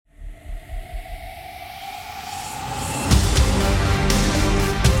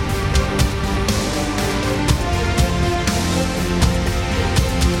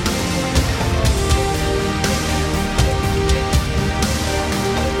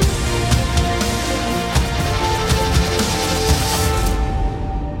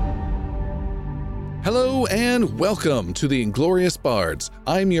and welcome to the Inglorious Bards.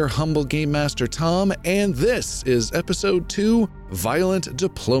 I'm your humble Game Master Tom, and this is Episode 2, Violent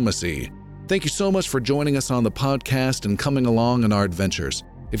Diplomacy. Thank you so much for joining us on the podcast and coming along in our adventures.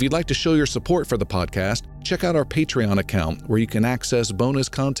 If you'd like to show your support for the podcast, check out our Patreon account where you can access bonus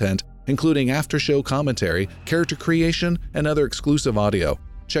content, including after-show commentary, character creation, and other exclusive audio.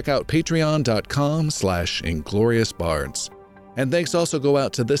 Check out patreon.com/ingloriousbards. And thanks also go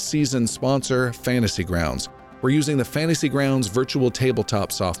out to this season's sponsor, Fantasy Grounds. We're using the Fantasy Grounds virtual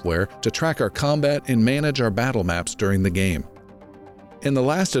tabletop software to track our combat and manage our battle maps during the game. In the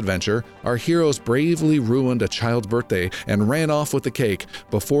last adventure, our heroes bravely ruined a child's birthday and ran off with the cake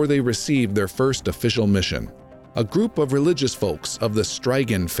before they received their first official mission. A group of religious folks of the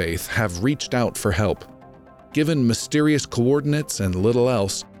Strigan faith have reached out for help. Given mysterious coordinates and little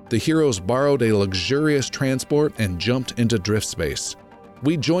else, the heroes borrowed a luxurious transport and jumped into drift space.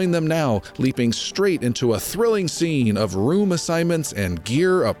 We join them now, leaping straight into a thrilling scene of room assignments and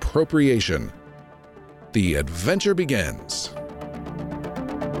gear appropriation. The adventure begins.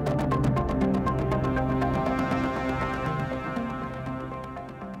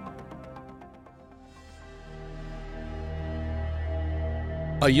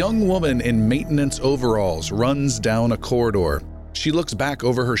 A young woman in maintenance overalls runs down a corridor. She looks back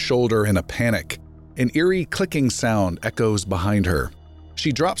over her shoulder in a panic. An eerie clicking sound echoes behind her.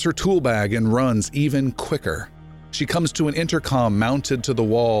 She drops her tool bag and runs even quicker. She comes to an intercom mounted to the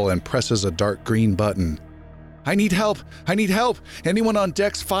wall and presses a dark green button. I need help! I need help! Anyone on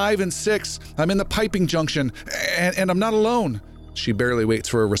decks 5 and 6? I'm in the piping junction, and I'm not alone." She barely waits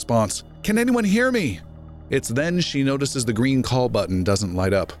for a response. "Can anyone hear me?" It's then she notices the green call button doesn't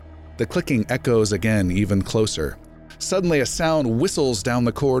light up. The clicking echoes again, even closer. Suddenly, a sound whistles down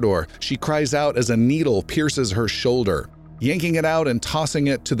the corridor. She cries out as a needle pierces her shoulder. Yanking it out and tossing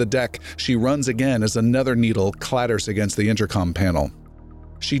it to the deck, she runs again as another needle clatters against the intercom panel.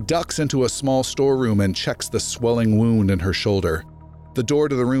 She ducks into a small storeroom and checks the swelling wound in her shoulder. The door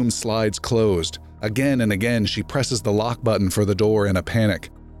to the room slides closed. Again and again, she presses the lock button for the door in a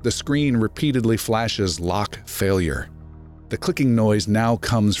panic. The screen repeatedly flashes lock failure. The clicking noise now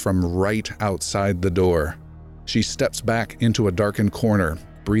comes from right outside the door. She steps back into a darkened corner,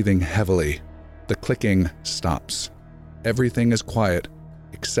 breathing heavily. The clicking stops. Everything is quiet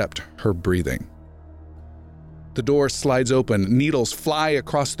except her breathing. The door slides open, needles fly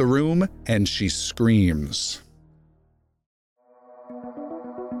across the room, and she screams.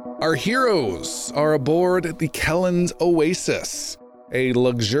 Our heroes are aboard the Kellen's Oasis, a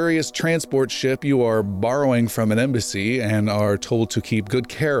luxurious transport ship you are borrowing from an embassy and are told to keep good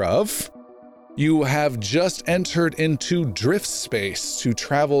care of. You have just entered into drift space to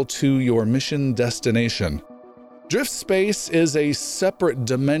travel to your mission destination. Drift space is a separate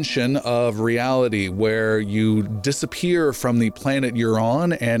dimension of reality where you disappear from the planet you're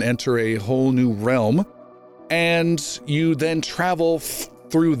on and enter a whole new realm, and you then travel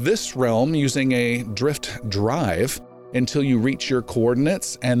through this realm using a drift drive until you reach your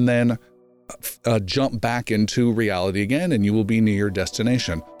coordinates and then jump back into reality again, and you will be near your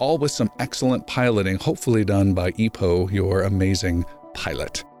destination, all with some excellent piloting, hopefully done by Epo, your amazing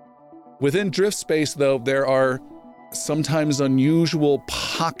pilot. Within drift space, though, there are sometimes unusual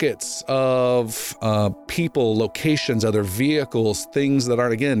pockets of people, locations, other vehicles, things that are,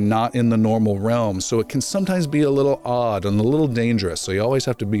 again, not in the normal realm. So it can sometimes be a little odd and a little dangerous, so you always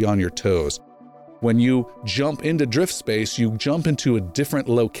have to be on your toes. When you jump into drift space, you jump into a different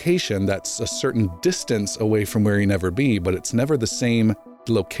location that's a certain distance away from where you never be, but it's never the same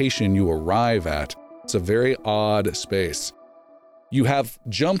location you arrive at. It's a very odd space. You have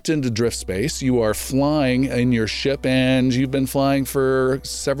jumped into drift space. You are flying in your ship, and you've been flying for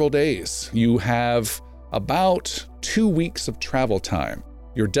several days. You have about 2 weeks of travel time.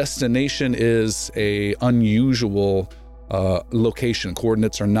 Your destination is a unusual location.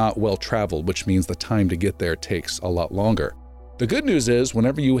 Coordinates are not well traveled, which means the time to get there takes a lot longer. The good news is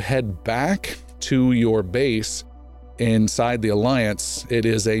whenever you head back to your base inside the Alliance, it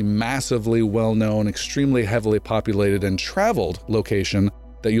is a massively well-known, extremely heavily populated and traveled location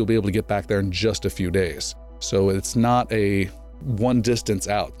that you'll be able to get back there in just a few days. So it's not a one distance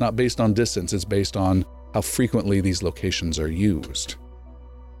out, not based on distance, it's based on how frequently these locations are used.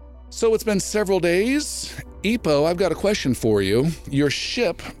 So it's been several days. Epo, I've got a question for you. Your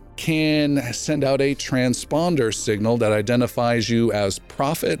ship can send out a transponder signal that identifies you as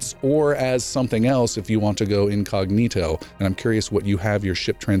prophets or as something else if you want to go incognito. And I'm curious what you have your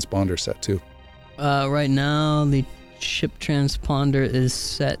ship transponder set to. Right now, the ship transponder is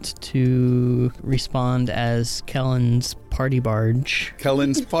set to respond as Kellen's party barge.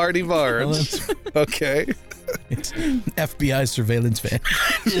 Kellen's party barge. Okay. It's FBI surveillance van.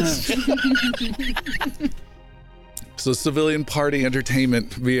 So civilian party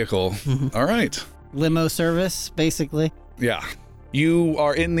entertainment vehicle. All right. Limo service, basically. Yeah. You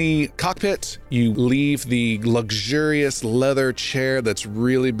are in the cockpit. You leave the luxurious leather chair that's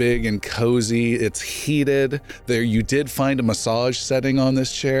really big and cozy. It's heated. There, you did find a massage setting on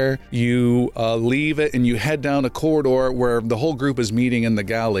this chair. You leave it and you head down a corridor where the whole group is meeting in the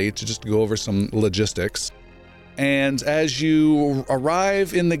galley to just go over some logistics. And as you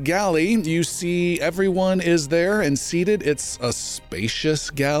arrive in the galley, you see everyone is there and seated. It's a spacious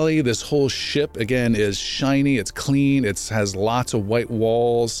galley. This whole ship, again, is shiny. It's clean. It has lots of white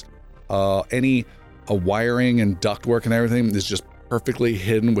walls. Any wiring and ductwork and everything is just perfectly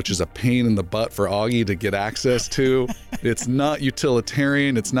hidden, which is a pain in the butt for Augie to get access to. It's not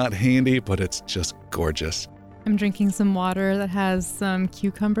utilitarian. It's not handy, but it's just gorgeous. I'm drinking some water that has some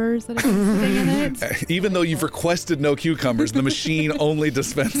cucumbers that are sitting in it. Even though you've requested no cucumbers, the machine only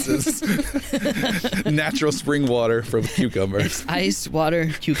dispenses natural spring water from cucumbers. Ice,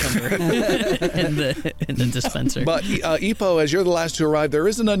 water, cucumber in the dispenser. But Ipo, as you're the last to arrive, there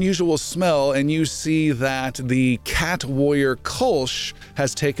is an unusual smell, and you see that the cat warrior Kolsch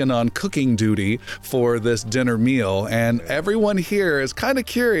has taken on cooking duty for this dinner meal, and everyone here is kind of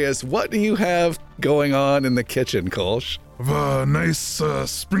curious, what do you have going on in the kitchen, Kolsch? A nice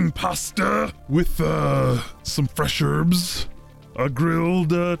spring pasta with some fresh herbs, a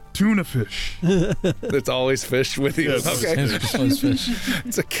grilled tuna fish. It's always fish with you. Yes. Okay.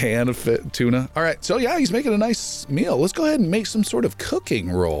 It's a can of tuna. All right. So, yeah, he's making a nice meal. Let's go ahead and make some sort of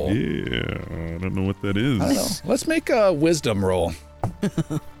cooking roll. Yeah, I don't know what that is. I don't know. Let's make a wisdom roll.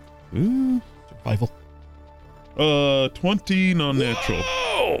 Survival. 20 non-natural.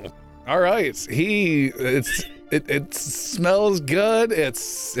 Oh! All right. It smells good.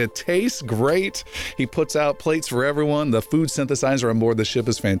 It tastes great. He puts out plates for everyone. The food synthesizer on board the ship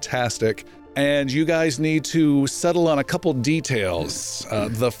is fantastic. And you guys need to settle on a couple details.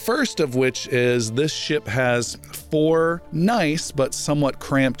 The first of which is this ship has 4 nice but somewhat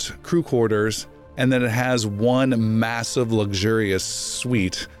cramped crew quarters, and then it has one massive luxurious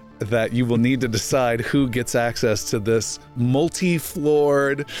suite that you will need to decide who gets access to this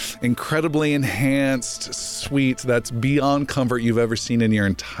multi-floored, incredibly enhanced suite that's beyond comfort you've ever seen in your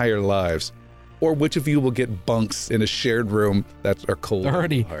entire lives. Or which of you will get bunks in a shared room that are cold. There are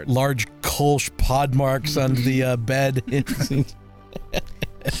already hard. large Kolsch pod marks on the bed.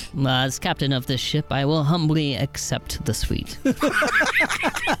 As captain of this ship, I will humbly accept the suite.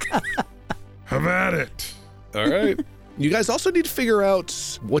 Have at it. All right. You guys also need to figure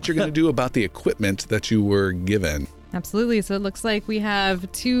out what you're going to do about the equipment that you were given. Absolutely. So it looks like we have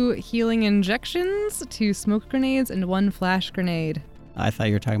 2 healing injections, 2 smoke grenades, and 1 flash grenade. I thought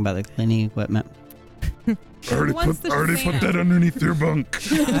you were talking about the cleaning equipment. Already put that underneath your bunk.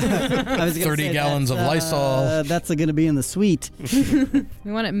 I was 30 gallons of Lysol. That's going to be in the suite.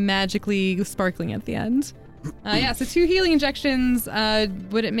 We want it magically sparkling at the end. So 2 healing injections.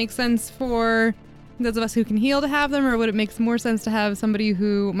 Would it make sense for those of us who can heal to have them, or would it make more sense to have somebody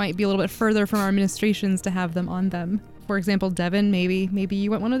who might be a little bit further from our administrations to have them on them? For example, Devin, maybe you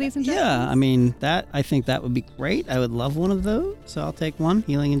want one of these injections? Yeah, I mean, I think that would be great. I would love one of those, so I'll take one.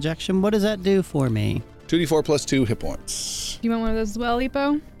 Healing injection. What does that do for me? 2d4 plus 2 hit points. Do you want one of those as well,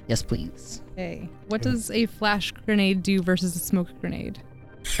 Ipo? Yes, please. Okay. What does a flash grenade do versus a smoke grenade?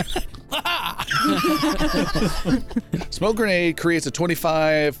 Smoke grenade creates a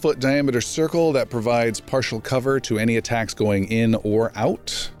 25-foot diameter circle that provides partial cover to any attacks going in or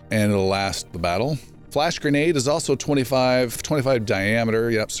out, and it'll last the battle. Flash grenade is also 25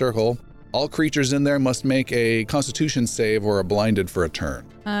 diameter, circle. All creatures in there must make a Constitution save or are blinded for a turn.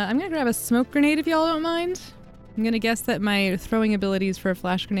 I'm gonna grab a smoke grenade if y'all don't mind. I'm gonna guess that my throwing abilities for a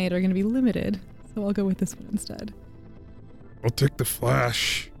flash grenade are gonna be limited, so I'll go with this one instead. I'll take the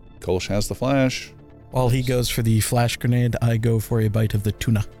flash. Kolsch has the flash. While he goes for the flash grenade, I go for a bite of the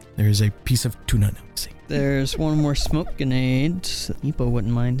tuna. There is a piece of tuna now. See. There's one more smoke grenade. Ipo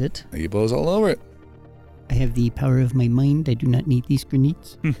wouldn't mind it. Ipo's all over it. I have the power of my mind. I do not need these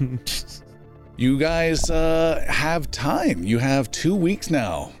grenades. You guys have time. You have 2 weeks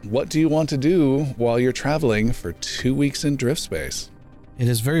now. What do you want to do while you're traveling for 2 weeks in drift space? It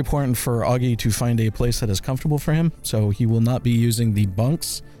is very important for Augie to find a place that is comfortable for him, so he will not be using the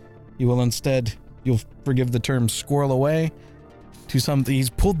bunks. He will instead, you'll forgive the term, squirrel away to something. He's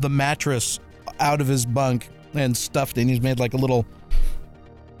pulled the mattress out of his bunk and stuffed it, and he's made like a little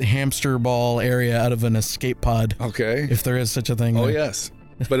hamster ball area out of an escape pod. Okay. If there is such a thing. Oh, yes.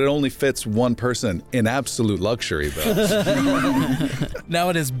 but it only fits one person in absolute luxury, though. Now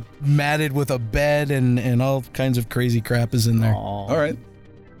it is matted with a bed and all kinds of crazy crap is in there. All right.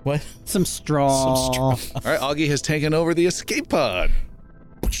 What? Some straw. All right, Augie has taken over the escape pod.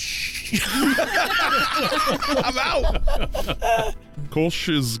 I'm out. Kolsch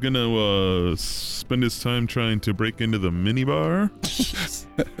is gonna spend his time trying to break into the minibar.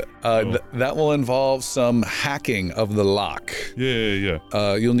 That will involve some hacking of the lock. Yeah.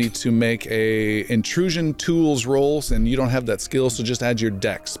 You'll need to make a intrusion tools rolls, and you don't have that skill, so just add your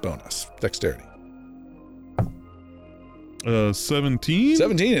dex bonus, dexterity. 17?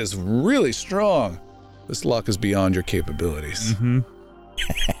 17 is really strong. This lock is beyond your capabilities. Mm-hmm.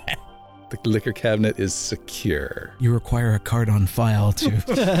 The liquor cabinet is secure. You require a card on file to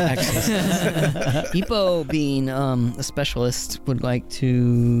access. Hippo, being a specialist, would like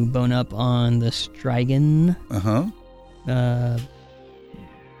to bone up on the Strigan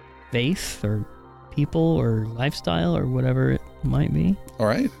faith or people or lifestyle or whatever it might be. All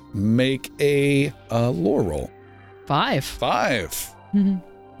right. Make a lore roll. 5. 5.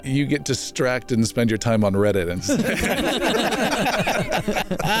 You get distracted and spend your time on Reddit instead.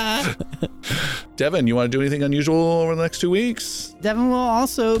 Devin, you want to do anything unusual over the next 2 weeks? Devin will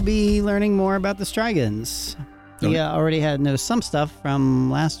also be learning more about the Strigans. He already know some stuff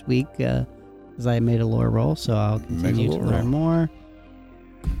from last week because I made a lore roll, so I'll continue to learn more.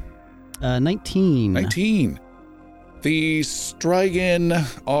 19. 19. The Strigan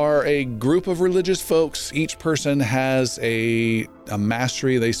are a group of religious folks. Each person has a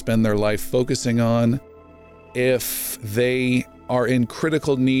mastery they spend their life focusing on. If they are in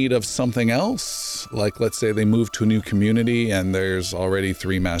critical need of something else, like let's say they move to a new community and there's already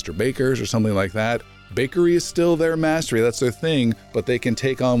 3 master bakers or something like that, bakery is still their mastery, that's their thing, but they can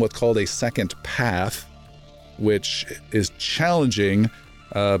take on what's called a second path, which is challenging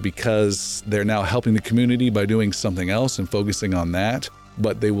because they're now helping the community by doing something else and focusing on that,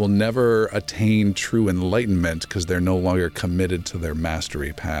 but they will never attain true enlightenment because they're no longer committed to their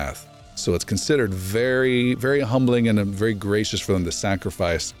mastery path. So it's considered very, very humbling and very gracious for them to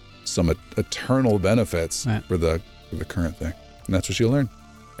sacrifice some eternal benefits for the current thing. And that's what you'll learn.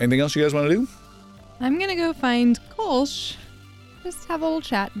 Anything else you guys want to do? I'm gonna go find Kolsch. Just have a little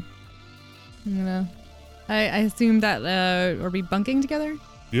chat. I assume that are we bunking together?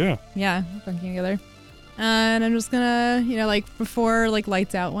 Yeah. Yeah, we're bunking together. And I'm just gonna, like before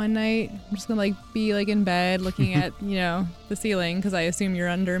lights out one night, I'm just gonna be in bed looking at, the ceiling because I assume you're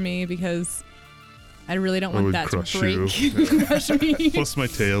under me because I really don't want that to break. You. Crush me. Plus my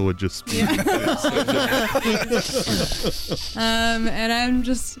tail would just be and I'm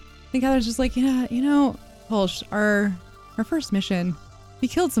just, I think I was just Kolsch, our first mission, we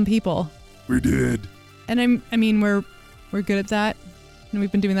killed some people. We did. And I mean we're good at that, and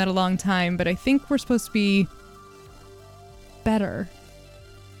we've been doing that a long time, but I think we're supposed to be better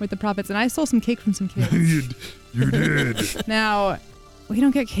with the profits. And I stole some cake from some kids. You did. Now, we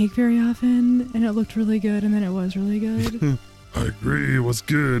don't get cake very often, and it looked really good, and then it was really good. I agree, it was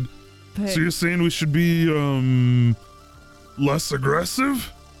good. But So you're saying we should be less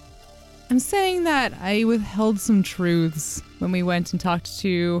aggressive? I'm saying that I withheld some truths when we went and talked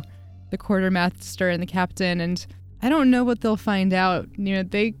to the quartermaster and the captain, and I don't know what they'll find out.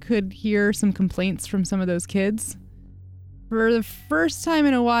 They could hear some complaints from some of those kids. For the first time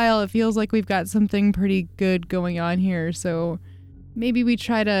in a while, it feels like we've got something pretty good going on here, so maybe we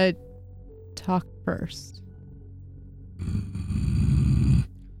try to talk first.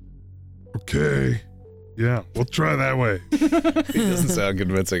 Okay. Yeah, we'll try that way. He doesn't sound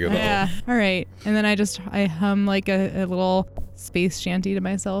convincing at all. Yeah, all right. And then I hum a little space shanty to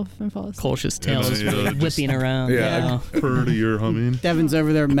myself and fall asleep. Kolsch's tail Yeah, is yeah, whipping around. Yeah. now. Purr to your humming. Devin's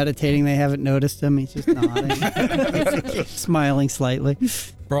over there meditating. They haven't noticed him. He's just nodding, smiling slightly.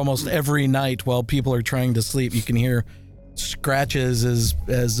 For almost every night while people are trying to sleep, you can hear scratches as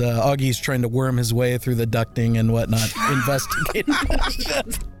Augie's trying to worm his way through the ducting and whatnot, investigating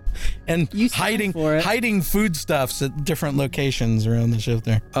and You signed for it. hiding foodstuffs at different locations around the ship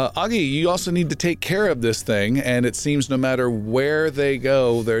there. Augie, you also need to take care of this thing, and it seems no matter where they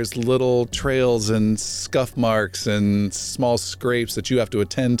go, there's little trails and scuff marks and small scrapes that you have to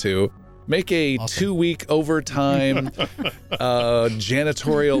attend to. Make a 2-week overtime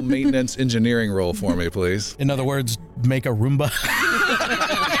janitorial maintenance engineering roll for me, please. In other words, make a Roomba.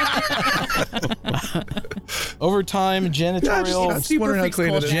 Overtime janitorial Just wondering how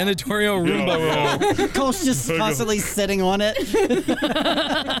clean it is. janitorial Roomba roll. Cole's just constantly sitting on it.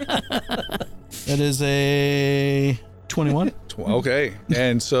 That is a 21. Okay,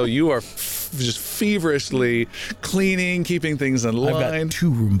 and so you are just feverishly cleaning, keeping things in I've line, got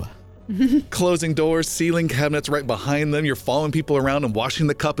 2 Roomba. closing doors, sealing cabinets right behind them. You're following people around and washing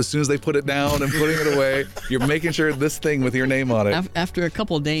the cup as soon as they put it down and putting it away. You're making sure this thing with your name on it. After a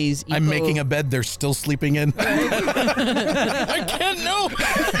couple of days, I'm Ipo- making a bed they're still sleeping in. I can't know.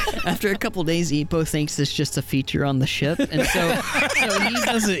 After a couple of days, Ipo thinks it's just a feature on the ship, and so he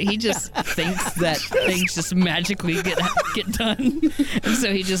doesn't. He just thinks that things just magically get done, and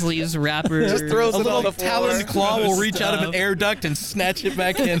so he just leaves wrappers. Just throws A it on little the floor. taloned claw will reach out of an air duct and snatch it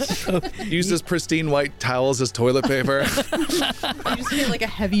back in. Uses pristine white towels as toilet paper. You just hear like a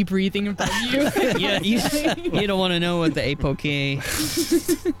heavy breathing above you. Yeah, you don't want to know what the apoke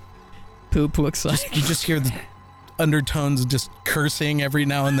poop looks like. You just hear the undertones just cursing every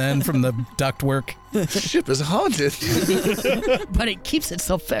now and then from the ductwork. The ship is haunted. But it keeps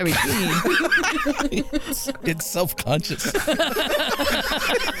itself very clean. It's self-conscious.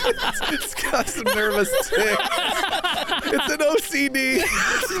 It's got some nervous tics. It's an OCD.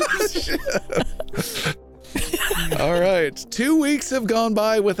 All right. 2 weeks have gone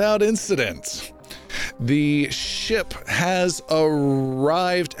by without incident. The ship has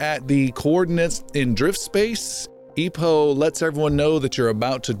arrived at the coordinates in drift space. Ipo lets everyone know that you're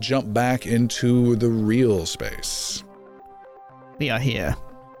about to jump back into the real space. We are here.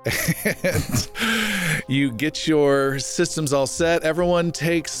 And you get your systems all set. Everyone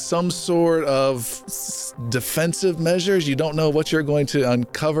takes some sort of defensive measures. You don't know what you're going to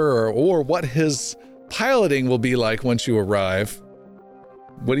uncover or what his piloting will be like once you arrive.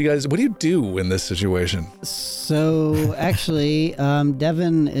 What do you do in this situation? So actually,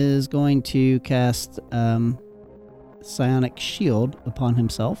 Devin is going to cast Psionic Shield upon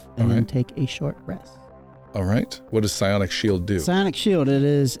himself and then Alright. take a short rest. All right. What does Psionic Shield do? Psionic Shield, it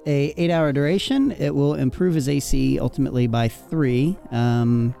is a 8-hour duration. It will improve his AC ultimately by 3.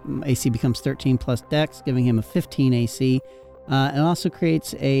 AC becomes 13 plus Dex, giving him a 15 AC. It also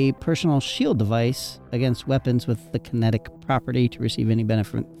creates a personal shield device against weapons with the kinetic property. To receive any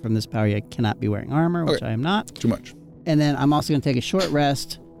benefit from this power, you cannot be wearing armor, which Okay. I am not. Too much. And then I'm also going to take a short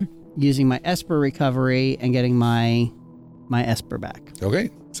rest using my Esper recovery and getting my Esper back. Okay.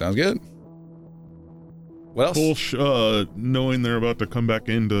 Sounds good. What else? Kolsch, knowing they're about to come back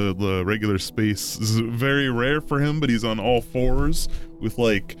into the regular space is very rare for him, but he's on all fours with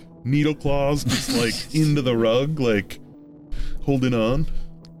like needle claws just like into the rug, like holding on.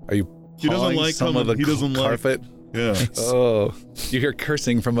 Are you He doesn't pawing like some coming- of the he doesn't like- carpet? Yeah. Oh, you hear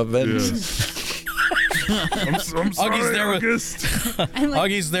cursing from a vent. Yeah. I'm sorry, there with- August. And like,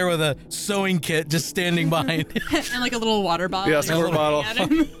 Augie's there with a sewing kit just standing behind. and like a little water bottle. Yeah, Like, squirt looking bottle. at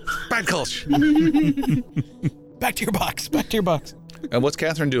him. Bad Kolsch. Back to your box. Back to your box. And what's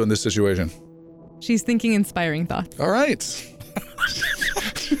Catherine doing in this situation? She's thinking inspiring thoughts. All right.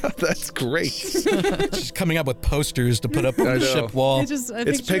 That's great. She's coming up with posters to put up on I the know. ship wall. It's just a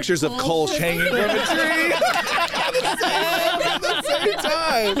It's picture pictures of Kolsch hanging from a tree at the same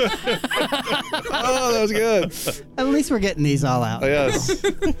time. Oh, that was good. At least we're getting these all out. Yes.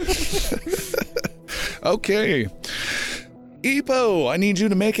 Okay. Ipo, I need you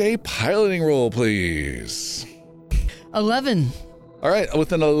to make a piloting roll, please. 11. All right,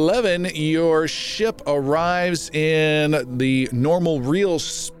 with an 11, your ship arrives in the normal real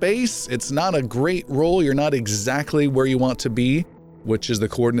space. It's not a great roll. You're not exactly where you want to be, which is the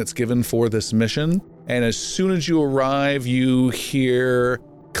coordinates given for this mission. And as soon as you arrive, you hear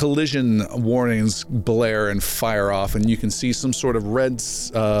collision warnings blare and fire off, and you can see some sort of red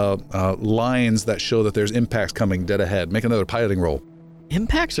lines that show that there's impacts coming dead ahead. Make another piloting roll.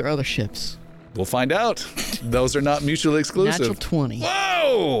 Impacts or other ships? We'll find out. Those are not mutually exclusive. Natural 20.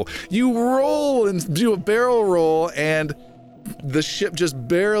 Whoa! You roll and do a barrel roll, and the ship just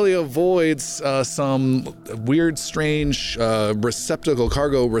barely avoids some weird, strange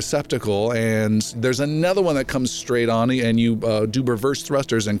cargo receptacle, and there's another one that comes straight on, and you do reverse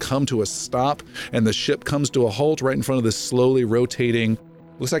thrusters and come to a stop, and the ship comes to a halt right in front of this slowly rotating,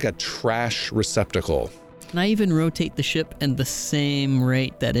 looks like a trash receptacle. Can I even rotate the ship in the same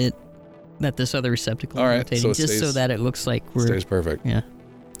rate that this other receptacle All is right, rotating, so it just so stays- that it looks like we're Stays perfect. yeah,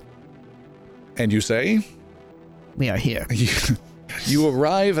 And you say? we are here. You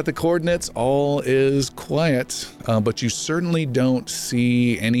arrive at the coordinates, all is quiet, but you certainly don't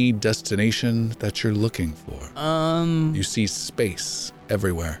see any destination that you're looking for. You see space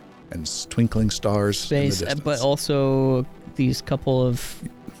everywhere and twinkling stars Space, in the but distance. also these couple of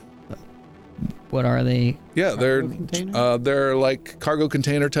what are they? Yeah, container? they're like cargo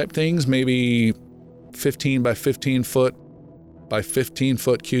container type things, maybe 15 by 15 foot by 15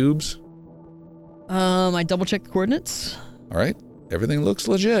 foot cubes. I double check the coordinates. All right. Everything looks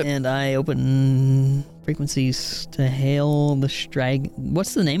legit. And I open frequencies to hail the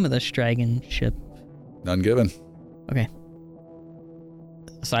What's the name of the Stragon ship? None given. Okay.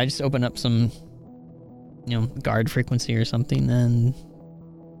 So I just open up some, guard frequency or something and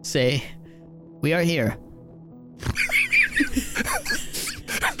say, "We are here.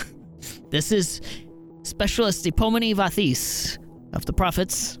 This is Specialist Epomene Vathis of the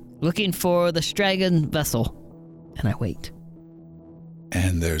Prophets looking for the Stragon vessel." And I wait.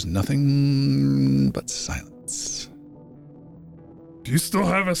 And there's nothing but silence. Do you still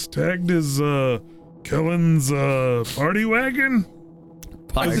have us tagged as Kellen's party wagon?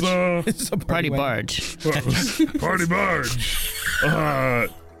 Barge. It's a Party barge. Party barge.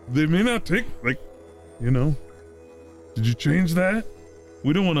 They may not take, did you change that?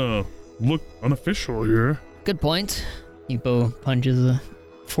 We don't want to look unofficial here. Good point. Epo punches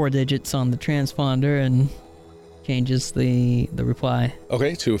 4 digits on the transponder and changes the reply.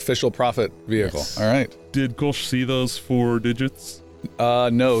 Okay, to official prophet vehicle. Yes. All right. Did Kolsch see those 4 digits?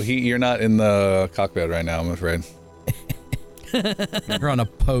 No, you're not in the cockpit right now, I'm afraid. You're on a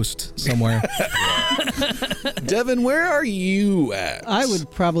post somewhere. Devin, where are you at? I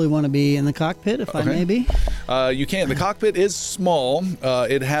would probably want to be in the cockpit if I may be. You can't. The cockpit is small.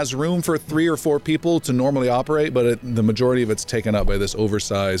 It has room for 3 or 4 people to normally operate, but the majority of it's taken up by this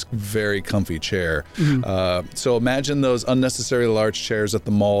oversized, very comfy chair. So imagine those unnecessarily large chairs at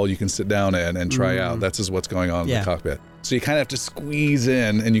the mall you can sit down in and try out. That's just what's going on in the cockpit. So you kind of have to squeeze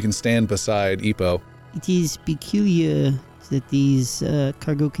in, and you can stand beside Epo. It is peculiar that these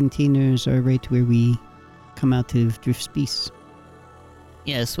cargo containers are right where we come out of Drift Space.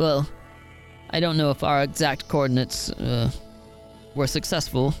 Yes, well, I don't know if our exact coordinates were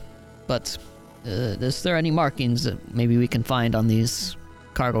successful, but is there any markings that maybe we can find on these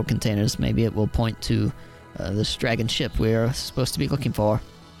cargo containers? Maybe it will point to this dragon ship we're supposed to be looking for.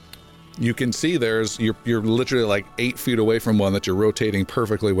 You can see you're literally like 8 feet away from one that you're rotating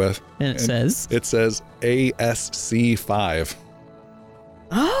perfectly with. And it says ASC5.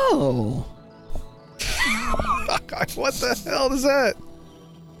 Oh! What the hell is that?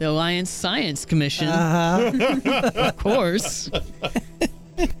 The Alliance Science Commission. Of course.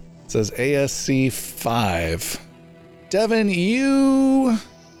 It says ASC5. Devin, you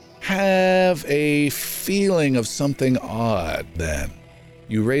have a feeling of something odd then.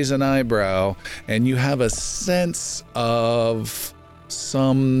 You raise an eyebrow and you have a sense of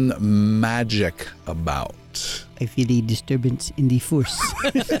some magic about. I feel a disturbance in the force.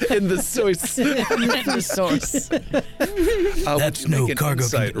 In the source. The source. That's no make an cargo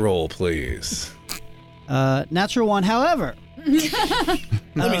insight roll, please. Natural 1, however.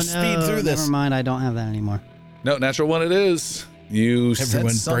 Let me speed through this. Never mind, I don't have that anymore. No, natural 1 it is. You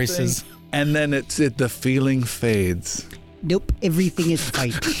Everyone sense something, braces. and then the feeling fades. Nope, everything is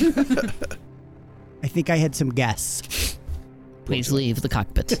fine. I think I had some gas. Please leave the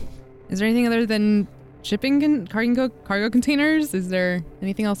cockpit. Is there anything other than shipping cargo containers? Is there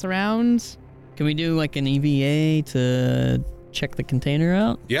anything else around? Can we do like an EVA to check the container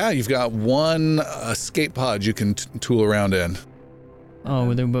out? Yeah, you've got one escape pod you can tool around in.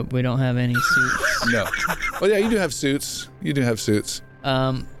 Oh, but we don't have any suits. No. Well, yeah, you do have suits.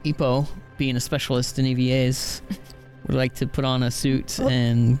 Epo, being a specialist in EVAs, would like to put on a suit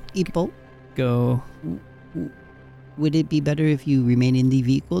and Epo, go. would it be better if you remain in the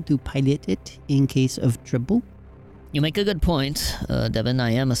vehicle to pilot it in case of trouble? You make a good point, Devin.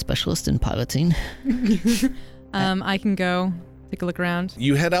 I am a specialist in piloting. I can go take a look around.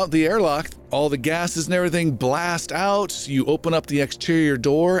 You head out the airlock, all the gases and everything blast out. You open up the exterior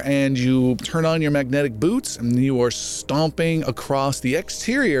door and you turn on your magnetic boots and you are stomping across the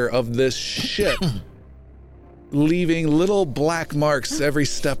exterior of this ship, leaving little black marks every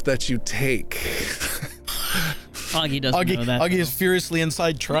step that you take. Augie doesn't know that. Augie is furiously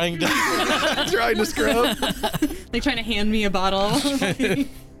inside trying to... Trying to scrub. They're trying to hand me a bottle.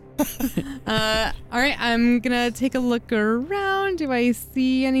 All right, I'm gonna take a look around. Do I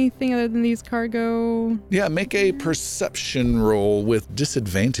see anything other than these cargo? Yeah, make a perception roll with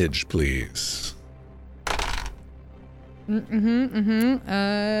disadvantage, please. Sure.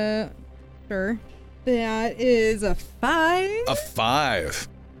 That is a 5. A 5.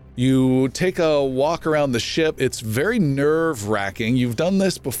 You take a walk around the ship. It's very nerve-wracking. You've done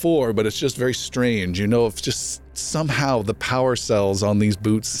this before, but it's just very strange. You know, if just somehow the power cells on these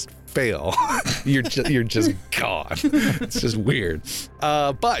boots fail, you're just gone. It's just weird.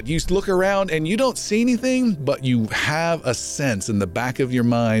 But you look around and you don't see anything, but you have a sense in the back of your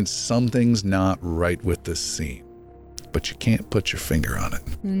mind something's not right with this scene. but you can't put your finger on it.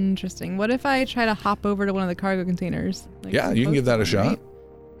 Interesting. What if I try to hop over to one of the cargo containers? Like, Yeah, you can give that a shot.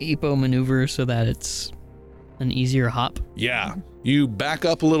 Epo maneuver so that it's an easier hop. Yeah. You back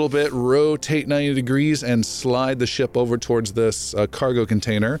up a little bit, rotate 90 degrees, and slide the ship over towards this cargo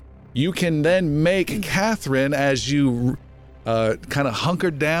container. You can then make Catherine, as you kind of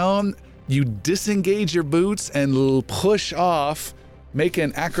hunker down, you disengage your boots and push off. Make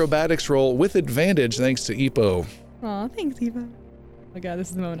an acrobatics roll with advantage thanks to Epo. Aw, thanks, Eva. Oh my god, this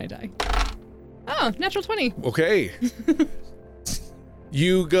is the moment I die. Oh, natural 20. Okay.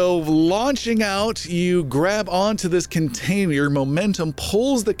 You go launching out, you grab onto this container, your momentum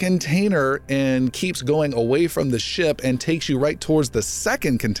pulls the container and keeps going away from the ship and takes you right towards the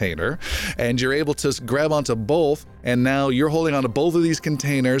second container, and you're able to grab onto both, and now you're holding onto both of these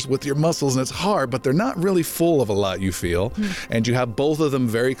containers with your muscles, and it's hard, but they're not really full of a lot, you feel, and you have both of them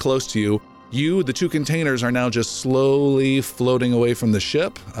very close to you. The two containers are now just slowly floating away from the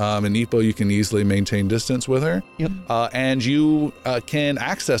ship. And Epo, you can easily maintain distance with her. Yep. And you can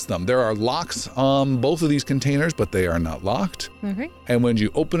access them. There are locks on both of these containers, but they are not locked. Okay. And when you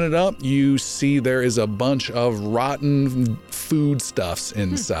open it up, you see there is a bunch of rotten foodstuffs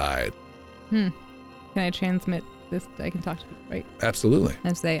inside. Can I transmit this? I can talk to people, right? Absolutely.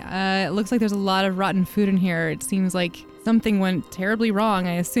 And say, it looks like there's a lot of rotten food in here. It seems like something went terribly wrong,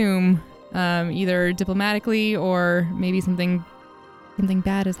 I assume. Either diplomatically or maybe something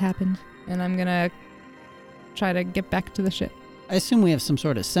bad has happened, and I'm gonna try to get back to the ship. I assume we have some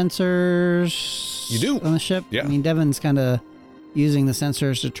sort of sensors. You do. On the ship. Yeah. I mean, Devin's kind of using the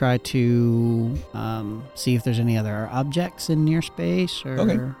sensors to try to see if there's any other objects in near space. Or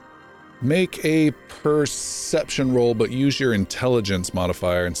Okay. Make a perception roll, but use your intelligence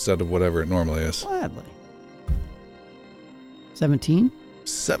modifier instead of whatever it normally is. Gladly. 17.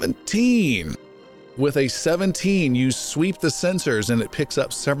 17. With a 17, you sweep the sensors and it picks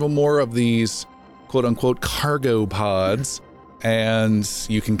up several more of these quote unquote cargo pods. And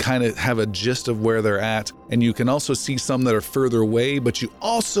you can kind of have a gist of where they're at. And you can also see some that are further away, but you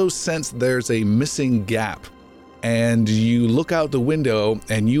also sense there's a missing gap. And you look out the window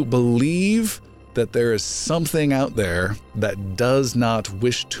and you believe that there is something out there that does not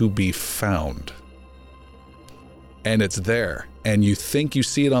wish to be found. And it's there. And you think you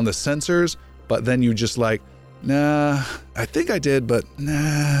see it on the sensors, but then you just like, nah, I think I did, but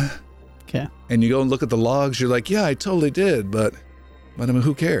nah. Okay. And you go and look at the logs, you're like, yeah, I totally did, but I mean,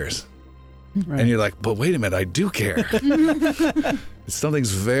 who cares? Right. And you're like, but wait a minute, I do care.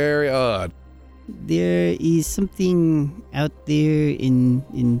 Something's very odd. There is something out there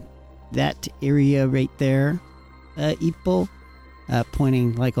in that area right there, Epo,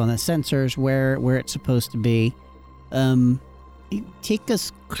 pointing like on the sensors where it's supposed to be. Take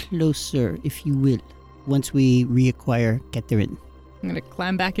us closer, if you will, once we reacquire Catherine. I'm gonna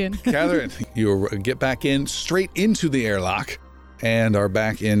climb back in. Catherine, you get back in, straight into the airlock, and are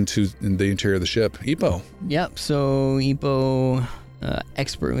back into the interior of the ship. Epo. Yep, so Epo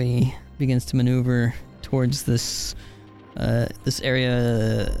expertly begins to maneuver towards this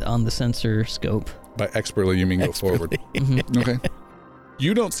area on the sensor scope. By expertly, you mean go forward. Okay.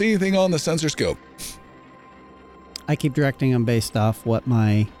 You don't see anything on the sensor scope. I keep directing them based off what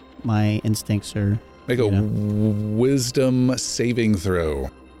my instincts are. Make a wisdom saving throw.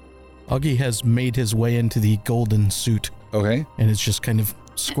 Augie has made his way into the golden suit, Okay. and it's just kind of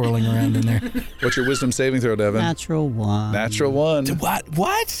swirling around in there. What's your wisdom saving throw, Devin? Natural 1. Natural 1.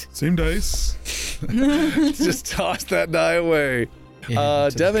 What? Same dice. Just toss that die away. Yeah,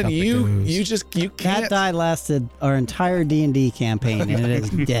 to the Devin, cup it you goes. That can't. die lasted our entire D&D campaign, and it is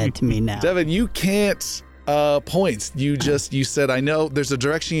dead to me now. Devin, you can't points. You said, I know there's a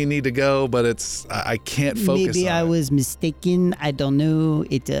direction you need to go, but I can't focus Maybe on I it. was mistaken. I don't know.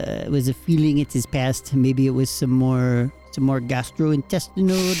 It was a feeling it is past. Maybe it was some more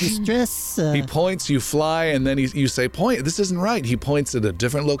gastrointestinal distress. He points, you fly, and then you say, point, this isn't right. He points at a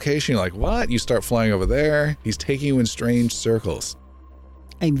different location. You're like, what? You start flying over there. He's taking you in strange circles.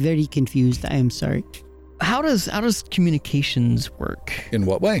 I'm very confused. I am sorry. How does communications work? In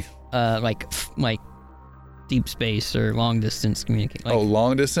what way? Like deep space or long distance communicate. Like,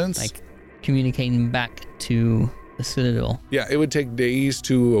 Long distance? like communicating back to the Citadel. Yeah, it would take days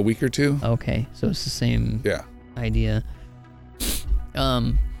to a week or two. Okay, so it's the same Yeah. idea.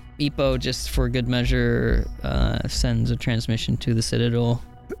 Epo, just for good measure, sends a transmission to the Citadel.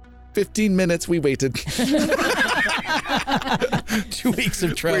 15 minutes, we waited. 2 weeks of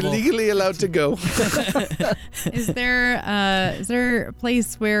We're travel. legally allowed to go. Is there a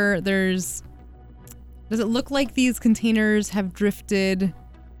place where does it look like these containers have drifted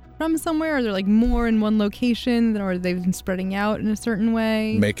from somewhere? Are there like more in one location, or they've been spreading out in a certain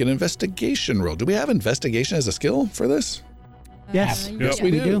way? Make an investigation roll. Do we have investigation as a skill for this? Yes. Yep.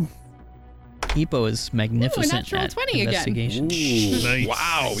 We do. Hippo is magnificent natural at 20 again. investigation. Nice.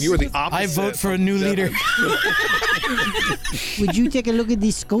 Wow, you were the opposite. I vote for a new leader. Would you take a look at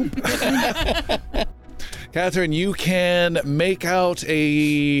the scope? Catherine, you can make out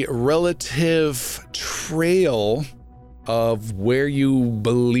a relative trail of where you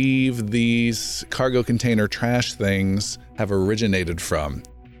believe these cargo container trash things have originated from.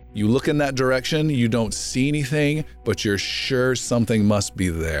 You look in that direction, you don't see anything, but you're sure something must be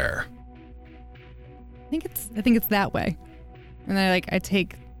there. I think it's that way. And then I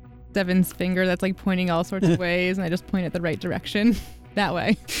take Devin's finger that's like pointing all sorts of ways, and I just point it the right direction. That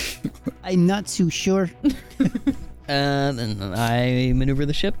way. I'm not so sure. Then I maneuver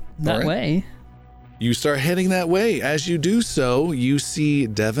the ship that Alright. way. You start heading that way. As you do so, you see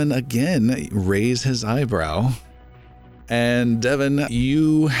Devin again raise his eyebrow. And Devin,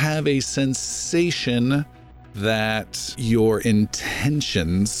 you have a sensation that your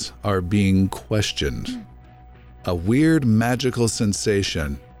intentions are being questioned. A weird magical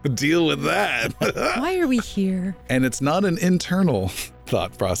sensation. Deal with that. Why are we here? And it's not an internal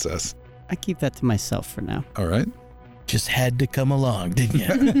thought process. I keep that to myself for now. All right. Just had to come along, didn't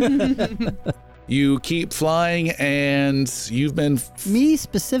you? You keep flying and you've been Me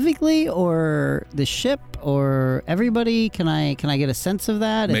specifically, or the ship, or everybody? Can I get a sense of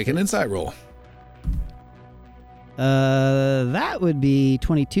that? make an insight roll. That would be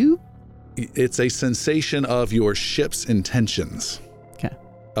 22. It's a sensation of your ship's intentions. Okay.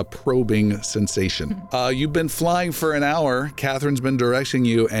 A probing sensation. You've been flying for an hour. Catherine's been directing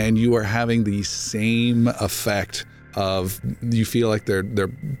you, and you are having the same effect of you feel like they're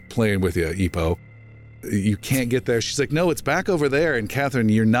playing with you, Ipo. You can't get there. She's like, no, it's back over there. And Catherine,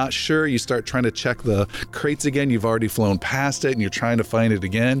 you're not sure. You start trying to check the crates again. You've already flown past it, and you're trying to find it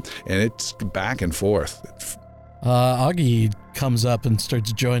again, and it's back and forth. Augie comes up and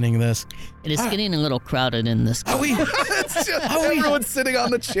starts joining this. It is getting a little crowded in this. It's just everyone's sitting on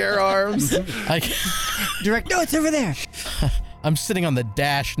the chair arms. Direct. No, it's over there. I'm sitting on the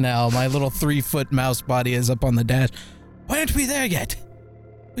dash now. My little 3-foot mouse body is up on the dash. Why aren't we there yet?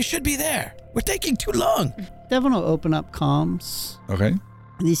 We should be there. We're taking too long. Devin will open up comms. Okay.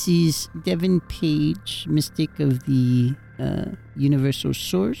 This is Devin Page, mystic of the Universal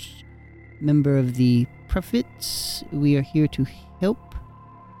Source, member of the Prophets. We are here to help,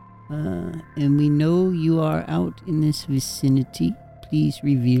 and we know you are out in this vicinity. Please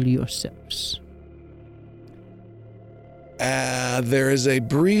reveal yourselves. There is a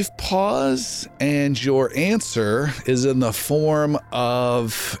brief pause, and your answer is in the form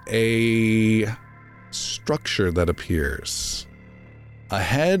of a structure that appears.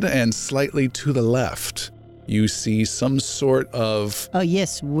 Ahead and slightly to the left, you see some sort of Oh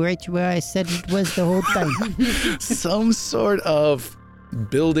yes, right where I said it was the whole time. some sort of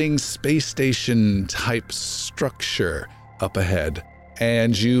building space station type structure up ahead.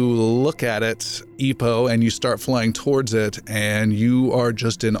 And you look at it, Ipo, and you start flying towards it, and you are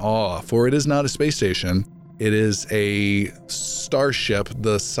just in awe, for it is not a space station. It is a starship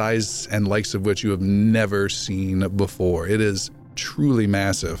the size and likes of which you have never seen before. It is truly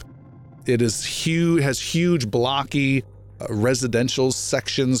massive. It is huge, has huge blocky residential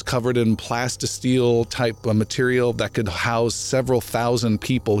sections covered in plastisteel type of material that could house several thousand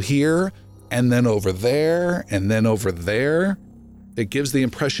people here, and then over there, and then over there. It gives the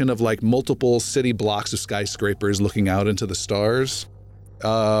impression of like multiple city blocks of skyscrapers looking out into the stars.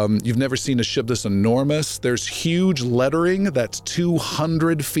 You've never seen a ship this enormous. There's huge lettering that's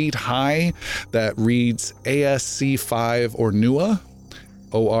 200 feet high that reads ASC5 Ornua,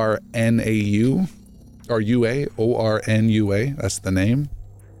 O-R-N-A-U, or U-A, O-R-N-U-A, that's the name.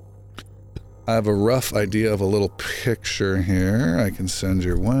 I have a rough idea of a little picture here I can send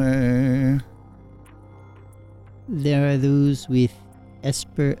your way. There are those with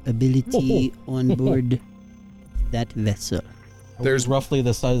Esper ability on board that vessel. There's roughly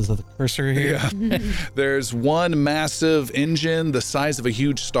the size of the cursor here. Yeah. There's one massive engine the size of a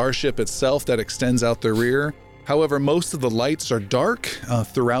huge starship itself that extends out the rear. However, most of the lights are dark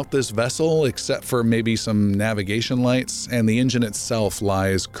throughout this vessel, except for maybe some navigation lights, and the engine itself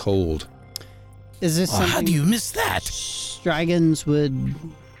lies cold. Is this something How do you miss that? Stragons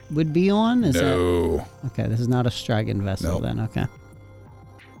would be on? Is No. that okay? This is not a Stragon vessel No. then. Okay.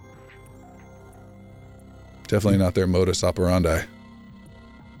 Definitely not their modus operandi.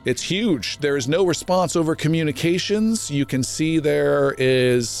 It's huge. There is no response over communications. You can see there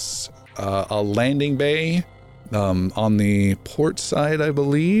is a landing bay on the port side, I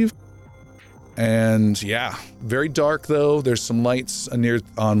believe. And yeah, very dark though. There's some lights near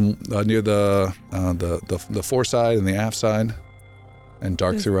the fore side and the aft side, and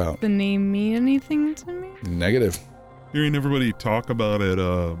dark Does throughout. the name mean anything to me? Negative. Hearing everybody talk about it,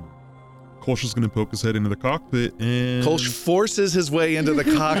 Kolsch is going to poke his head into the cockpit and Kolsch forces his way into the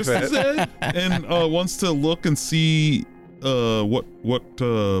cockpit. and wants to look and see what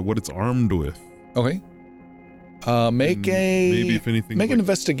it's armed with. Okay. Make Maybe if anything. an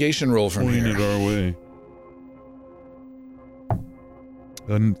investigation roll from pointed here. our way.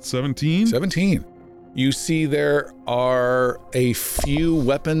 And 17. 17. You see there are a few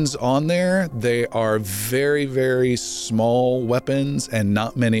weapons on there. They are very, very small weapons and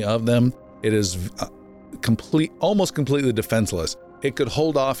not many of them. It is almost completely defenseless. It could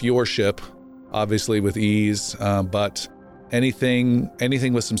hold off your ship, obviously with ease, but anything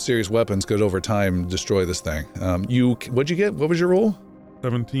with some serious weapons could over time destroy this thing. What'd you get? What was your roll?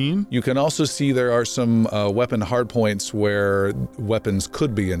 17. You can also see there are some weapon hardpoints where weapons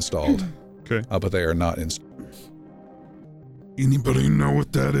could be installed. Okay. But they are not installed. Anybody know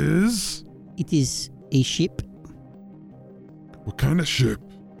what that is? It is a ship. What kind of ship?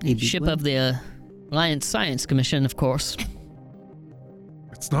 A big Ship one. of the Alliance Science Commission, of course.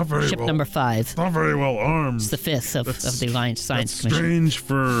 It's not very Ship number 5. It's not very well armed. It's the 5th of the Alliance Science That's Commission. strange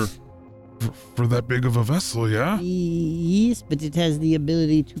for that big of a vessel, yeah? Yes, but it has the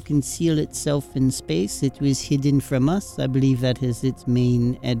ability to conceal itself in space. It was hidden from us. I believe that is its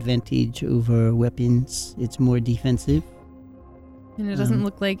main advantage over weapons. It's more defensive. And it doesn't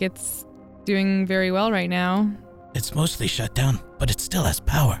look like it's doing very well right now. It's mostly shut down, but it still has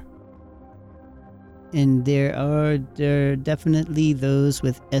power. And there are definitely those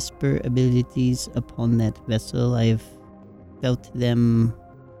with Esper abilities upon that vessel. I've felt them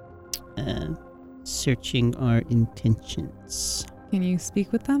searching our intentions. Can you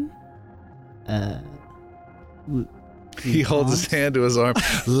speak with them? He holds his hand to his arm.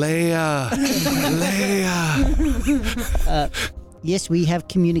 Leia! Leia! Yes, we have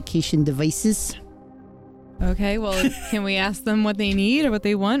communication devices. Okay, well, can we ask them what they need or what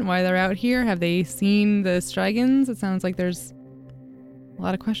they want, why they're out here? Have they seen the Strigons? It sounds like there's a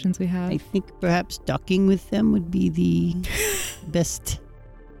lot of questions we have. I think perhaps docking with them would be the best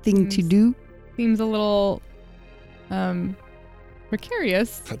thing to do. Seems a little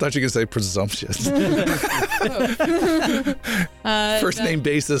precarious. I thought you could say presumptuous. First No. name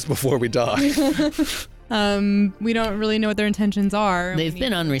basis before we dock. We don't really know what their intentions are. They've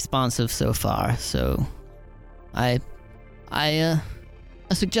been unresponsive so far, so I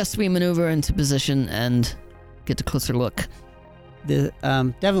suggest we maneuver into position and get a closer look. The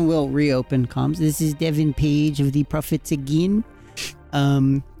Devin will reopen comms. This is Devin Page of the Prophets again.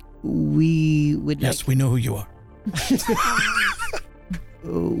 We would Yes, we know who you are.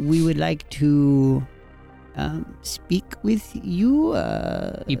 we would like to speak with you.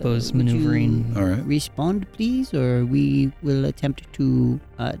 Ipo's would you maneuvering. All right. Respond, please, or we will attempt to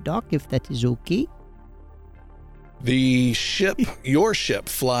dock if that is okay. The ship, your ship,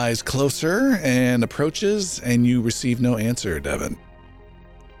 flies closer and approaches, and you receive no answer, Devin.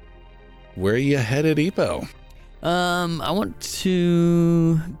 Where are you headed, Ipo? I want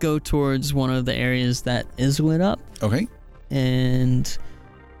to go towards one of the areas that is lit up Okay. and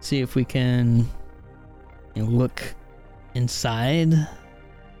see if we can look inside.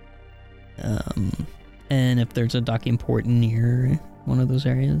 And if there's a docking port near one of those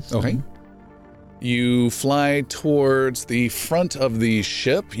areas. Okay. You fly towards the front of the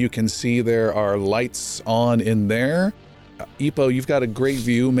ship. You can see there are lights on in there. Ipo, you've got a great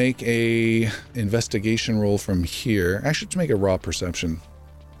view. Make a investigation roll from here. Actually, just make a raw perception.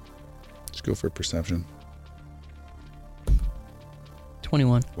 Just go for perception.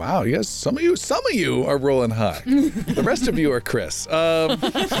 21. Wow, yes, some of you are rolling high. The rest of you are Chris.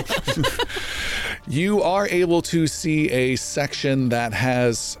 You are able to see a section that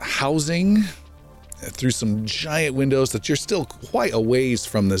has housing through some giant windows that you're still quite a ways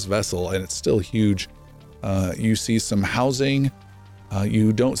from this vessel, and it's still huge. You see some housing.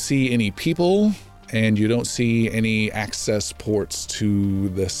 You don't see any people, and you don't see any access ports to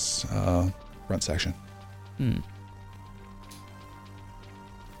this front section.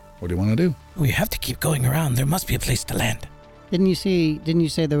 What do you want to do? We have to keep going around. There must be a place to land. Didn't you say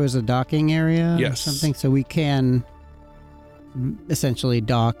there was a docking area or Yes. something? So we can essentially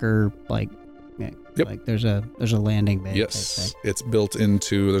dock or Yep. like there's a landing bay. Yes, it's built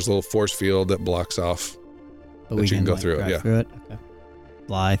into. There's a little force field that blocks off. but that we you can go through it, drive yeah. through it. Okay.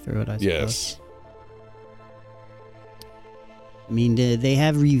 Fly through it. I suppose. Yes. I mean, they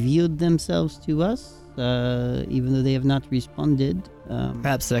have revealed themselves to us. even though they have not responded.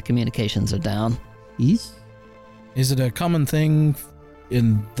 Perhaps their communications are down. Yes. Is it a common thing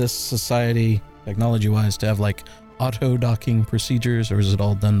in this society, technology-wise, to have like auto-docking procedures, or is it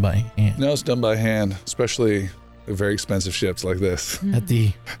all done by hand? No, it's done by hand, especially very expensive ships like this. At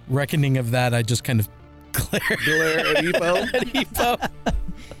the reckoning of that, I just kind of glare Glare at Epo. at Epo.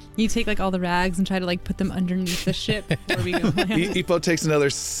 You take like all the rags and try to like put them underneath the ship before we go. Epo takes another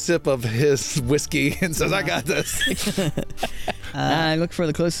sip of his whiskey and says, I got this. I look for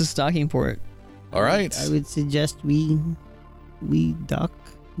the closest docking port. All right. I would suggest we dock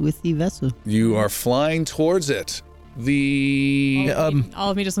with the vessel. You are flying towards it. The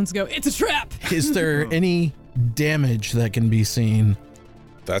All of me just wants to go, it's a trap! Is there any damage that can be seen?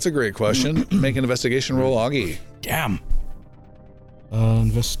 That's a great question. Make an investigation roll, Augie. Damn.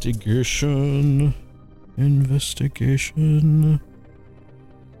 Investigation.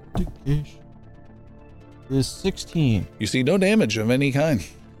 Is 16. You see no damage of any kind.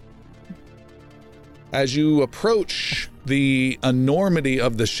 As you approach, the enormity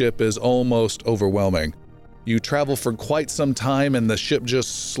of the ship is almost overwhelming. You travel for quite some time and the ship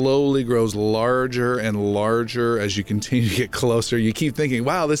just slowly grows larger and larger as you continue to get closer. You keep thinking,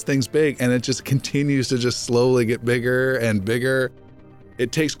 wow, this thing's big, and it just continues to just slowly get bigger and bigger.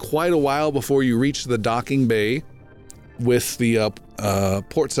 It takes quite a while before you reach the docking bay with the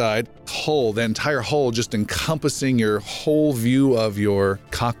port side hull, the entire hull just encompassing your whole view of your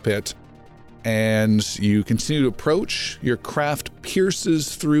cockpit. And you continue to approach. Your craft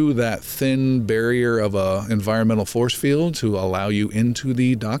pierces through that thin barrier of a environmental force field to allow you into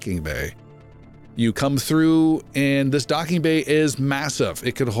the docking bay. You come through, and this docking bay is massive.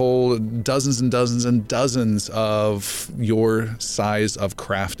 It could hold dozens and dozens and dozens of your size of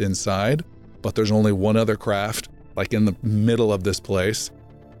craft inside, but there's only one other craft, like in the middle of this place.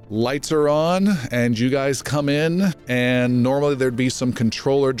 Lights are on, and you guys come in, and normally there'd be some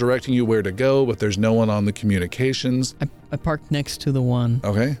controller directing you where to go, but there's no one on the communications. I parked next to the one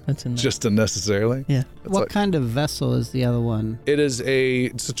Okay, that's in there. just unnecessarily. Yeah. It's What like- kind of vessel is the other one? it's a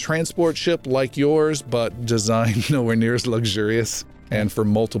transport ship like yours, but designed nowhere near as luxurious, and for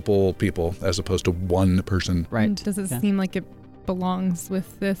multiple people as opposed to one person. Right. Does it Okay. seem like it belongs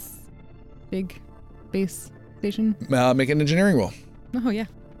with this big base station? Make an engineering roll. Oh, yeah.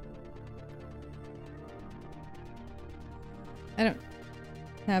 I don't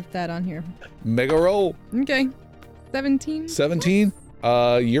have that on here. Mega roll. Okay. 17? 17.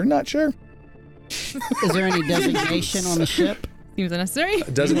 You're not sure. Is there any designation on the ship? Seems unnecessary.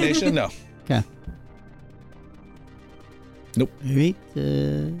 Designation? No. Okay. Nope. All right.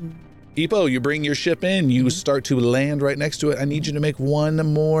 Epo, you bring your ship in. You start to land right next to it. I need you to make one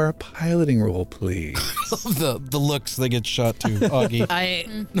more piloting roll, please. the looks they get shot to, Augie. I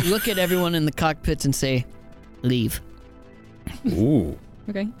look at everyone in the cockpits and say, leave, Ooh.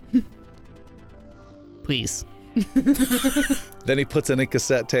 Okay. please. Then he puts in a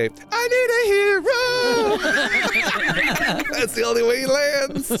cassette tape. I need a hero. That's the only way he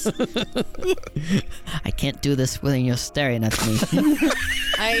lands. I can't do this when you're staring at me.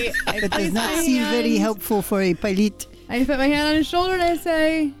 It does not seem very helpful for a pilot. I put my hand on his shoulder and I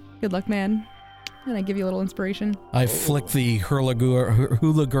say, good luck, man. And I give you a little inspiration. I flick the hula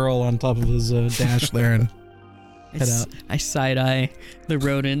girl on top of his dash there and head out. I side-eye the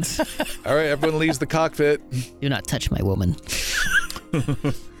rodents. All right, everyone leaves the cockpit. Do not touch my woman.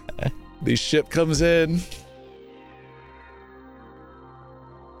 The ship comes in.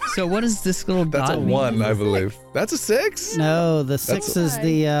 So what is this little That's dot a mean? 1, I believe. That's a 6? No, the 6 is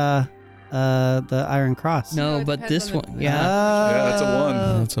the Iron Cross. No, No, it but depends this on one, the- yeah. Yeah, that's a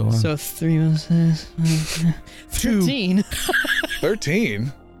 1. That's a one. So 3 was 13.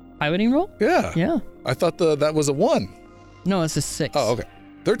 13? Piloting roll? Yeah. Yeah. I thought that was a 1. No, it's a 6. Oh, okay.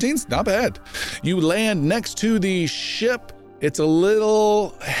 13's not bad. You land next to the ship. It's a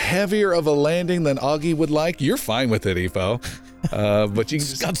little heavier of a landing than Augie would like. You're fine with it, Epo. But you can It's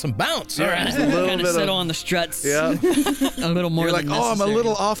just... got some bounce. All right. Just a little Kind bit of settle of- on the struts. Yeah. A little more You're like, than oh, I'm a necessary.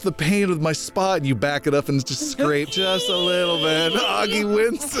 little off the paint with my spot. And you back it up and just scrape just a little bit. Augie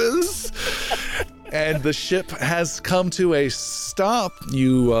winces. And the ship has come to a stop.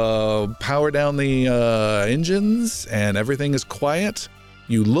 You power down the engines and everything is quiet.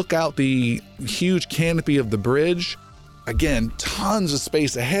 You look out the huge canopy of the bridge. Again, tons of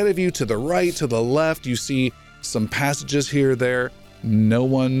space ahead of you, to the right, to the left. You see some passages here or there. No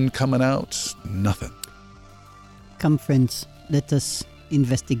one coming out. Nothing. Come, friends, let us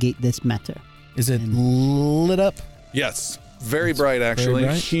investigate this matter. Is it lit up? Yes, very It's bright actually.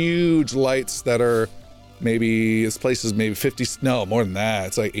 bright? Huge lights that are Maybe this place is maybe 50, no, more than that.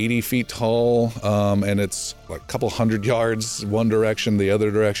 It's like 80 feet tall, and it's like a couple hundred yards one direction, the other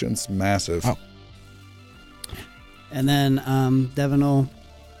direction. It's massive. Wow. And then Devin will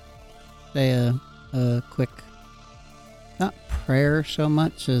say a quick, not prayer so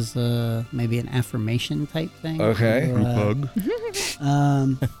much as maybe an affirmation type thing. Okay. So, Group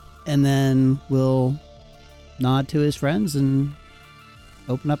hug. and then we'll nod to his friends and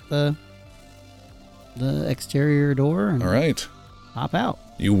open up the exterior door and All right. hop out.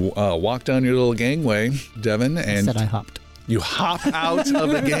 You walk down your little gangway, Devin, I and said I hopped. you hop out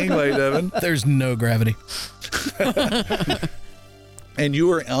of the gangway, Devin, There's no gravity. and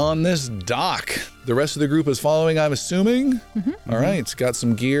you are on this dock. The rest of the group is following, I'm assuming. All right. It's got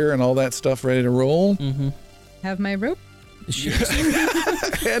some gear and all that stuff ready to roll. Have my rope.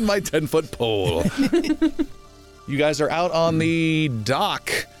 And my 10-foot pole. You guys are out on the dock.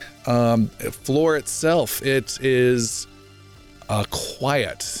 Floor itself, it is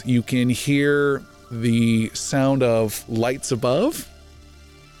quiet. You can hear the sound of lights above.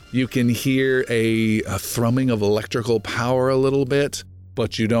 You can hear a thrumming of electrical power a little bit,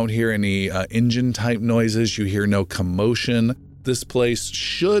 but you don't hear any engine type noises. You hear no commotion. This place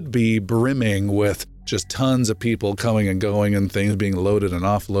should be brimming with just tons of people coming and going and things being loaded and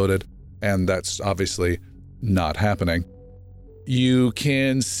offloaded, and that's obviously not happening. You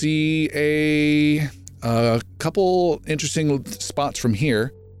can see a couple interesting spots from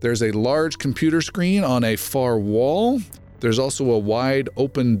here. There's a large computer screen on a far wall. There's also a wide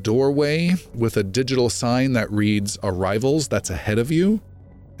open doorway with a digital sign that reads Arrivals that's ahead of you.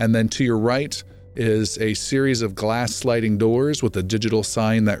 And then to your right is a series of glass sliding doors with a digital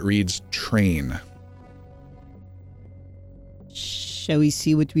sign that reads Train. Shall we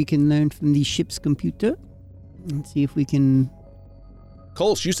see what we can learn from the ship's computer? And see if we can...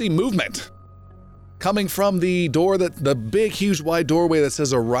 Kolsch, you see movement coming from the door, that the big, huge, wide doorway that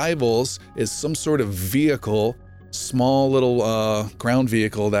says Arrivals is some sort of vehicle, small little ground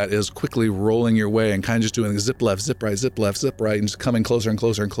vehicle that is quickly rolling your way and kind of just doing zip left, zip right, zip left, zip right, and just coming closer and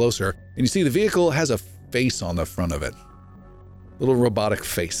closer and closer. And you see the vehicle has a face on the front of it, little robotic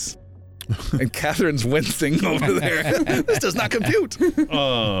face. And Catherine's wincing over there. This does not compute.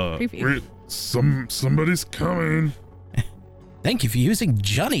 Creepy. Wait, somebody's coming. Thank you for using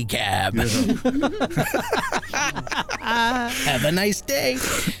Johnny Cab. Have a nice day.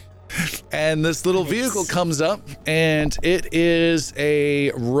 And this little vehicle comes up, and it is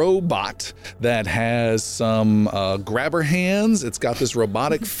a robot that has some grabber hands. It's got this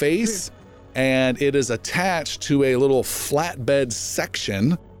robotic face, and it is attached to a little flatbed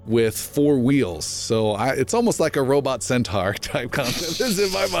section with 4 wheels. So it's almost like a robot centaur type concept is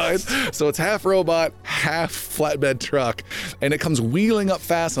in my mind. So it's half robot, half flatbed truck, and it comes wheeling up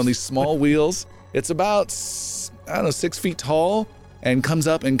fast on these small wheels. It's about, 6 feet tall, and comes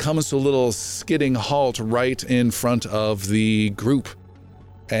up and comes to a little skidding halt right in front of the group.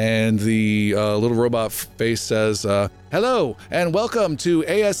 And the little robot face says, hello, and welcome to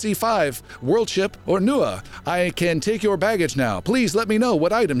ASC-5, World Ship or NUA. I can take your baggage now. Please let me know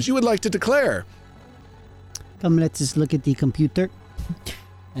what items you would like to declare. Come, let's just look at the computer.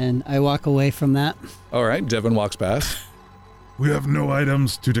 And I walk away from that. All right, Devin walks past. We have no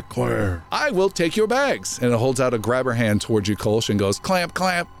items to declare. I will take your bags. And it holds out a grabber hand towards you, Kolsch, and goes, clamp,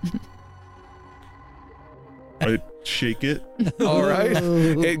 clamp. I shake it. All right.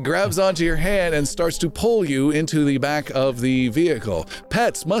 It grabs onto your hand and starts to pull you into the back of the vehicle.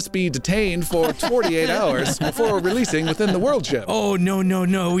 Pets must be detained for 48 hours before releasing within the world ship. Oh,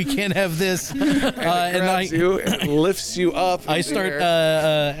 no, we can't have this. Grabs you and lifts you up. I in the start,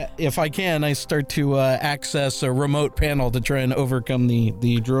 air. if I can, I start to access a remote panel to try and overcome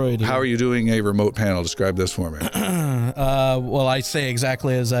the droid. How are you doing a remote panel? Describe this for me. Well, I say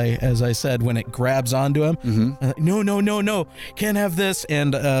exactly as I said when it grabs onto him. No, can't have this.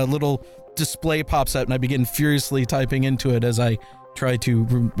 And a little display pops up, and I begin furiously typing into it as I try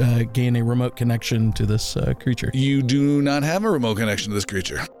to gain a remote connection to this creature. You do not have a remote connection to this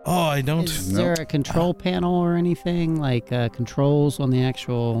creature. Oh, I don't. Is there a control panel or anything? Like controls on the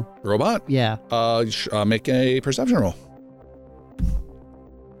actual... Robot? Yeah. Make a perception roll.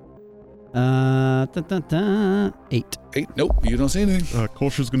 8. 8. Nope, you don't see anything.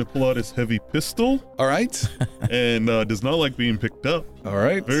 Kolsch's gonna pull out his heavy pistol All right. and does not like being picked up. All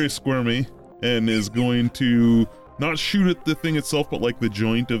right. Very squirmy, and is going to Not shoot at the thing itself, but like the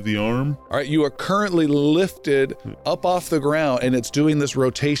joint of the arm. All right, you are currently lifted up off the ground, and it's doing this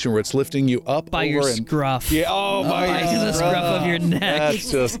rotation where it's lifting you up By over your and scruff. yeah. Oh my By the scruff of your neck.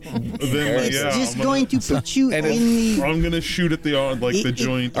 That's just Then, It's yeah, just I'm going to put you and in the. I'm gonna shoot at the It-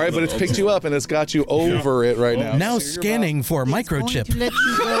 joint. all right, but it's picked you up and it's got you over it right now. Now So you're scanning for Going to microchip. let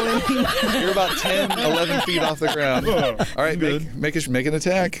you go in. You're about 10, 11 feet off the ground. All right, Good. make an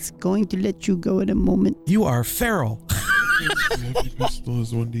attack. It's going to let you go in a moment. You are feral. Pistol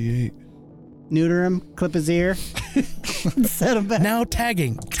is 1d8. Neuter him, clip his ear, set him back. Now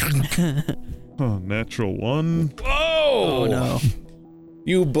tagging. Natural 1. Oh no.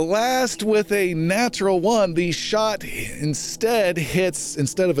 You blast with a natural 1. The shot instead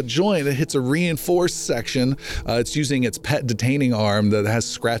of a joint, it hits a reinforced section. It's using its pet detaining arm that has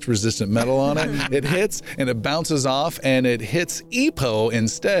scratch-resistant metal on it. It hits and it bounces off, and it hits Epo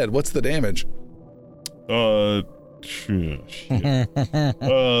instead. What's the damage? Shit.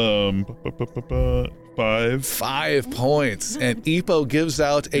 5. 5 points, and Epo gives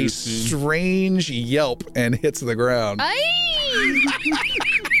out a 15. strange yelp and hits the ground.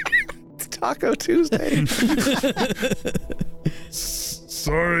 It's Taco Tuesday.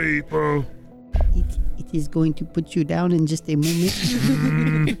 Sorry, bro. It is going to put you down in just a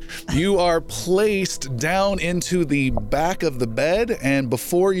moment. You are placed down into the back of the bed, and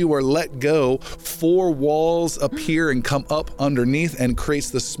before you are let go, 4 walls appear and come up underneath and creates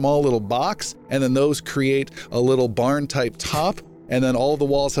this small little box, and then those create a little barn type top. And then all the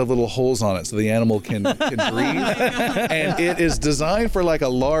walls have little holes on it so the animal can breathe. And it is designed for like a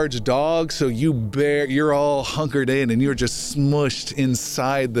large dog, so you're all hunkered in and you're just smushed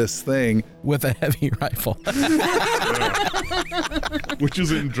inside this thing. With a heavy rifle. Which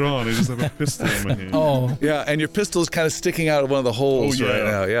isn't drawn. I just have a pistol in my hand. Oh. Yeah, and your pistol is kind of sticking out of one of the holes right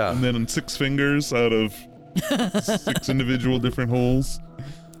now. Yeah. And then 6 fingers out of 6 individual different holes.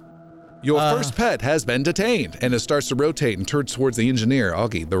 Your first pet has been detained, and it starts to rotate and turn towards the engineer,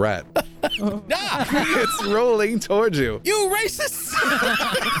 Augie, the rat. It's rolling towards you. You racist!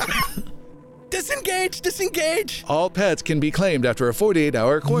 Disengage! All pets can be claimed after a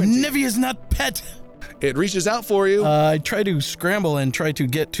 48-hour quarantine. Nivy is not pet. It reaches out for you. I try to scramble and try to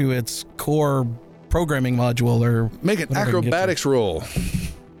get to its core programming module or Make an whatever I can get to. acrobatics roll.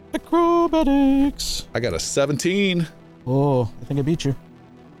 Acrobatics. I got a 17. Oh, I think I beat you.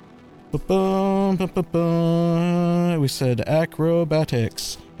 Ba-bum, ba-ba-bum. We said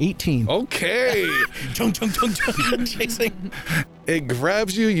acrobatics. 18. Okay. Chung, chung, chung, chung. Chasing. It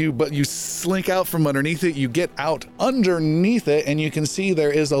grabs you, but you slink out from underneath it. You get out underneath it, and you can see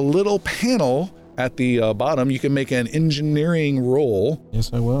there is a little panel at the bottom. You can make an engineering roll.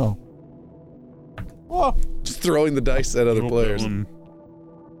 Yes, I will. Oh. Just throwing the dice at other players.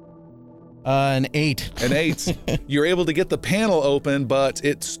 An 8. An 8. You're able to get the panel open, but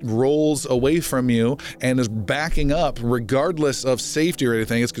it rolls away from you and is backing up regardless of safety or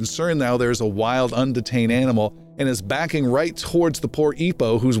anything. It's concerned now there's a wild, undetained animal and is backing right towards the poor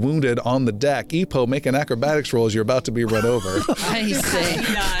Epo who's wounded on the deck. Epo, make an acrobatics roll as you're about to be run over. I say,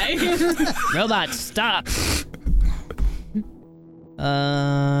 robot, stop.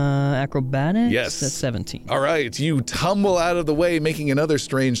 Acrobatics? Yes. That's 17. All right, you tumble out of the way, making another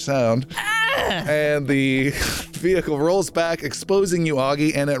strange sound. And the vehicle rolls back, exposing you,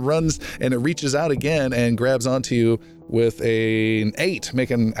 Augie, and it runs and it reaches out again and grabs onto you with an 8.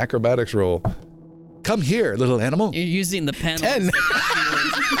 Make an acrobatics roll. Come here, little animal. You're using the panel. 10.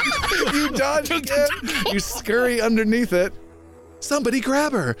 You dodge again. You scurry underneath it. Somebody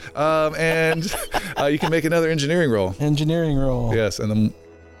grab her. And you can make another engineering roll. Engineering roll. Yes, and then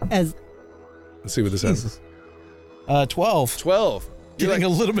As let's see what this is. 12. 12. Getting a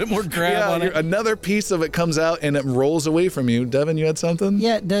little bit more grab on it. Another piece of it comes out and it rolls away from you. Devin, you had something?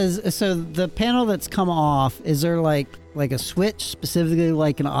 yeah, so the panel that's come off, is there like a switch, specifically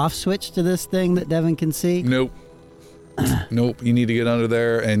like an off switch to this thing that Devin can see? Nope. Nope. You need to get under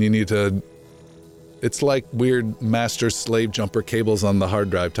there and you need to. It's like weird master slave jumper cables on the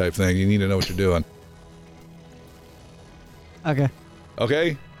hard drive type thing. You need to know what you're doing. Okay.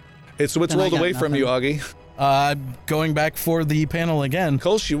 Okay? It's Then I rolled got away from you, nothing. Augie. Going back for the panel again.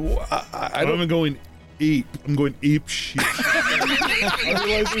 Kolsch, I don't. I'm going ape. I'm going ape shit. I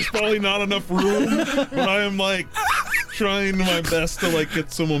realize there's probably not enough room, but I am like trying my best to like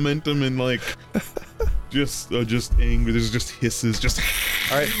get some momentum and like just angry. There's just hisses. Just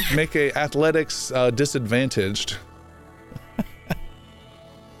All right, make a athletics disadvantaged.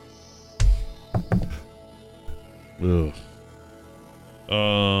 ugh.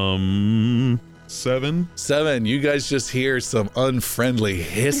 7. 7. You guys just hear some unfriendly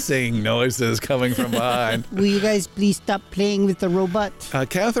hissing noises coming from behind. Will you guys please stop playing with the robot?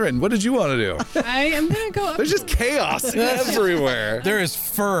 Catherine, what did you want to do? I am gonna go up. There's just chaos everywhere. There is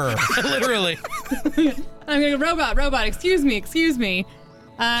fur, literally. I'm gonna go, robot, excuse me.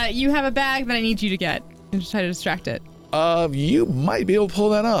 You have a bag that I need you to get. And just try to distract it. You might be able to pull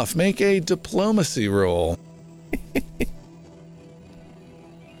that off. Make a diplomacy roll.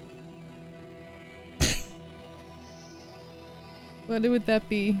 What would that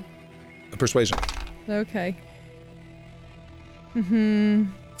be? Persuasion. Okay.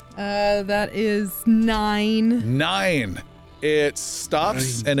 That is 9. 9. It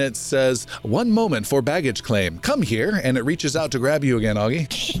stops and it says, 1 moment for baggage claim. Come here. And it reaches out to grab you again,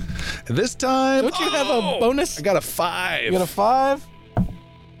 Augie. This time, Don't you have a bonus? I got a 5. You got a 5?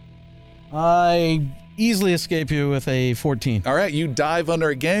 I easily escape you with a 14. All right, you dive under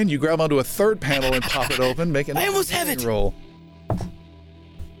again. You grab onto a third panel and pop it open. Make an I almost have it. roll.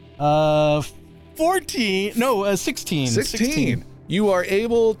 14. No, 16. 16. You are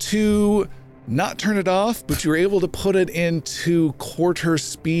able to not turn it off, but you're able to put it into quarter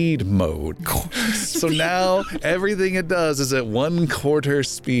speed mode. So now everything it does is at 1/4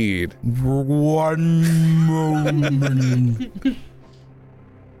 speed. 1 moment.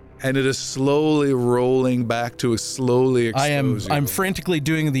 And it is slowly rolling back to slowly expose you. I'm frantically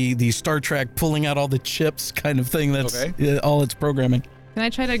doing the Star Trek pulling out all the chips kind of thing. That's Okay. all its programming. Can I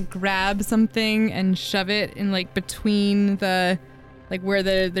try to grab something and shove it in like between the, like where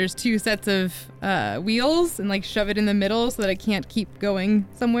there's 2 sets of wheels and like shove it in the middle so that I can't keep going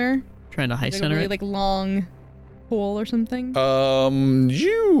somewhere? Trying to high Like a center really it. like long hole or something?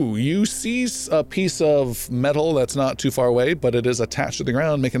 You see a piece of metal that's not too far away, but it is attached to the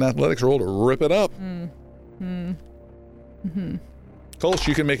ground. Make an athletics roll to rip it up. Kolsch,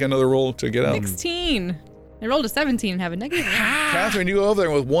 you can make another roll to get out. 16. I rolled a 17 and have a negative 1. Catherine, you go over there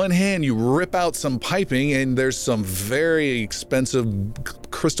and with one hand, you rip out some piping, and there's some very expensive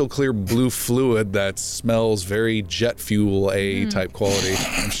crystal clear blue fluid that smells very jet fuel A type quality.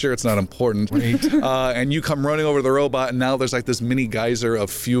 I'm sure it's not important. And you come running over to the robot, and now there's like this mini geyser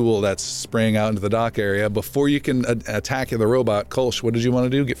of fuel that's spraying out into the dock area. Before you can attack the robot, Kolsch, what did you want to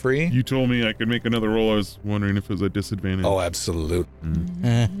do? Get free? You told me I could make another roll. I was wondering if it was a disadvantage. Oh, absolute.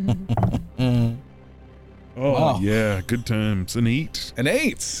 Oh, Wow. yeah, good times. An 8. An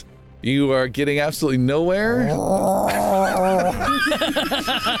 8. You are getting absolutely nowhere.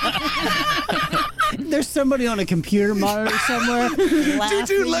 There's somebody on a computer monitor somewhere.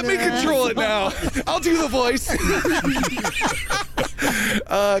 Dude, let me control it now. I'll do the voice.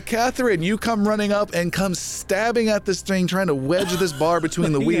 Catherine, you come running up and come stabbing at this thing, trying to wedge this bar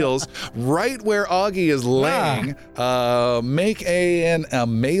between the wheels, right where Augie is laying. Make a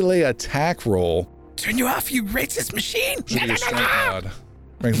melee attack roll. Turn you off, you racist machine! Should be your strength mod.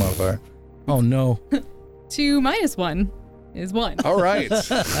 Strength modifier. Oh no. 2 minus 1 is 1. All right.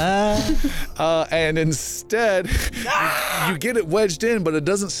 And instead, you get it wedged in, but it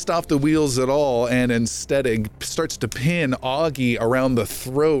doesn't stop the wheels at all. And instead, it starts to pin Augie around the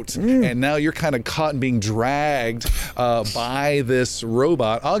throat. And now you're kind of caught and being dragged by this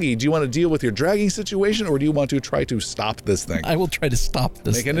robot. Augie, do you want to deal with your dragging situation, or do you want to try to stop this thing? I will try to stop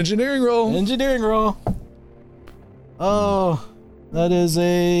this. Make an engineering roll. Engineering roll. Oh, that is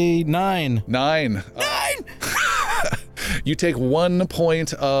a 9. 9. You take 1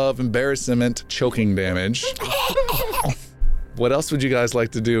 point of embarrassment choking damage. What else would you guys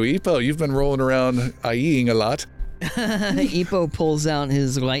like to do? Epo, you've been rolling around IEing a lot. Epo pulls out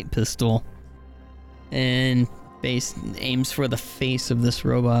his light pistol and aims for the face of this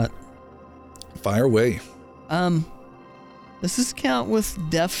robot. Fire away. Does this count with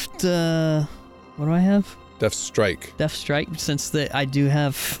deft? What do I have? Deft strike. Deft strike, since I do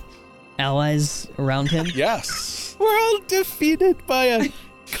have allies around him. Yes. We're all defeated by a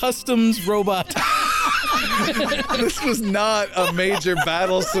customs robot. This was not a major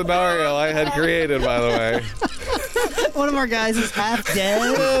battle scenario I had created, by the way. One of our guys is half dead.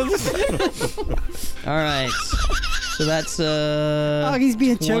 All right. So that's Augie's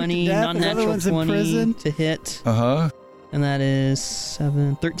being choked to 20, death, and the other non-natural one's in 20 prison. to hit. Uh-huh. And that is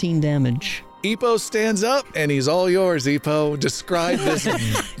 13 damage. Epo stands up, and he's all yours, Epo. Describe this.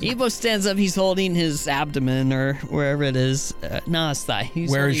 Evo stands up. He's holding his abdomen or wherever it is. No, his thigh.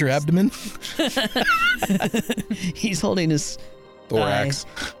 Where is your abdomen? He's holding his Thorax.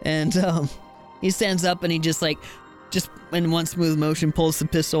 thigh. And he stands up and he just in one smooth motion pulls the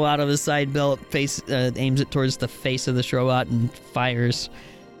pistol out of his side belt, aims it towards the face of this robot and fires.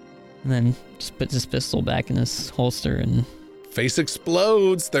 And then just puts his pistol back in his holster and Face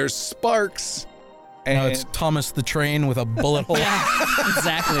explodes. There's sparks. Now And, it's Thomas the Train with a bullet hole.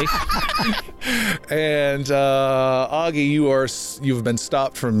 Exactly. and Augie, you've been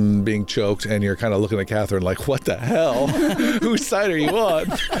stopped from being choked, and you're kind of looking at Catherine like, what the hell? Whose side are you on?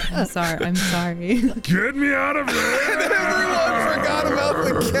 I'm sorry. Get me out of here! Everyone forgot about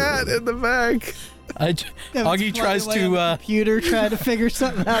the cat in the back. Augie tries to. Computer try to figure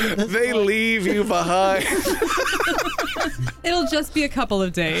something out of this. They leave you behind. It'll just be a couple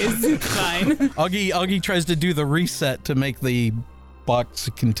of days. It's fine. Augie tries to do the reset to make the box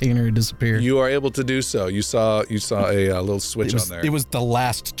container disappear. You are able to do so. You saw a little switch on there. It was the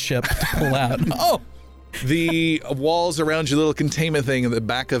last chip to pull out. Oh, The walls around your little containment thing in the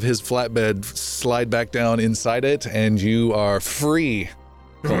back of his flatbed slide back down inside it, and you are free.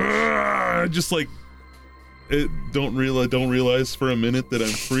 Just like don't realize for a minute that I'm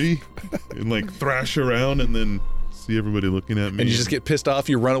free, and like thrash around, and then see everybody looking at me. And you just get pissed off,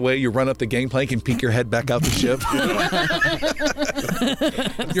 you run away, you run up the gangplank and peek your head back out the ship.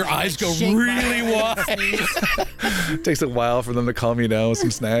 your eyes go really wide. Takes a while for them to calm you down with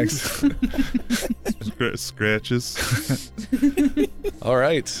some snacks. Scratches. All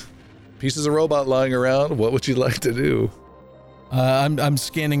right. Pieces of robot lying around. What would you like to do? I'm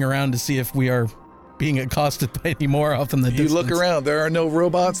scanning around to see if we are being accosted by any more off in the You distance. look around. There are no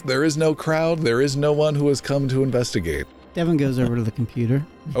robots. There is no crowd. There is no one who has come to investigate. Devin goes over to the computer.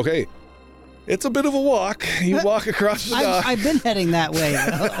 Okay. It's a bit of a walk. You walk across the dock. I've been heading that way,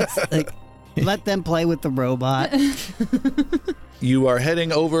 though. It's like, let them play with the robot. You are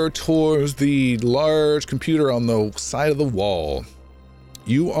heading over towards the large computer on the side of the wall.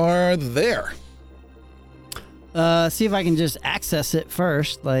 You are there. See if I can just access it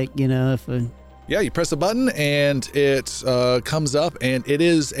first. Like, if Yeah, you press a button and it comes up, and it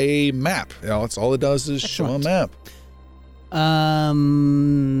is a map. That's all it does is show a map.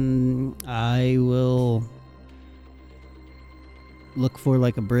 I will look for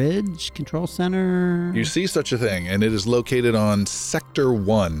like a bridge control center. You see such a thing, and it is located on Sector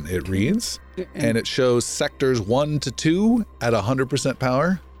 1, it reads. And it shows Sectors 1 to 2 at 100%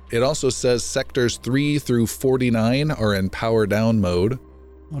 power. It also says Sectors 3 through 49 are in power down mode.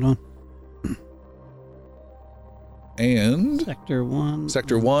 Hold on. And Sector 1.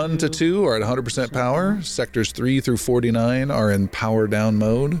 Sector 1 to 2 are at 100% power. Sectors 3 through 49 are in power down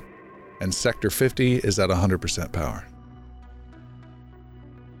mode. And Sector 50 is at 100% power.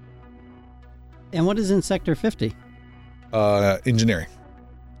 And what is in Sector 50? Engineering.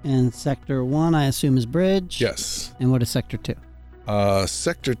 And Sector 1, I assume, is bridge. Yes. And what is Sector 2?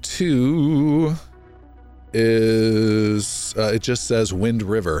 Sector 2 is, it just says Wind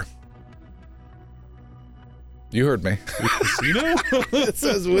River. You heard me. Casino? It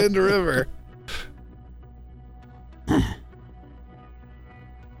says Wind River.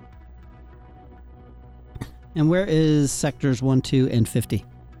 And where is Sectors 1, 2, and 50?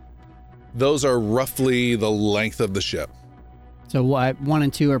 Those are roughly the length of the ship. So 1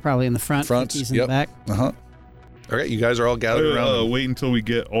 and 2 are probably in the front. 50's in the yep. back. Uh-huh. Okay, you guys are all gathered around. Wait until we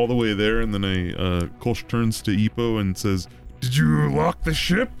get all the way there, and then Kolsch turns to Ippo and says, "Did you lock the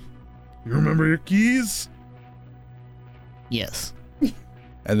ship? You remember your keys?" Yes.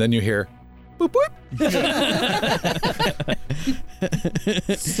 And then you hear, boop, boop.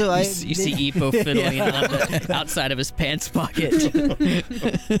 So You see Ippo fiddling on the outside of his pants pocket.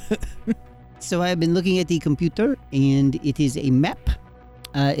 So I've been looking at the computer, and it is a map.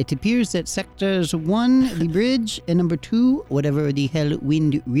 It appears that Sectors 1, the bridge, and number 2, whatever the hell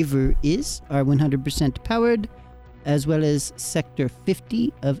Wind River is, are 100% powered, as well as Sector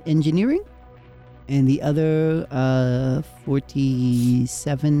 50 of engineering. And the other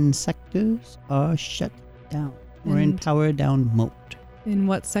 47 sectors are shut down. We're in And- power down mode. In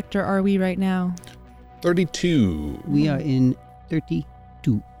what sector are we right now? 32. We are in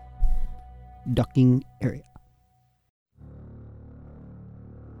 32 docking area.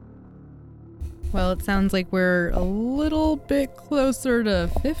 Well, it sounds like we're a little bit closer to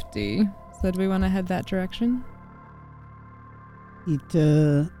 50. So do we want to head that direction?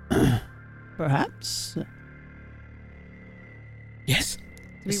 It, perhaps. Yes.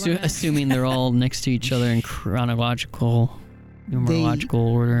 Do we wanna- Assuming they're all next to each other in chronological, numerological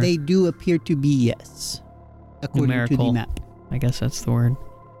order. They do appear to be, yes. According to the Numerical. map. I guess that's the word.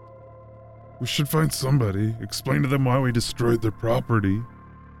 We should find somebody. Explain to them why we destroyed their property.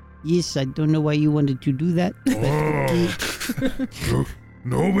 Yes, I don't know why you wanted to do that. Oh.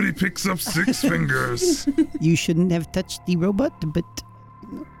 Nobody picks up six fingers. You shouldn't have touched the robot, but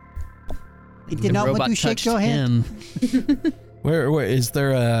it did The not want robot to shake touched your hand. him. Where is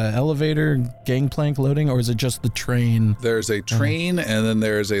there a elevator, gangplank loading, or is it just the train? There's a train, and then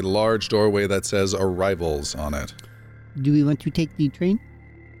there's a large doorway that says arrivals on it. Do we want to take the train?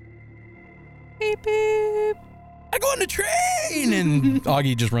 Beep, beep. I go on the train! And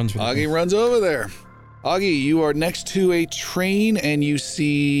Augie just runs with Augie runs over there. Augie, you are next to a train and you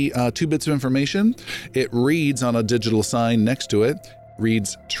see 2 bits of information. It reads on a digital sign next to it,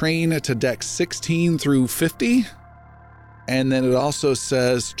 reads train to deck 16 through 50. And then it also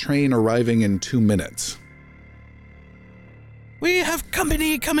says train arriving in 2 minutes. We have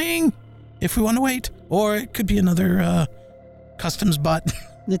company coming if we want to wait. Or it could be another customs bot.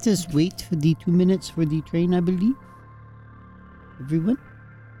 Let us wait for the 2 minutes for the train, I believe. Everyone?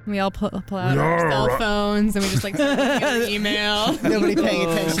 We all pull out our cell phones and we just like start looking at our email. Nobody paying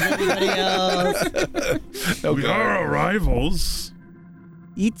attention to anybody else. We are arrivals.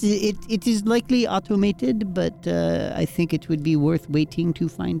 It is likely automated, but I think it would be worth waiting to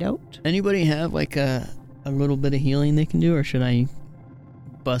find out. Anybody have like a little bit of healing they can do, or should I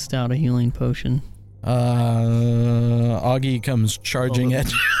bust out a healing potion? Augie comes charging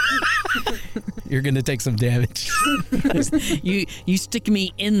at you. You're gonna take some damage. You stick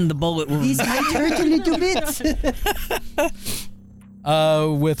me in the bullet wound. These might hurt a little bit.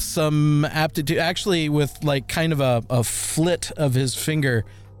 With some aptitude, actually, with like kind of a flit of his finger,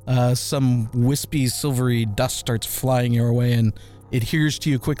 some wispy, silvery dust starts flying your way, and it adheres to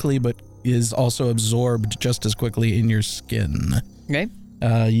you quickly, but is also absorbed just as quickly in your skin. Okay.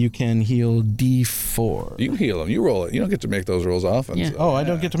 You can heal D4. You can heal him. You roll it. You don't get to make those rolls often. Yeah. so- Oh, I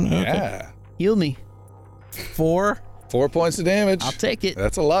don't get to. Okay. Yeah. Heal me. 4. 4 points of damage. I'll take it.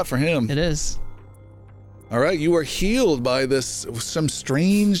 That's a lot for him. It is. All right, you are healed by some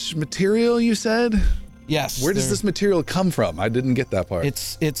strange material, you said? Yes. Where does this material come from? I didn't get that part.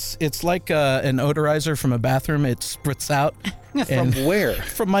 It's like an odorizer from a bathroom. It spritz out. From where?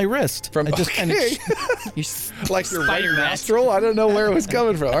 From my wrist. From I just kind of. You like your right Spider-Man. nostril? I don't know where it was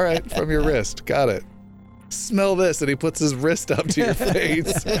coming from. All right, from your wrist. Got it. Smell this, and he puts his wrist up to your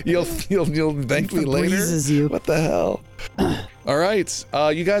face. You'll thank me later. Breezes you. What the hell? All right,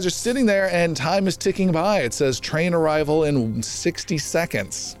 you guys are sitting there, and time is ticking by. It says train arrival in 60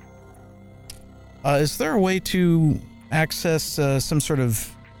 seconds. Is there a way to access some sort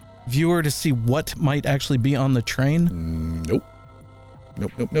of viewer to see what might actually be on the train? Nope.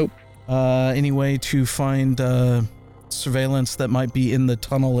 Any way to find surveillance that might be in the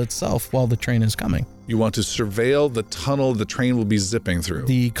tunnel itself while the train is coming? You want to surveil the tunnel the train will be zipping through.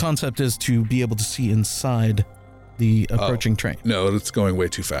 The concept is to be able to see inside the approaching train. No, it's going way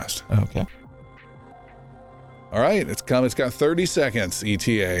too fast. Okay. All right, it's come. It's got 30 seconds,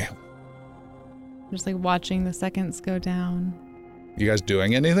 ETA. Just like watching the seconds go down. You guys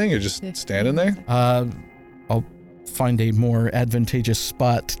doing anything? You're just standing there? I'll find a more advantageous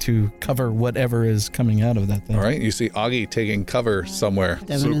spot to cover whatever is coming out of that thing. All right, you see Augie taking cover somewhere.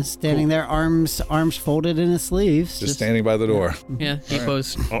 Devin is standing there, arms folded in his sleeves. Just standing by the door. Yeah,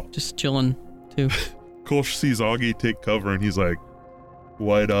 Depot's Oh. just chilling too. Kolsch sees Augie take cover and he's like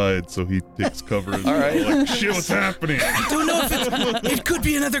wide-eyed, so he takes cover as All well. right. Like, shit, what's happening? I don't know if it could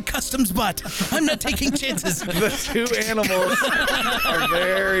be another customs bot. I'm not taking chances. The two animals are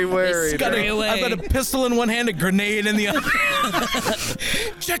very worried. Scurry away. I've got a pistol in one hand, a grenade in the other.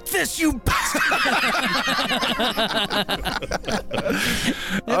 Check this, you bastard!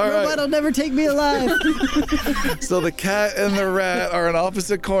 That All right. robot will never take me alive. So the cat and the rat are in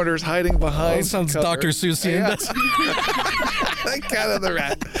opposite corners hiding behind. That sounds cover. Dr. Seussian. Yeah. The cat and the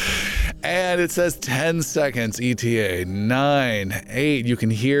rat. And it says 10 seconds ETA. 9, 8. You can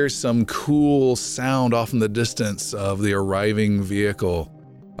hear some cool sound off in the distance of the arriving vehicle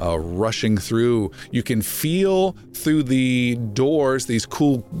rushing through. You can feel through the doors, these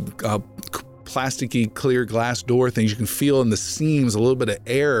cool plasticky clear glass door things. You can feel in the seams a little bit of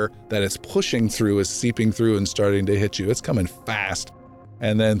air that it's pushing through is seeping through and starting to hit you. It's coming fast.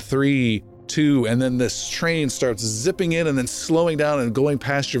 And then 3, 2, and then this train starts zipping in and then slowing down and going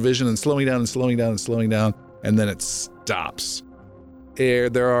past your vision and slowing down and slowing down and slowing down, and then it stops.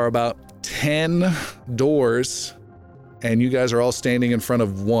 There are about 10 doors, and you guys are all standing in front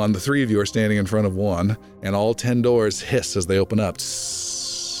of one. The 3 of you are standing in front of one, and all 10 doors hiss as they open up.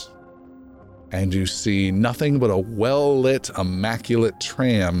 And you see nothing but a well-lit, immaculate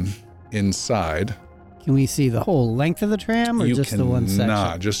tram inside. Can we see the whole length of the tram or You just the one section?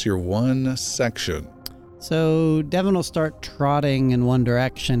 cannot, just your one section. So Devin will start trotting in one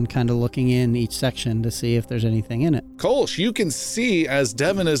direction, kind of looking in each section to see if there's anything in it. Kolsch, you can see as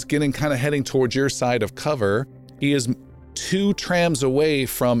Devin is getting kind of heading towards your side of cover, he is 2 trams away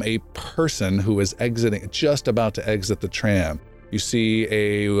from a person who is exiting, just about to exit the tram. You see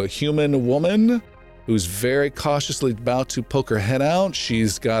a human woman who's very cautiously about to poke her head out.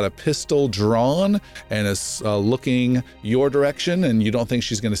 She's got a pistol drawn and is looking your direction, and you don't think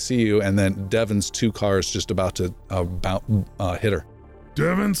she's going to see you. And then Devon's 2 cars just about to hit her.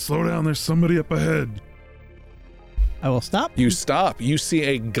 Devin, slow down. There's somebody up ahead. I will stop. You stop. You see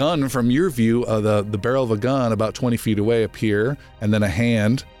a gun from your view, the barrel of a gun about 20 feet away appear, and then a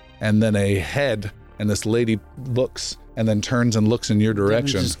hand, and then a head. And this lady looks and then turns and looks in your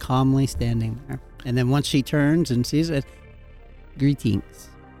direction. Devin's just calmly standing there. And then once she turns and sees it, greetings.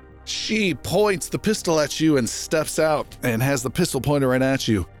 She points the pistol at you and steps out and has the pistol pointed right at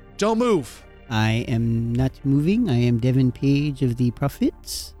you. Don't move. I am not moving. I am Devin Page of the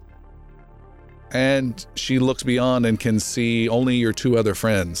Prophets. And she looks beyond and can see only your 2 other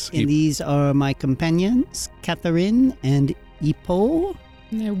friends. And these are my companions, Catherine and Ipo.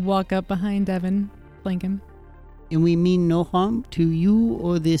 I walk up behind Devin, flank him. And we mean no harm to you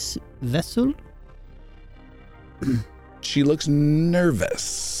or this vessel. She looks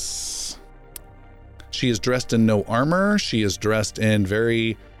nervous. She is dressed in no armor. She is dressed in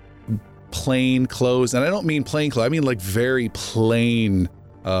very plain clothes. And I don't mean plain clothes. I mean like very plain,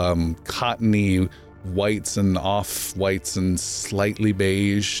 cottony whites and off-whites and slightly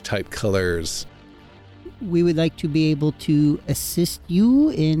beige type colors. We would like to be able to assist you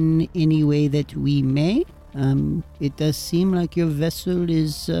in any way that we may. It does seem like your vessel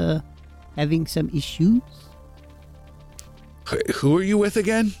is having some issues. Who are you with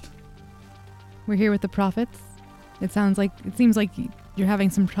again? We're here with the prophets. It seems like you're having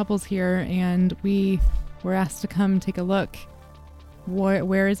some troubles here, and we were asked to come take a look.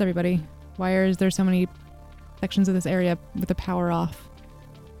 Where is everybody? Why is there so many sections of this area with the power off?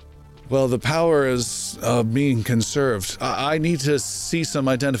 Well, the power is being conserved. I need to see some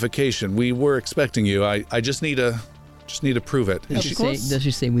identification. We were expecting you. I just need to prove it. Does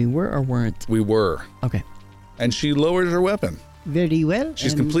she say we were or weren't? We were. Okay. And she lowered her weapon. Very well.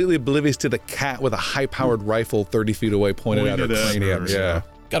 She's completely oblivious to the cat with a high-powered rifle 30 feet away pointed at her cranium. Yeah.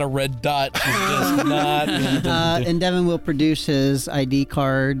 Got a red dot. She's just not. And Devin will produce his ID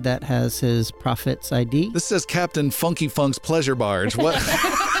card that has his Prophet's ID. This says Captain Funky Funk's Pleasure Barge. What?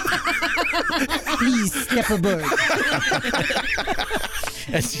 Please step aboard.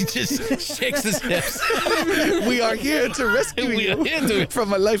 As he just shakes his hips. We are here to rescue you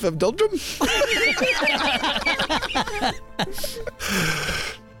from a life of doldrum.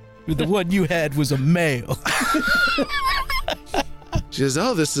 The one you had was a male. She says,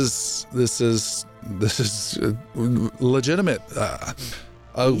 "Oh, this is legitimate.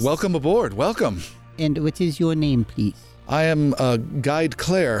 Welcome aboard. Welcome." And what is your name, please? I am Guide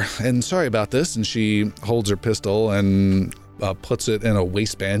Claire, and sorry about this. And she holds her pistol and puts it in a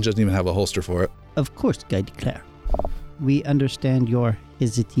waistband. Doesn't even have a holster for it. Of course, Guide Claire. We understand your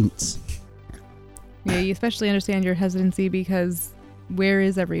hesitance. Yeah, you especially understand your hesitancy because where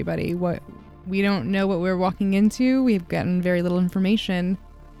is everybody? We don't know what we're walking into. We've gotten very little information.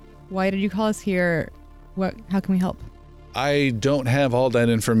 Why did you call us here? How can we help? I don't have all that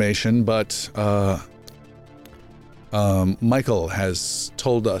information, but Michael has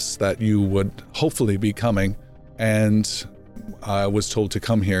told us that you would hopefully be coming, and I was told to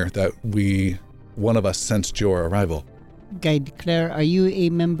come here that one of us sensed your arrival. Guide Claire, are you a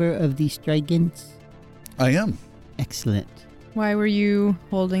member of the Strigans? I am. Excellent. Why were you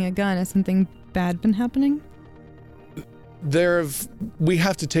holding a gun? Has something bad been happening? We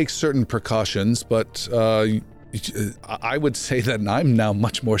have to take certain precautions, but I would say that I'm now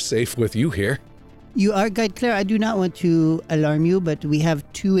much more safe with you here. You are Guide Claire. I do not want to alarm you, but we have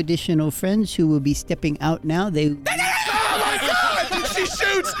 2 additional friends who will be stepping out now. Oh my God! She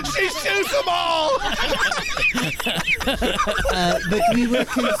shoots them all! But we were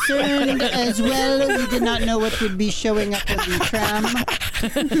concerned as well. We did not know what would be showing up on the tram.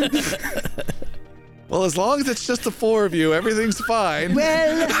 Well, as long as it's just the 4 of you, everything's fine.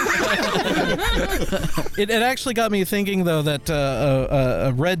 Well, It actually got me thinking though that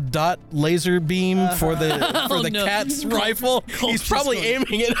a red dot laser beam for the no. cat's rifle. He's probably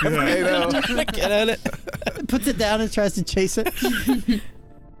aiming it. I know. Get at it. puts it down and tries to chase it.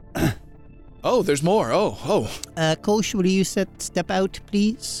 Oh, there's more. Oh. Kosh, will you step out,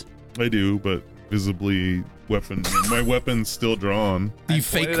 please? I do, but visibly my weapon's still drawn. The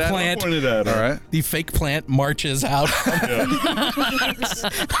fake plant. Pointed at her. All right. The fake plant marches out.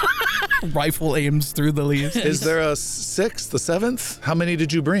 Rifle aims through the leaves. Is there a 6th, a 7th? How many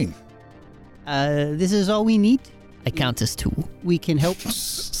did you bring? This is all we need. I count as 2. We can help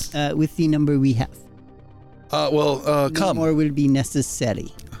with the number we have. No come. more will be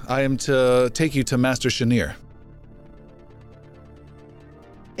necessary. I am to take you to Master Chenier.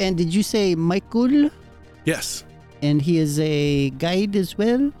 And did you say Michael? Yes. And he is a guide as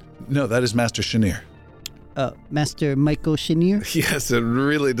well? No, that is Master Chenier. Master Michael Chenier? Yes, it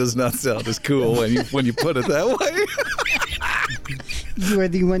really does not sound as cool when you put it that way. You are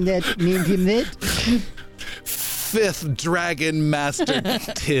the one that named him that? 5th Dragon Master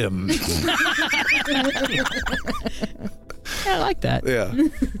Tim. Yeah, I like that. Yeah.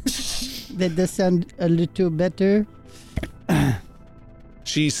 That does sound a little better.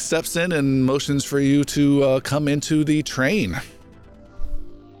 She steps in and motions for you to come into the train.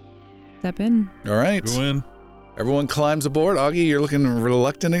 Step in. All right. Go in. Everyone climbs aboard. Augie, you're looking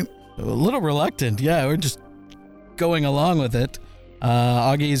reluctant. A little reluctant. Yeah, we're just going along with it.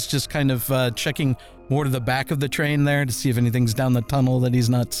 Augie's just kind of checking more to the back of the train there to see if anything's down the tunnel that he's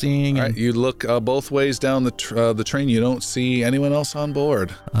not seeing. All right, you look both ways down the train. You don't see anyone else on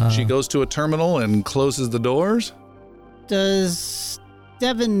board. She goes to a terminal and closes the doors. Does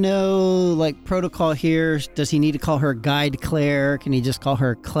Devin know, like, protocol here? Does he need to call her Guide Claire? Can he just call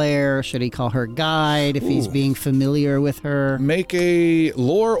her Claire? Should he call her Guide if he's being familiar with her? Make a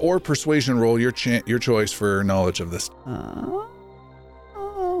lore or persuasion roll, your choice for knowledge of this.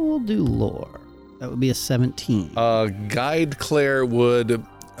 We'll do lore. That would be a 17. Guide Claire would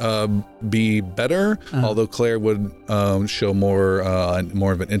be better, although Claire would show more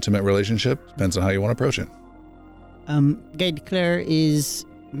of an intimate relationship. Depends on how you want to approach it. Guide Claire is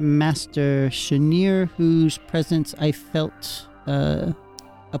Master Chenier, whose presence I felt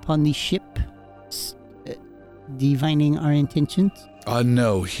upon the ship, divining our intentions.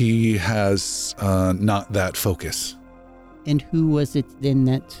 No, he has not that focus. And who was it then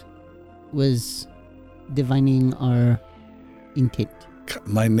that was divining our intent?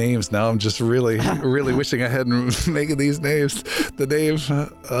 My names now. I'm just really wishing I hadn't making these names. The name,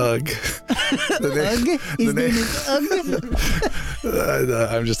 Ugg. His name is Ugg?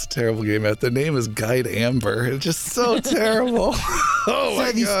 I'm just a terrible game at. The name is Guide Amber. It's just so terrible. Oh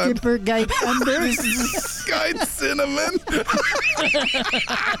my the god. stripper Guide Amber? Guide Cinnamon.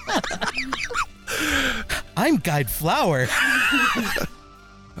 I'm Guide Flower.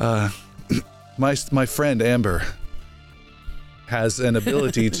 My friend Amber has an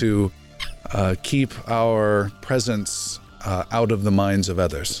ability to keep our presence out of the minds of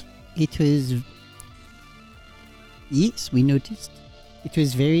others. It was... Yes, we noticed. It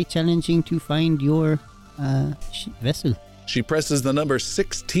was very challenging to find your vessel. She presses the number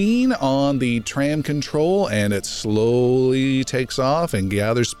 16 on the tram control, and it slowly takes off and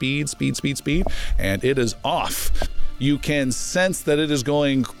gathers speed, and it is off. You can sense that it is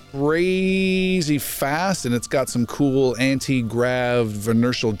going crazy fast, and it's got some cool anti-grav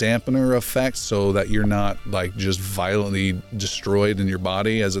inertial dampener effects so that you're not like just violently destroyed in your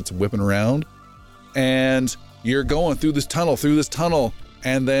body as it's whipping around. And you're going through this tunnel,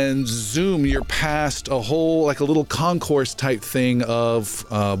 and then zoom, you're past a whole, like a little concourse type thing of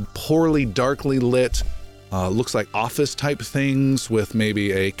poorly, darkly lit, looks like office type things with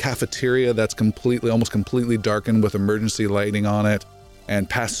maybe a cafeteria that's almost completely darkened with emergency lighting on it, and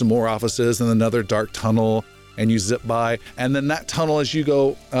past some more offices and another dark tunnel, and you zip by. And then that tunnel, as you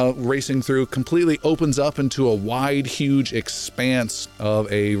go racing through, completely opens up into a wide, huge expanse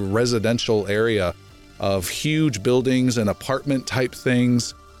of a residential area of huge buildings and apartment type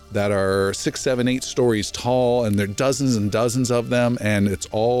things that are 6, 7, 8 stories tall, and there are dozens and dozens of them, and it's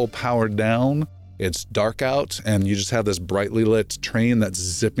all powered down. It's dark out, and you just have this brightly lit train that's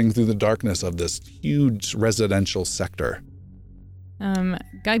zipping through the darkness of this huge residential sector.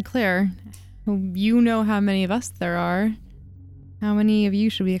 Guide Claire, you know how many of us there are. How many of you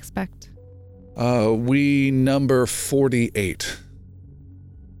should we expect? We number 48.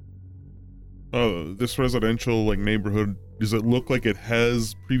 This residential neighborhood, does it look like it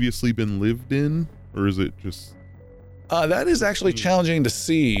has previously been lived in, or is it just... That is actually challenging to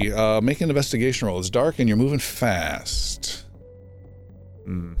see. Make an investigation roll. It's dark and you're moving fast.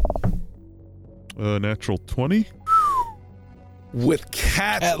 Natural 20? With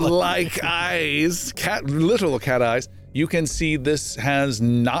cat-like eyes, literal cat eyes, you can see this has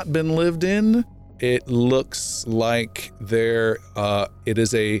not been lived in. It looks like it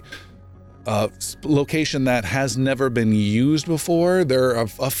is a location that has never been used before. There are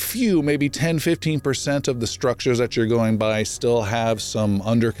a few, maybe 10-15% of the structures that you're going by still have some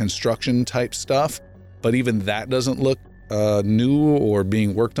under construction type stuff, but even that doesn't look new or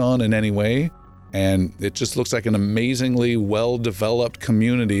being worked on in any way. And it just looks like an amazingly well-developed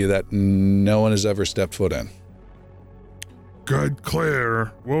community that no one has ever stepped foot in. Guide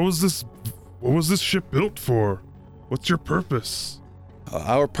Claire, what was this ship built for? What's your purpose?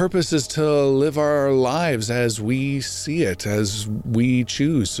 Our purpose is to live our lives as we see it, as we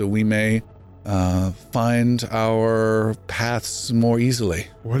choose, so we may find our paths more easily.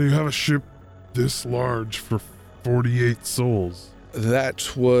 Why do you have a ship this large for 48 souls?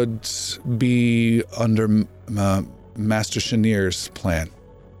 That would be under Master Shanir's plan.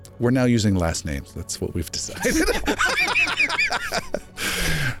 We're now using last names. That's what we've decided.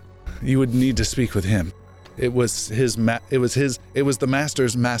 You would need to speak with him. It was the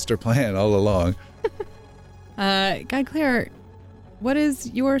master's master plan all along. Guy Claire, what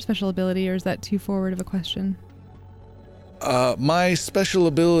is your special ability, or is that too forward of a question? My special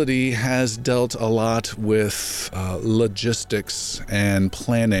ability has dealt a lot with logistics and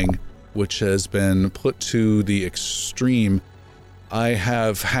planning, which has been put to the extreme. I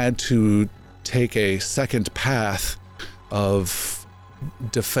have had to take a second path of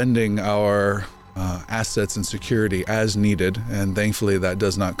defending our assets and security as needed, and thankfully that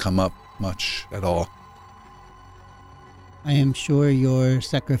does not come up much at all. I am sure your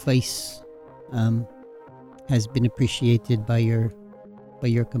sacrifice has been appreciated by your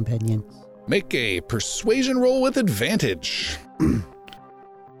companions. Make a persuasion roll with advantage.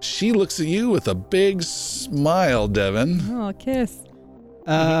 She looks at you with a big smile, Devin. Oh, a kiss. 18.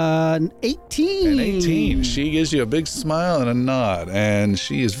 An 18. She gives you a big smile and a nod, and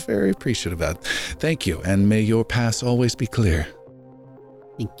she is very appreciative of that. Thank you, and may your paths always be clear.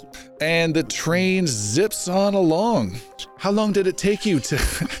 Thank you. And the train zips on along. How long did it take you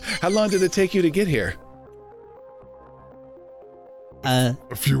to get here? A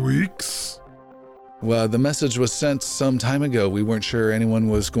few weeks? Well, the message was sent some time ago. We weren't sure anyone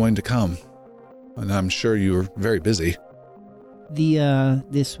was going to come. And I'm sure you were very busy. We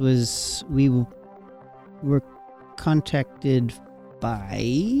were contacted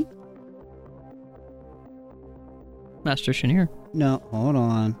by... Master Shanir. No, hold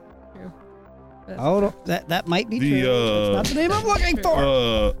on. True. Hold on. That might be The, true. That's not the name I'm looking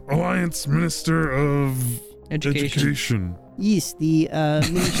for. Alliance Minister of Education. Yes, the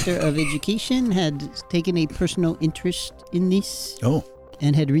Minister of Education had taken a personal interest in this. Oh.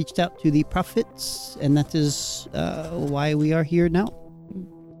 And had reached out to the prophets, and that is why we are here now.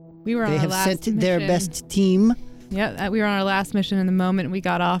 We were on They our have last sent mission. their best team. Yeah, we were on our last mission, and the moment we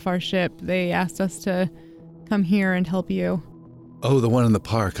got off our ship, they asked us to come here and help you. Oh, the one in the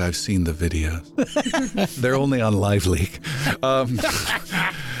park. I've seen the videos. They're only on Live Leak.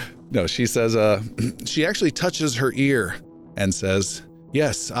 No, she says, she actually touches her ear and says,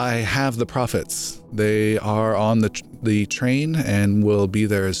 yes, I have the prophets. They are on the train and will be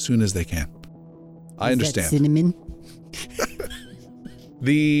there as soon as they can. I understand. That cinnamon?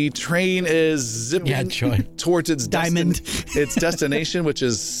 The train is zipping towards its Diamond. its destination, which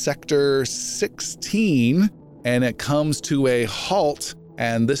is Sector 16, and it comes to a halt.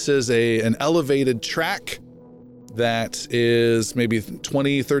 And this is an elevated track that is maybe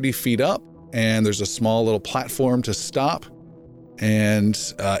 20, 30 feet up, and there's a small little platform to stop. And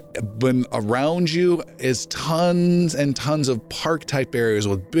when around you is tons and tons of park-type areas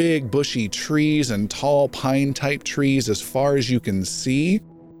with big bushy trees and tall pine-type trees as far as you can see.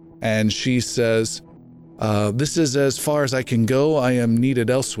 And she says, this is as far as I can go. I am needed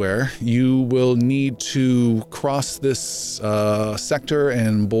elsewhere. You will need to cross this sector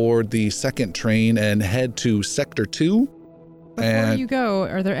and board the second train and head to Sector 2. Before you go,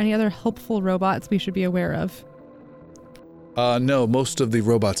 are there any other helpful robots we should be aware of? No, most of the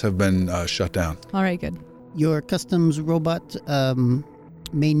robots have been shut down. All right, good. Your customs robot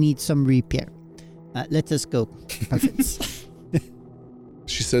may need some repair. Let us go. Perfect.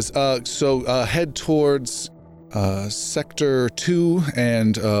 She says, head towards Sector 2,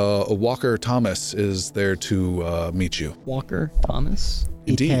 and Walker Thomas is there to meet you. Walker Thomas.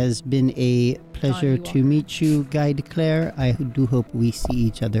 Indeed. It has been a pleasure to meet you, Guide Claire. I do hope we see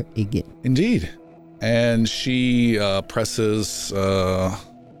each other again. Indeed. And she presses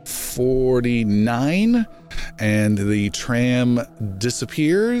 49, and the tram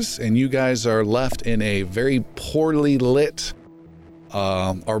disappears, and you guys are left in a very poorly lit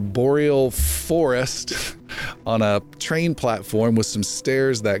arboreal forest on a train platform with some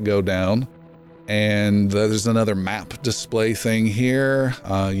stairs that go down. And there's another map display thing here.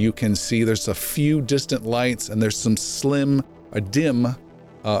 You can see there's a few distant lights, and there's some dim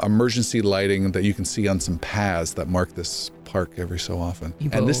emergency lighting that you can see on some paths that mark this park every so often.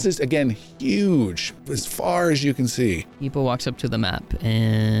 And this is, again, huge as far as you can see. Ipo walks up to the map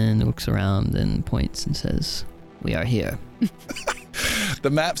and looks around and points and says, "We are here." The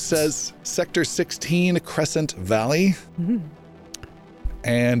map says Sector 16, Crescent Valley. Mm-hmm.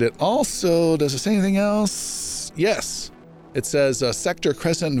 And it also, does it say anything else? Yes. It says Sector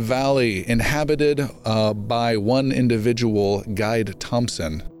Crescent Valley, inhabited by one individual, Guide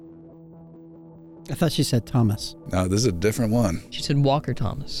Thompson. I thought she said Thomas. No, this is a different one. She said Walker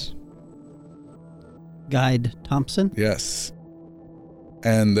Thomas. Guide Thompson? Yes.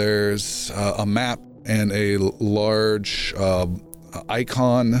 And there's a map and a large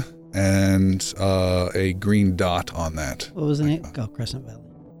icon and a green dot on that. What was the name? Oh, Crescent Valley.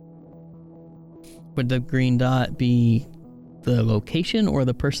 Would the green dot be the location or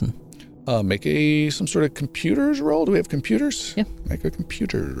the person? Make some sort of computers roll. Do we have computers? Yeah. Make a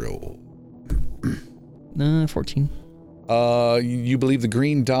computer roll. 14. You believe the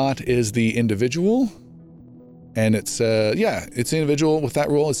green dot is the individual? And it's it's the individual. With that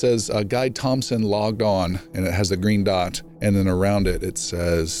roll, it says Guide Thompson logged on, and it has the green dot, and then around it, it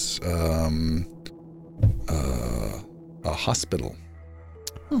says a hospital.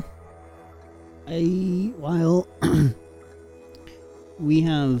 While we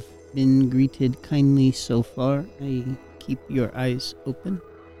have been greeted kindly so far, I keep your eyes open.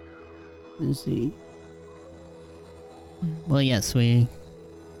 Let's see. Well, yes, we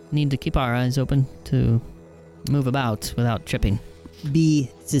need to keep our eyes open to move about without tripping. Be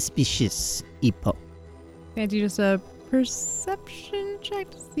suspicious, Ipo. Can I do just a perception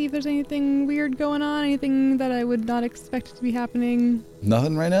check to see if there's anything weird going on? Anything that I would not expect to be happening?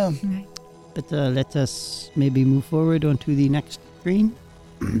 Nothing right now. Okay. But let us maybe move forward onto the next screen.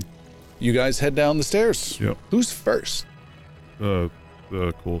 You guys head down the stairs. Yep. Who's first?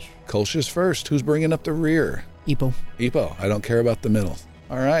 Kolsch. Kolsch is first. Who's bringing up the rear? Epo. Epo. I don't care about the middle.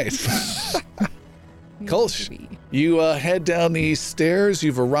 All right. Kolsch, you head down these stairs.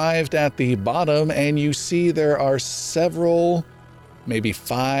 You've arrived at the bottom, and you see there are several, maybe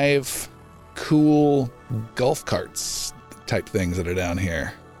 5 cool golf carts type things that are down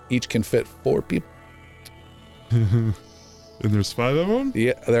here. Each can fit 4 people. And there's 5 of them?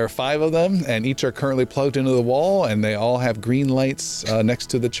 Yeah, there are 5 of them, and each are currently plugged into the wall, and they all have green lights next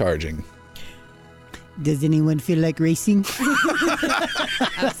to the charging. Does anyone feel like racing?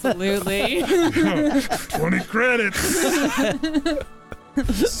 Absolutely. 20 credits!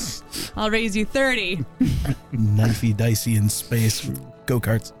 I'll raise you 30. Knifey dicey in space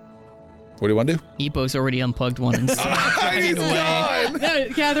go-karts. What do you want to do? Epo's already unplugged one and He's gone! No,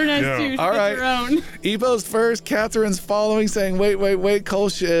 Catherine has Yeah. two. All right. Her own. Epo's first, Catherine's following, saying, wait,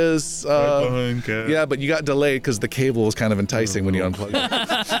 Kolsch is... Right behind Cat. yeah, but you got delayed because the cable was kind of enticing when you unplugged it.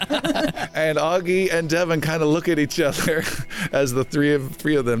 And Augie and Devin kind of look at each other as the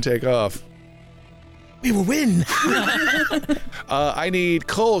three of them take off. We will win. I need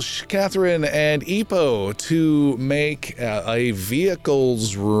Kolsch, Catherine, and Epo to make a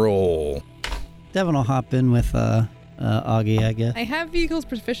vehicles roll. Devin will hop in with Augie, I guess. I have vehicles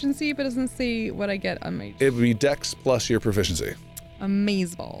proficiency, but it doesn't say what I get on my It would be Dex plus your proficiency.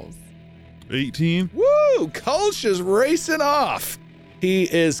 amazeballs. 18. Woo! Kolsch is racing off. He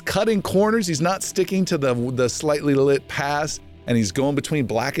is cutting corners. He's not sticking to the slightly lit paths, and he's going between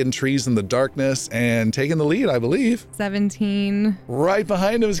blackened trees in the darkness and taking the lead, I believe. 17. Right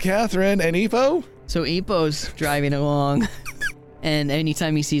behind him is Catherine and Epo. So Epo's driving along, and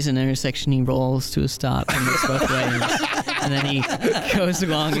anytime he sees an intersection, he rolls to a stop and looks both ways, and then he goes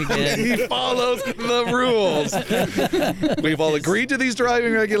along again. He follows the rules. We've all agreed to these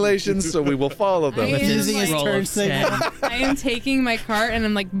driving regulations, so we will follow them. I am Using his Roll turn of signal. 10. I am taking my cart and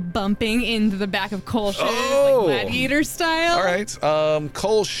I'm like bumping into the back of Kolsch's, Oh. like gladiator style. All right,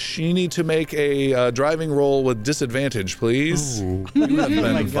 Kolsch, you need to make a driving roll with disadvantage, please. Ooh. You have Oh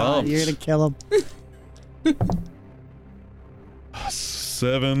been my god, bumped. you're gonna kill him.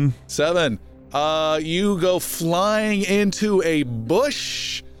 7. 7. You go flying into a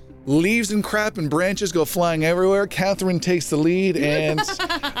bush. Leaves and crap and branches go flying everywhere. Catherine takes the lead, and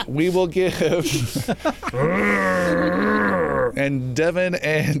we will give. And Devin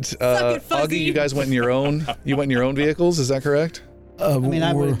and Augie, you guys went in your own. You went in your own vehicles. Is that correct? I mean,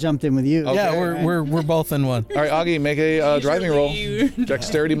 I would have jumped in with you. Okay. Yeah, we're both in one. All right, Augie, make a driving roll.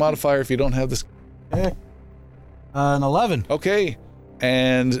 Dexterity modifier if you don't have this. An 11. Okay.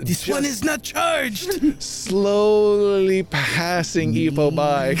 And This one is not charged. slowly passing Epo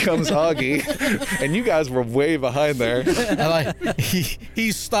by comes Augie, and you guys were way behind there.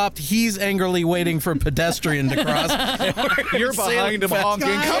 He stopped. He's angrily waiting for pedestrian to cross. You're behind him honking.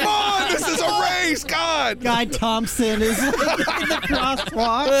 Come on, this is a race, God! Guy Thompson is in the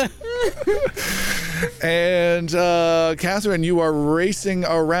crosswalk. And Catherine, you are racing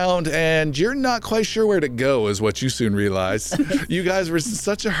around, and you're not quite sure where to go, is what you soon realize. You guys were in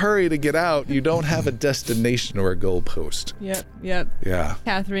such a hurry to get out, you don't have a destination or a goalpost. Yep. Yeah.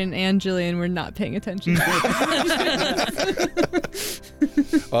 Catherine and Jillian were not paying attention.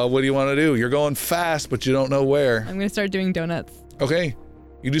 What do you want to do? You're going fast, but you don't know where. I'm gonna start doing donuts. Okay.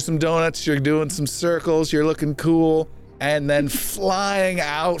 You do some donuts, you're doing some circles, you're looking cool. And then flying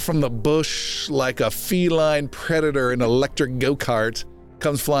out from the bush like a feline predator in an electric go-kart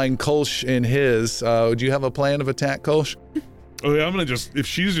comes flying Kolsch in his. Do you have a plan of attack, Kolsch? Oh yeah, I'm gonna just, if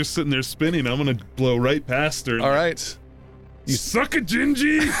she's just sitting there spinning, I'm gonna blow right past her. All right. You suck it,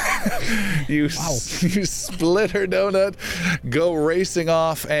 Gingy! You split her donut, go racing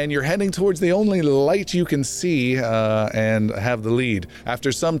off, and you're heading towards the only light you can see and have the lead.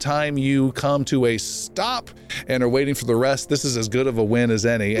 After some time, you come to a stop and are waiting for the rest. This is as good of a win as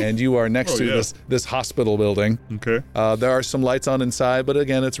any, and you are next to this hospital building. Okay. There are some lights on inside, but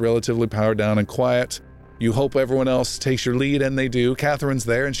again, it's relatively powered down and quiet. You hope everyone else takes your lead, and they do. Catherine's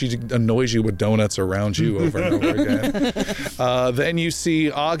there, and she annoys you with donuts around you over and over again. Then you see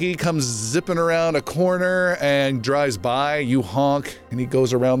Augie comes zipping around a corner and drives by. You honk, and he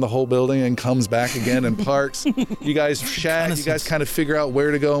goes around the whole building and comes back again and parks. You guys chat. You guys kind of figure out where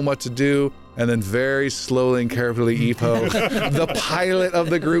to go and what to do. And then very slowly and carefully, Epo, the pilot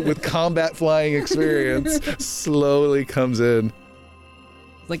of the group with combat flying experience, slowly comes in.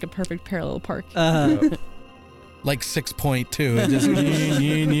 It's like a perfect parallel park. Like 6.2. It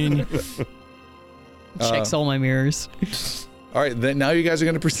just Checks all my mirrors. All right, then now you guys are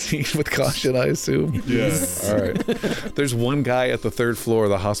going to proceed with caution, I assume. Yes. All right. There's one guy at the third floor of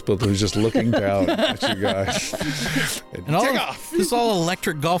the hospital who's just looking down at you guys. And all this is all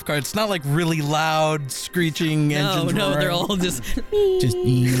electric golf cart. It's not like really loud screeching engines. No, roaring. they're all just. We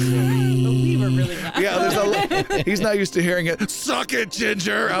were really loud. Yeah, he's not used to hearing it. Suck it,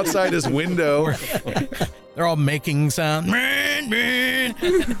 Ginger, outside his window. They're all making sound. I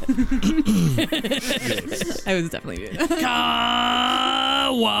was definitely good.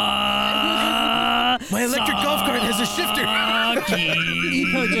 My electric golf cart has a shifter.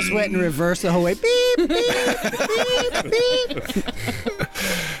 Epo just went in reverse the whole way. Beep, beep, beep, beep.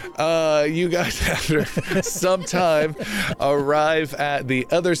 You guys, after some time, arrive at the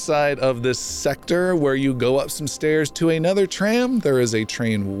other side of this sector where you go up some stairs to another tram. There is a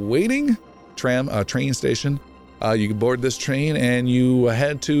train waiting. Train station. You can board this train and you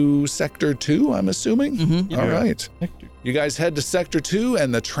head to Sector 2, I'm assuming? Mm-hmm. All right. You guys head to Sector 2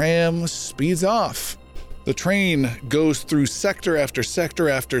 and the tram speeds off. The train goes through sector after sector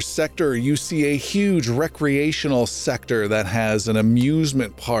after sector. You see a huge recreational sector that has an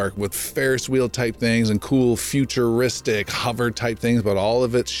amusement park with Ferris wheel type things and cool futuristic hover type things, but all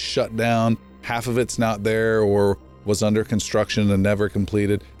of it's shut down. Half of it's not there or was under construction and never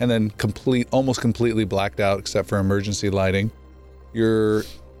completed, and then almost completely blacked out except for emergency lighting. Your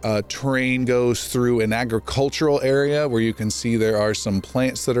train goes through an agricultural area where you can see there are some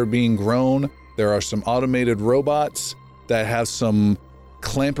plants that are being grown. There are some automated robots that have some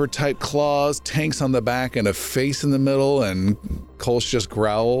clamper type claws, tanks on the back, and a face in the middle, and Kolsch just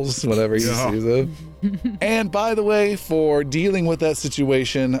growls whenever he sees it. And by the way, for dealing with that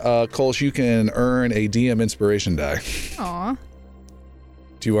situation, Kolsch, you can earn a DM inspiration die. Aw.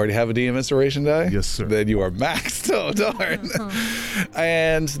 Do you already have a DM inspiration die? Yes, sir. Then you are maxed. Oh, darn.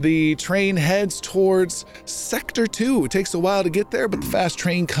 And the train heads towards Sector 2. It takes a while to get there, but the fast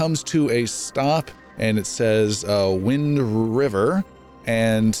train comes to a stop, and it says Wind River.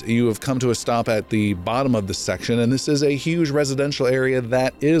 And you have come to a stop at the bottom of the section, and this is a huge residential area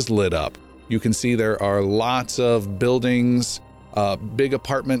that is lit up. You can see there are lots of buildings, big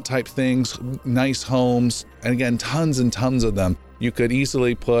apartment type things, nice homes, and again, tons and tons of them. You could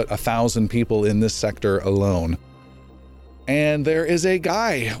easily put 1,000 people in this sector alone. And there is a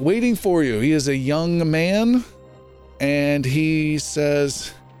guy waiting for you. He is a young man, and he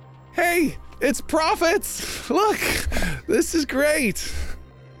says, "Hey, it's Prophets! Look, this is great."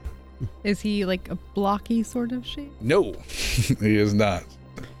 Is he like a blocky sort of shape? No, he is not.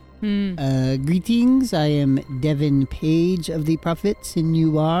 Greetings, I am Devin Page of the Prophets, and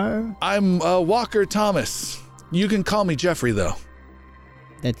you are? I'm Walker Thomas. You can call me Jeffrey, though.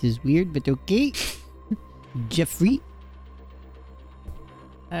 That is weird, but okay. Jeffrey?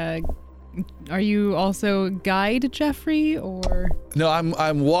 Are you also Guide Jeffrey, or? No,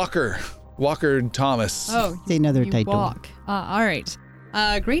 I'm Walker Thomas. Oh, Say another you title. walk. All right.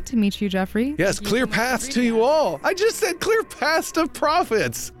 Great to meet you, Jeffrey. Yes, clear paths to you all. I just said clear paths to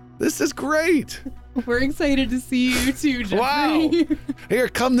Prophets. This is great. We're excited to see you too, Jeffrey. Wow. Here,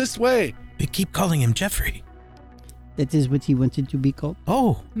 come this way. We keep calling him Jeffrey. That is what he wanted to be called.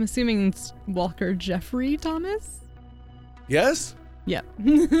 Oh, I'm assuming it's Walker Jeffrey Thomas? Yes? Yep.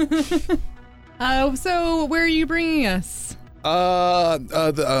 So where are you bringing us? Master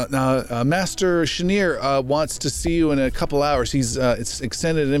Chenier wants to see you in a couple hours. It's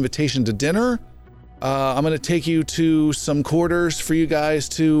extended an invitation to dinner. I'm going to take you to some quarters for you guys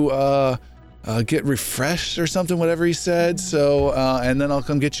to get refreshed or something, whatever he said. So, and then I'll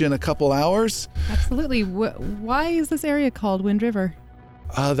come get you in a couple hours. Absolutely. Why is this area called Wind River?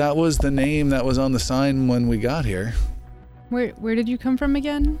 That was the name that was on the sign when we got here. Where did you come from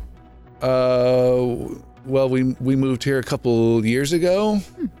again? Well, we moved here a couple years ago.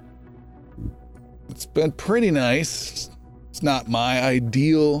 It's been pretty nice. It's not my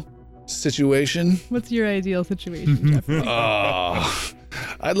ideal situation. What's your ideal situation, Jeffrey?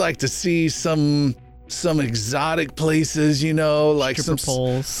 I'd like to see some exotic places, like Stripper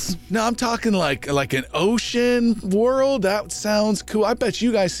poles. No, I'm talking like an ocean world. That sounds cool. I bet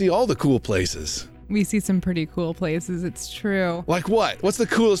you guys see all the cool places. We see some pretty cool places, it's true. Like what? What's the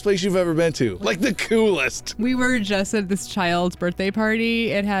coolest place you've ever been to? Like the coolest. We were just at this child's birthday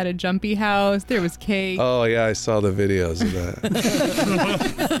party. It had a jumpy house. There was cake. Oh yeah, I saw the videos of that.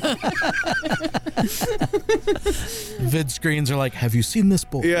 vid screens are like, have you seen this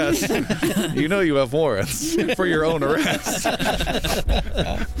boy? Yes. You have warrants for your own arrest.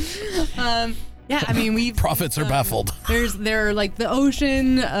 Yeah, I mean, we Prophets are baffled. There are like the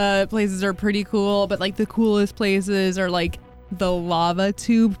ocean places are pretty cool, but like the coolest places are like the lava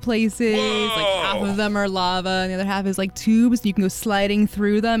tube places. Whoa! Like half of them are lava, and the other half is like tubes. You can go sliding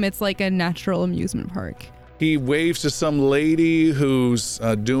through them. It's like a natural amusement park. He waves to some lady who's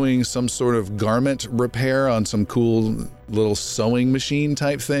doing some sort of garment repair on some cool little sewing machine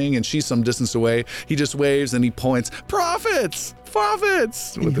type thing, and she's some distance away. He just waves and he points, Prophets!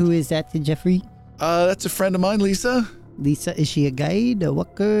 And who is that, Jeffrey? That's a friend of mine, Lisa. Lisa, is she a guide, a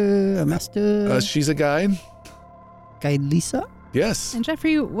walker, a master? She's a guide. Guide Lisa? Yes. And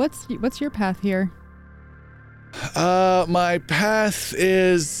Jeffrey, what's your path here? My path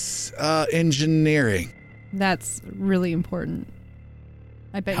is engineering. That's really important.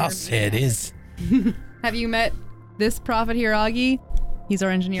 I bet I'll say it is. Have you met this prophet here, Augie? He's our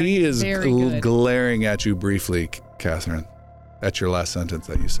engineer. He is very good. glaring at you briefly, Catherine, at your last sentence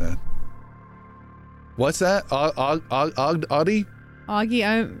that you said. What's that? Audie?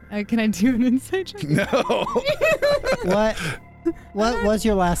 Augie, can I do an insight check? No. What was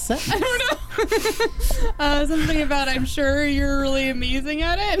your last sentence? I don't know. Something about I'm sure you're really amazing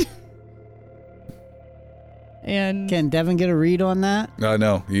at it. And Can Devin get a read on that?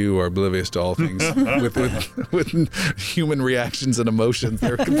 No, you are oblivious to all things with human reactions and emotions.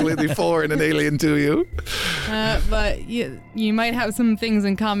 They're completely foreign and alien to you. but you might have some things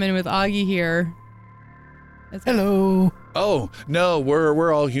in common with Augie here. Hello. Oh no,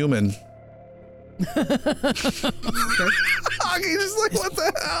 we're all human. Augie's just like, what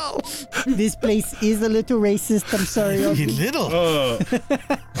the hell? This place is a little racist. I'm sorry. Little.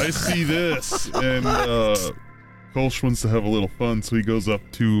 I see this, and Kolsch wants to have a little fun, so he goes up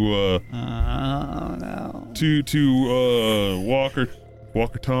to no. to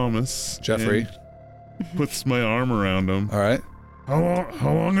Walker Thomas, Jeffrey. and puts my arm around him. All right. How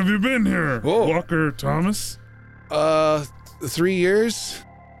long have you been here, Whoa. Walker Thomas? 3 years.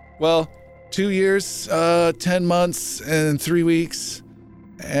 Well, 2 years, 10 months, and 3 weeks,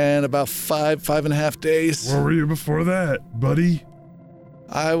 and about 5.5 days. Where were you before that, buddy?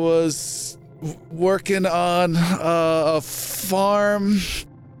 I was working on a farm,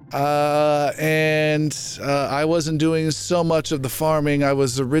 and I wasn't doing so much of the farming. I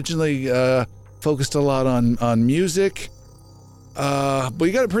was originally focused a lot on music. But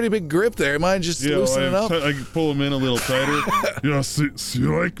you got a pretty big grip there. Mind just loosen it up? I can pull him in a little tighter. Yeah, so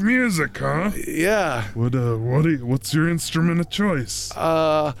you like music, huh? Yeah. What's your instrument of choice?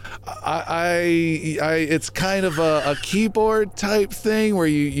 It's kind of a keyboard type thing where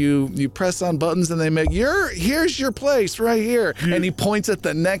you press on buttons and they make here's your place right here, and he points at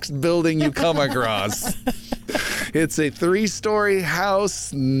the next building you come across. It's a 3-story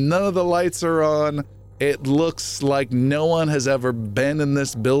house. None of the lights are on. It looks like no one has ever been in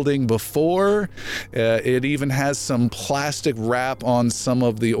this building before. It even has some plastic wrap on some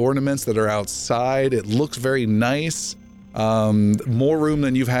of the ornaments that are outside. It looks very nice. More room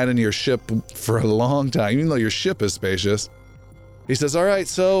than you've had in your ship for a long time, even though your ship is spacious. He says, all right,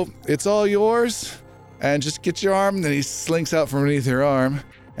 so it's all yours. And just get your arm. And then he slinks out from underneath your arm.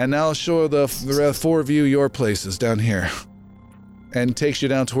 And now I'll show the 4 of you your places down here. And takes you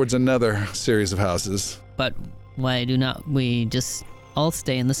down towards another series of houses. But why do not we just all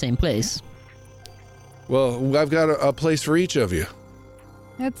stay in the same place? Well, I've got a place for each of you.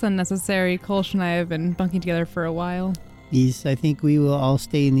 That's unnecessary. Kolsch and I have been bunking together for a while. Yes, I think we will all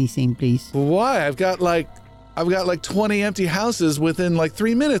stay in the same place. Why? I've got like 20 empty houses within like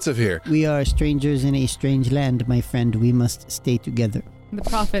 3 minutes of here. We are strangers in a strange land, my friend. We must stay together. The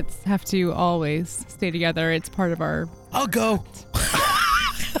prophets have to always stay together. It's part of our... I'll go.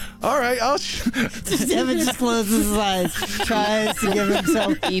 All right, Devin just closes his eyes, tries to give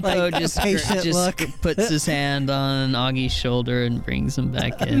himself Epo like, just a patient look. puts his hand on Augie's shoulder and brings him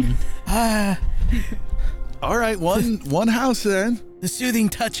back in. All right, one house then. The soothing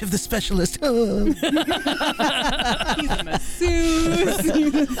touch of the specialist. He's a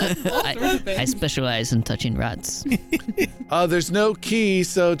masseuse. I specialize in touching rats. There's no key,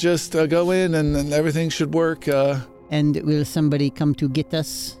 so just go in and everything should work. And will somebody come to get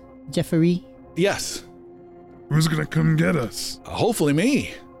us, Jeffrey? Yes. Who's gonna come get us? Hopefully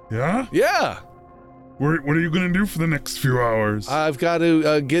me. Yeah? Yeah. What are you gonna do for the next few hours? I've got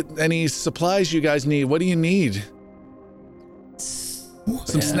to get any supplies you guys need. What do you need?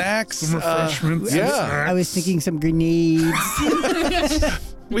 Some snacks? Some refreshments? yeah. Some snacks? I was thinking some grenades.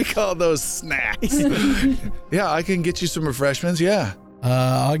 We call those snacks. Yeah, I can get you some refreshments. Yeah.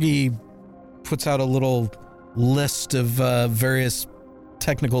 Augie puts out a little list of various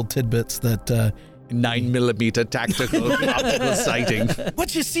technical tidbits that 9mm tactical optical sighting.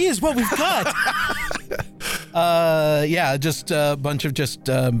 what you see is what we've got. Yeah, just a bunch of just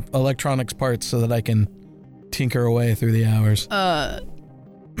electronics parts so that I can tinker away through the hours.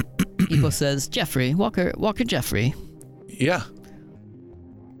 Epo says, Walker Jeffrey, Yeah.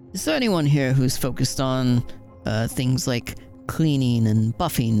 is there anyone here who's focused on things like cleaning and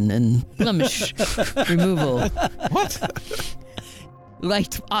buffing and blemish removal? What?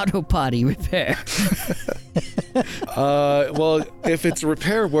 Light auto potty repair. Well, if it's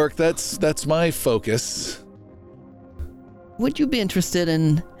repair work, that's my focus. Would you be interested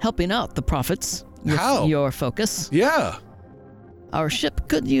in helping out the prophets with How? your focus? Yeah. Our ship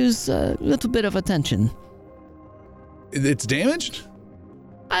could use a little bit of attention. It's damaged?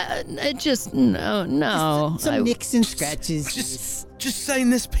 I just no. Some nicks and scratches. Just sign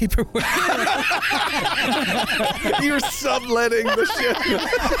this paperwork. You're subletting the ship.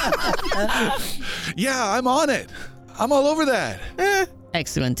 Yeah, I'm on it. I'm all over that.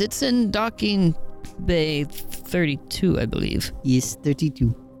 Excellent. It's in docking bay 32, I believe. Yes,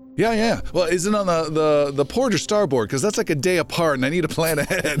 32. Yeah. Well, is it on the port or starboard? Because that's like a day apart, and I need to plan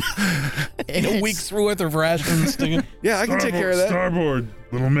ahead. A week's worth of rations. Yeah, I can take care of that. Starboard,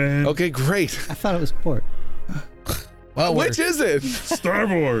 little man. Okay, great. I thought it was port. Well, Which is it?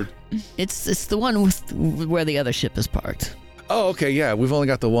 Starboard. It's the one where the other ship is parked. Oh, okay, yeah, we've only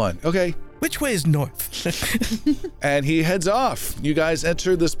got the one. Okay. which way is north? And he heads off. You guys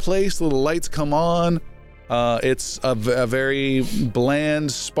enter this place, the lights come on. It's a very bland,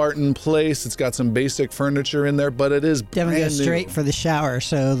 Spartan place. It's got some basic furniture in there, but it is Devin brand goes new. straight for the shower,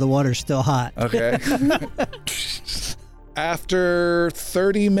 so the water's still hot. Okay. After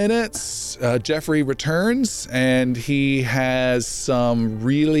 30 minutes, Jeffrey returns, and he has some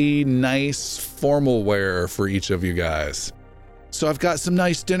really nice formal wear for each of you guys. So I've got some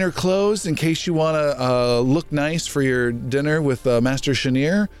nice dinner clothes in case you want to look nice for your dinner with Master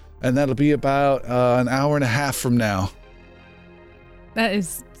Chenier, and that'll be about an hour and a half from now. That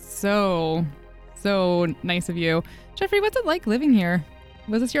is so nice of you. Jeffrey, what's it like living here?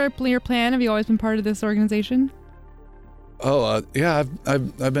 Was this your plan? Have you always been part of this organization? Oh, yeah,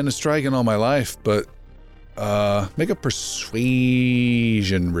 I've been a Strigan all my life, but make a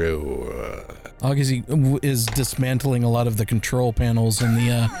persuasion roll. August is dismantling a lot of the control panels in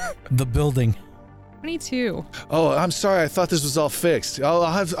the building. 22. Oh, I'm sorry. I thought this was all fixed.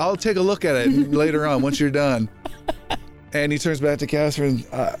 I'll take a look at it later on once you're done. And he turns back to Catherine.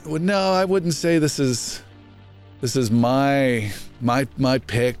 No, I wouldn't say this is my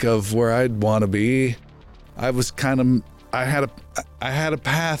pick of where I'd want to be. I was I had a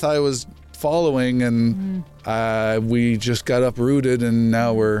path I was following, and we just got uprooted, and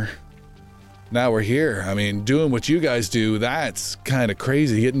now we're here. I mean, doing what you guys do, that's kind of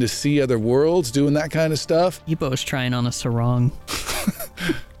crazy. Getting to see other worlds, doing that kind of stuff. Epo's trying on a sarong.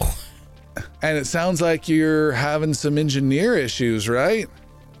 And it sounds like you're having some engineer issues, right?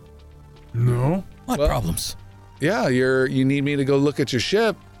 No, What Well- problems? Yeah, you need me to go look at your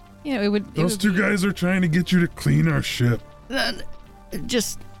ship. Yeah, it would. those two guys are trying to get you to clean our ship.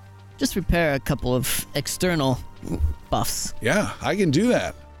 Just repair a couple of external buffs. Yeah, I can do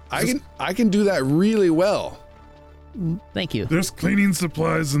that. I can do that really well. Thank you. There's cleaning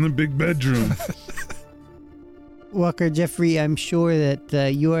supplies in the big bedroom. Walker Jeffrey, I'm sure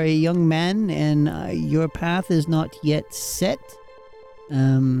that you are a young man and your path is not yet set.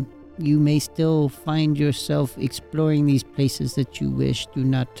 You may still find yourself exploring these places that you wish. Do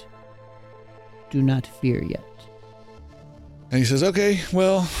not fear yet. And he says, okay,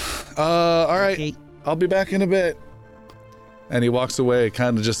 well, all right, Okay. I'll be back in a bit. And he walks away,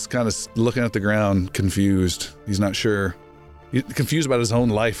 kind of looking at the ground, confused. He's not sure. He's confused about his own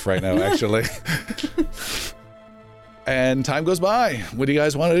life right now, actually. And time goes by. What do you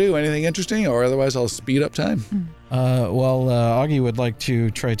guys want to do? Anything interesting? Or otherwise, I'll speed up time. Augie would like to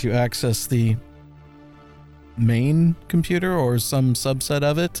try to access the main computer or some subset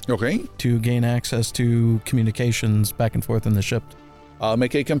of it Okay. to gain access to communications back and forth in the ship.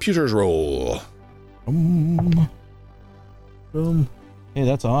 Make a computers roll. Boom. Hey,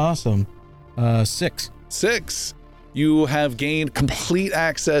 that's awesome. 6. 6. You have gained complete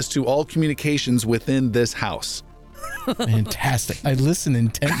access to all communications within this house. Fantastic. I listen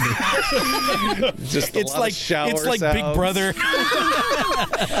intently. Just a lot of shower Big sounds. Brother.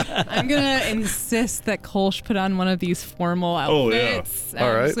 I'm gonna insist that Kolsch put on one of these formal Oh, yeah. outfits. All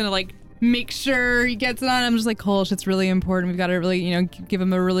I'm right. just gonna make sure he gets it on. I'm just like, Kolsch, it's really important. We've got to really, give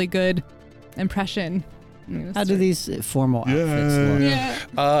him a really good impression. How do these formal outfits look?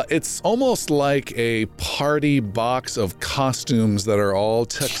 Yeah. It's almost like a party box of costumes that are all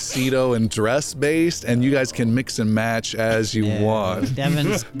tuxedo and dress based, and you guys can mix and match as you want.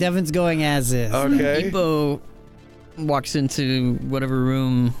 Devin's going as is. Okay. Ebo walks into whatever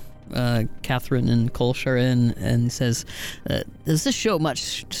room Catherine and Kolsch are in and says, does this show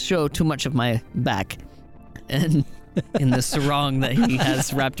too much of my back? And in the sarong that he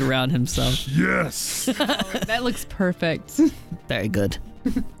has wrapped around himself. Yes. That looks perfect. Very good.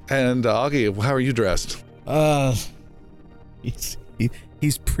 And Augie, how are you dressed?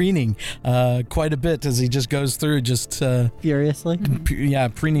 He's preening quite a bit as he just goes through Furiously.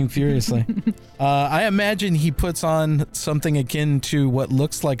 preening furiously. I imagine he puts on something akin to what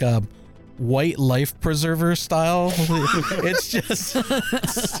looks like a white life preserver style. It's just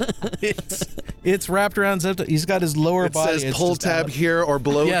it's wrapped around. He's got his lower It body. says it's pull just tab here or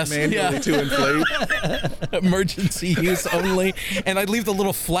blow Yes, manually yeah. to inflate. emergency use only, and I'd leave the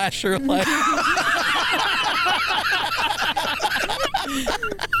little flasher light.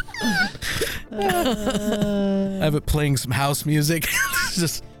 I have it playing some house music.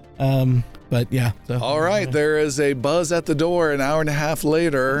 Just but yeah. So, All right, there is a buzz at the door an hour and a half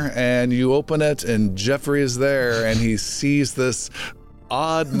later, and you open it, and Jeffrey is there, and he sees this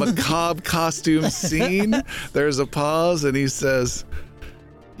odd, macabre costume scene. There's a pause, and he says,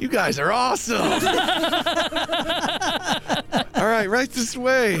 "You guys are awesome." All right, right this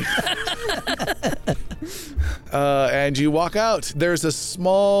way. And you walk out. There's a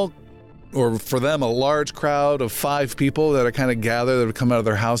small, or for them, a large crowd of 5 people that are kind of gathered that have come out of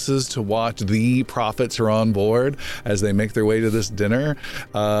their houses to watch the prophets who are on board as they make their way to this dinner.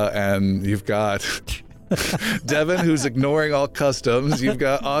 And you've got Devin, who's ignoring all customs. You've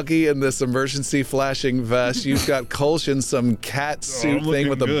got Augie in this emergency flashing vest. You've got Kolsch in some cat suit thing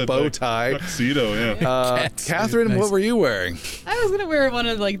with a bow tie. Tuxedo, yeah. Catherine, Nice. what were you wearing? I was gonna wear one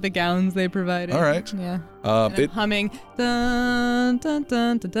of the gowns they provided. All right. Yeah. And I'm humming. Dun dun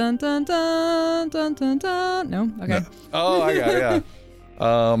dun dun dun dun dun dun dun dun. No. Okay. Oh, I got it,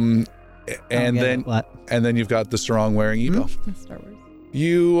 yeah. And then you've got the sarong wearing Ebo. That's Star Wars.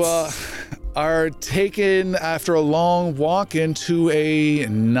 You are taken after a long walk into a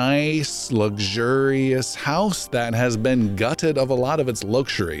nice, luxurious house that has been gutted of a lot of its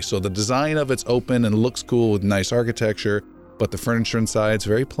luxury. So the design of it's open and looks cool with nice architecture, but the furniture inside is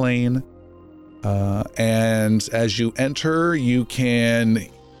very plain. And as you enter, you can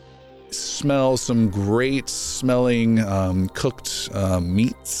smell some great smelling cooked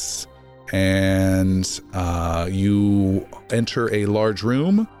meats. And you enter a large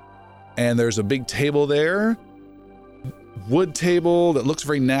room, and there's a big table there, wood table that looks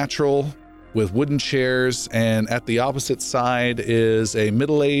very natural with wooden chairs, and at the opposite side is a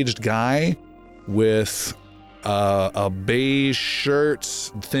middle-aged guy with a beige shirt,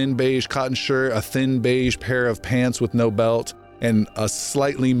 thin beige cotton shirt, a thin beige pair of pants with no belt, and a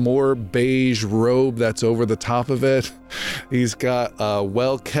slightly more beige robe that's over the top of it. He's got a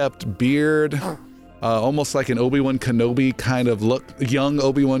well-kept beard, almost like an Obi-Wan Kenobi kind of look, young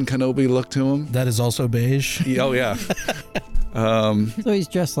Obi-Wan Kenobi look to him. that is also beige. Oh, yeah. So he's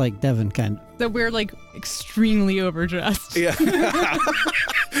dressed like Devin, kind of. So we're extremely overdressed. Yeah.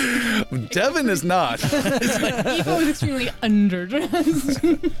 Devin is not. Ebo is extremely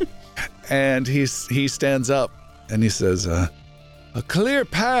underdressed. And he stands up and he says, Clear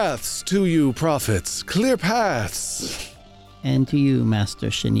paths to you, prophets. Clear paths. And to you, Master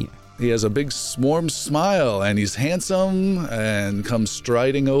Chenier. He has a big warm smile, and he's handsome, and comes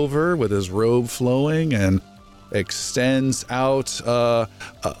striding over with his robe flowing, and extends out a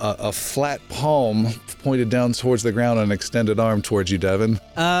flat palm pointed down towards the ground and an extended arm towards you, Devin. You're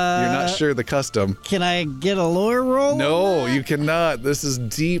not sure the custom. Can I get a lore roll? No, you cannot. This is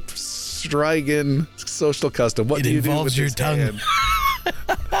deep Strigan social custom. What It do you do involves with your his tongue. hand?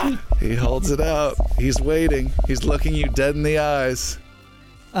 He holds it out. He's waiting. He's looking you dead in the eyes.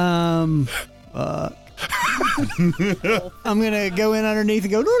 I'm gonna go in underneath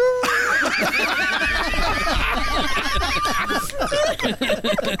and go.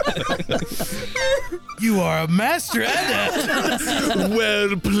 You are a master at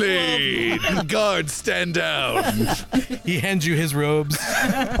Well played. Guards, stand down. it. He hands you his robes.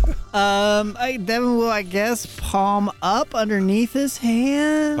 Devin will, I guess, palm up underneath his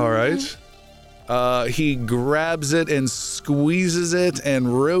hand. All right. He grabs it and squeezes it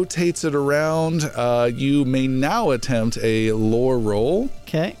and rotates it around. You may now attempt a lore roll.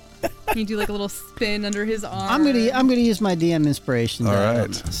 Okay. Can you do like a little spin under his arm? I'm gonna use my DM inspiration. All die right.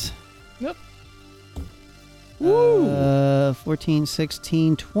 on this. Yep. 14,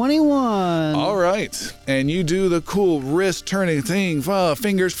 16, 21. All right. And you do the cool wrist turning thing,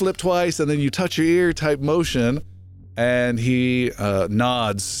 fingers flip twice, and then you touch your ear type motion. And he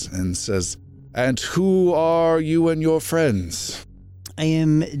nods and says, "And who are you and your friends?" I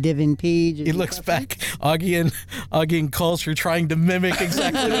am Devin Page. He looks back. Augie and Culture trying to mimic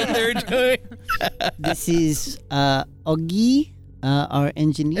exactly what they're doing. This is Augie, our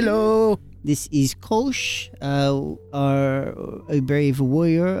engineer. Hello. This is Kolsh, a brave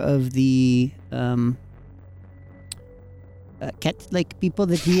warrior of the cat-like people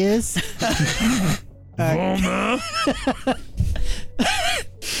that he is.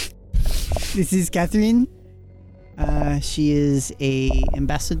 This is Catherine. She is a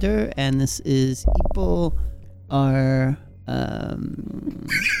ambassador, and this is Ipo, our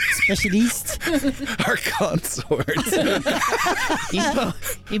specialist. Our consort.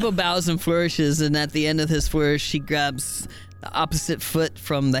 Ebo bows and flourishes, and at the end of his flourish, he grabs the opposite foot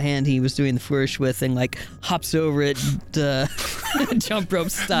from the hand he was doing the flourish with and like hops over it, jump rope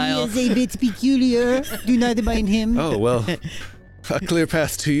style. He is a bit peculiar. Do not mind him. Oh, well, a clear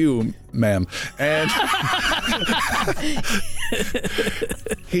path to you, ma'am. And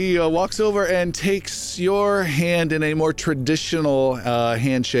he walks over and takes your hand in a more traditional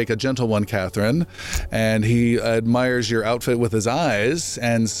handshake, a gentle one, Catherine. And he admires your outfit with his eyes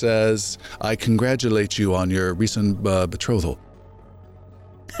and says, "I congratulate you on your recent betrothal."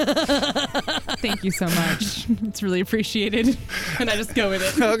 Thank you so much. It's really appreciated. And I just go with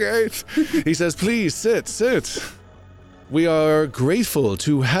it. Okay. He says, "Please sit. We are grateful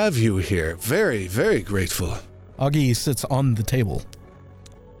to have you here. Very, very grateful." Augie sits on the table.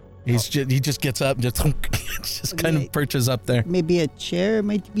 He just gets up and just kind of perches up there. Maybe a chair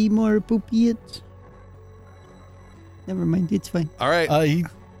might be more appropriate. Never mind, it's fine. All right. He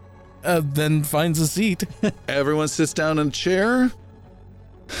then finds a seat. Everyone sits down in a chair.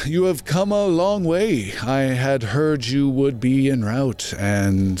 You have come a long way. I had heard you would be en route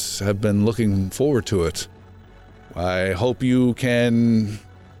and have been looking forward to it. I hope you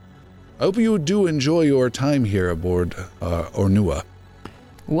do enjoy your time here aboard Ornua.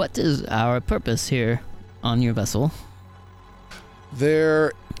 What is our purpose here on your vessel?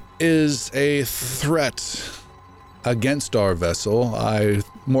 There is a threat against our vessel,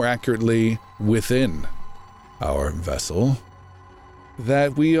 more accurately, within our vessel,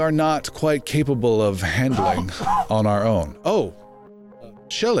 that we are not quite capable of handling on our own. Oh,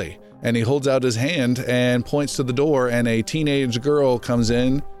 Shelley. And he holds out his hand and points to the door, and a teenage girl comes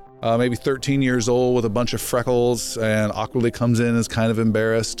in, maybe 13 years old with a bunch of freckles, and awkwardly comes in, is kind of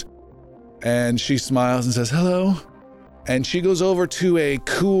embarrassed. And she smiles and says, "Hello." And she goes over to a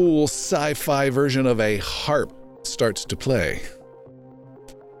cool sci-fi version of a harp, starts to play.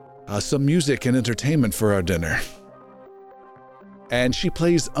 Some music and entertainment for our dinner. And she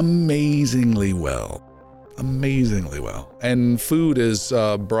plays amazingly well. And food is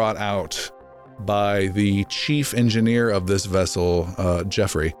brought out by the chief engineer of this vessel,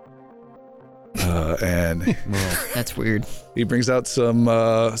 Jeffrey. And That's weird. he brings out some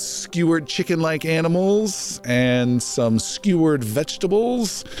skewered chicken-like animals and some skewered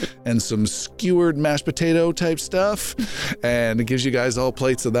vegetables and some skewered mashed potato type stuff. And it gives you guys all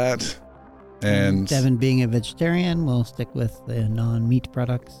plates of that. And Devin, being a vegetarian, will stick with the non-meat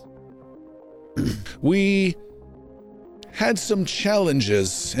products. we had some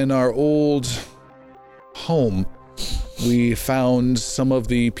challenges in our old home We found some of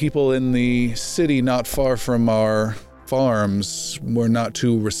the people in the city not far from our farms were not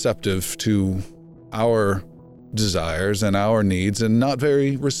too receptive to our desires and our needs and not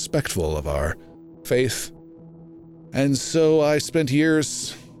very respectful of our faith. And so I spent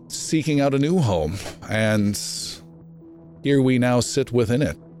years seeking out a new home, and here we now sit within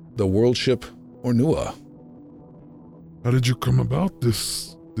it, the world ship Ornua. How did you come about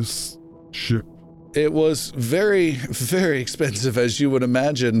this ship? It was very, very expensive, as you would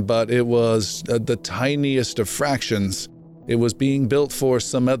imagine, but it was the tiniest of fractions. It was being built for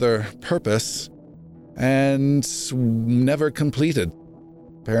some other purpose and never completed.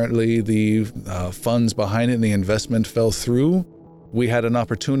 Apparently, the funds behind it and the investment fell through. We had an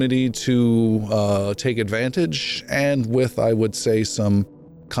opportunity to take advantage, and with, I would say, some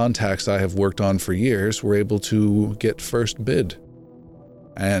contacts I have worked on for years, were able to get first bid.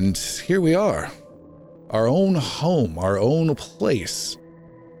 And here we are. Our own home, our own place,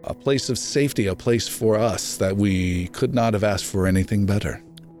 a place of safety, a place for us that we could not have asked for anything better.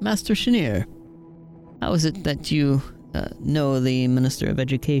 Master Chenier, how is it that you know the Minister of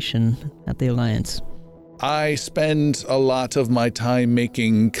Education at the Alliance? I spend a lot of my time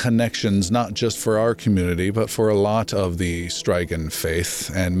making connections, not just for our community, but for a lot of the Strigan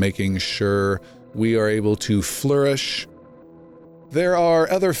faith, and making sure we are able to flourish. There are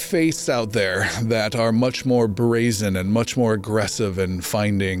other faiths out there that are much more brazen and much more aggressive in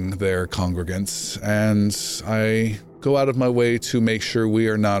finding their congregants, and I go out of my way to make sure we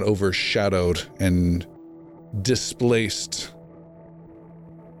are not overshadowed and displaced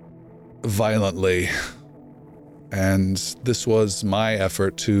violently. And this was my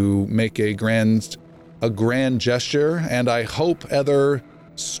effort to make a grand gesture, and I hope other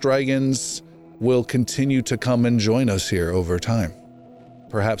Strigans will continue to come and join us here over time.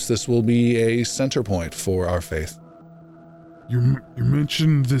 Perhaps this will be a center point for our faith. You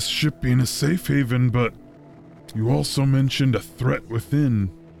mentioned this ship being a safe haven, but you also mentioned a threat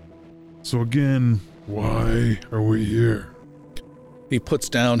within. So again, why are we here? He puts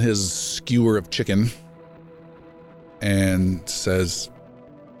down his skewer of chicken and says,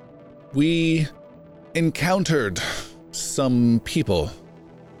 "We encountered some people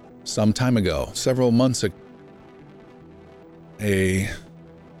some time ago, several months ago. A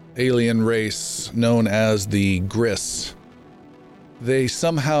alien race known as the Griss. They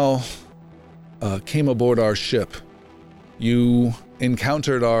somehow came aboard our ship. You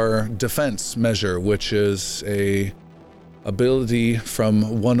encountered our defense measure, which is a ability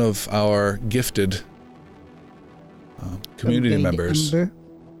from one of our gifted community members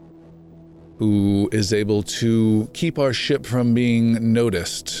who is able to keep our ship from being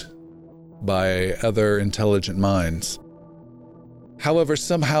noticed by other intelligent minds. However,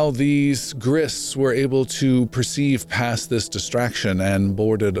 somehow these Griss were able to perceive past this distraction and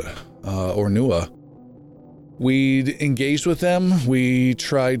boarded Ornua. We engaged with them. We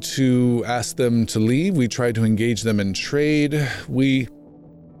tried to ask them to leave. We tried to engage them in trade. We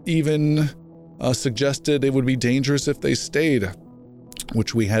even suggested it would be dangerous if they stayed,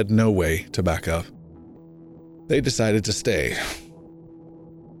 which we had no way to back up. They decided to stay.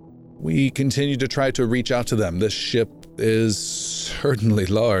 We continued to try to reach out to them. This ship is certainly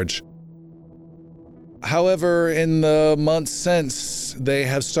large. However, in the months since, they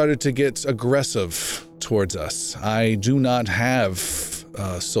have started to get aggressive towards us. I do not have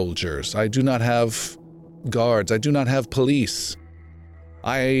soldiers. I do not have guards. I do not have police.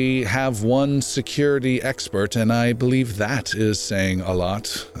 I have one security expert, and I believe that is saying a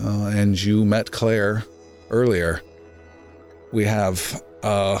lot. And you met Claire earlier. We have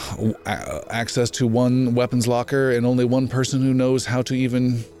access to one weapons locker and only one person who knows how to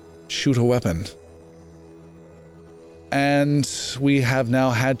even shoot a weapon. And we have now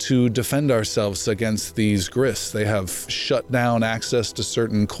had to defend ourselves against these Griss. They have shut down access to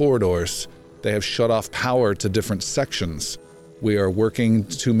certain corridors. They have shut off power to different sections. We are working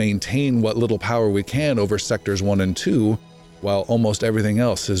to maintain what little power we can over sectors 1 and 2, while almost everything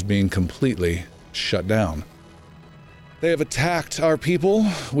else is being completely shut down. They have attacked our people.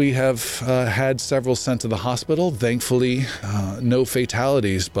 We have had several sent to the hospital. Thankfully, no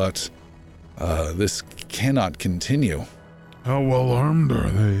fatalities, but this cannot continue. How well armed are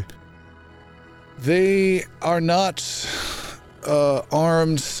they? They are not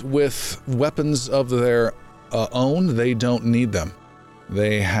armed with weapons of their own. They don't need them.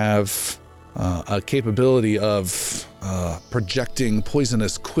 They have a capability of projecting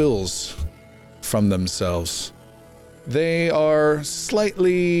poisonous quills from themselves. They are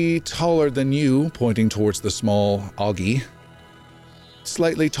slightly taller than you, pointing towards the small Augie.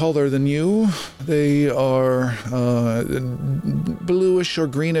 slightly taller than you. They are bluish or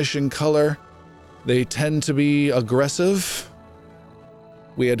greenish in color. They tend to be aggressive.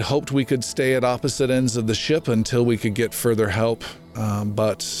 We had hoped we could stay at opposite ends of the ship until we could get further help,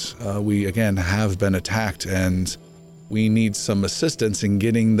 but we again have been attacked and we need some assistance in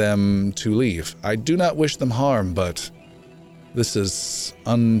getting them to leave. I do not wish them harm, but this is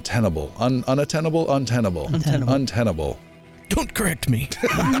untenable. Unattainable? Untenable. Untenable. Don't correct me.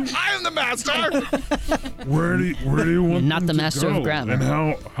 I am the master! Where do you want Not them the to master of go? grammar. And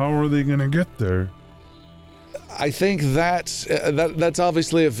how are they going to get there? I think that's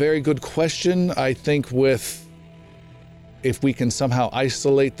obviously a very good question. I think if we can somehow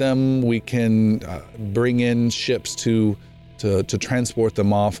isolate them, we can bring in ships to transport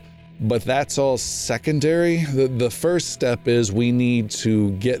them off. But that's all secondary. The first step is we need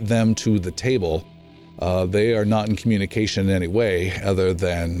to get them to the table. They are not in communication in any way other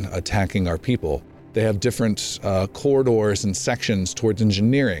than attacking our people. They have different corridors and sections towards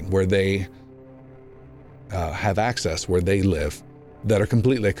engineering where they have access, where they live, that are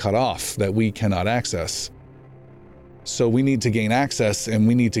completely cut off, that we cannot access. So we need to gain access and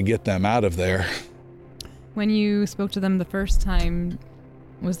we need to get them out of there. When you spoke to them the first time,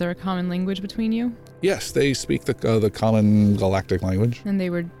 was there a common language between you? Yes, they speak the common galactic language. And they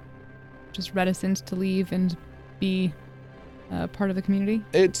were just reticent to leave and be part of the community?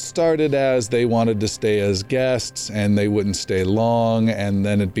 It started as they wanted to stay as guests and they wouldn't stay long, and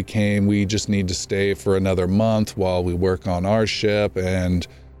then it became we just need to stay for another month while we work on our ship, and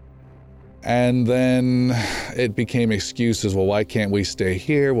then it became excuses. Well, why can't we stay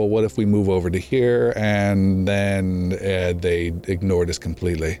here? Well, what if we move over to here? And then they ignored us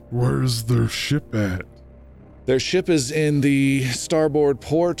completely. Where's their ship at? Their ship is in the starboard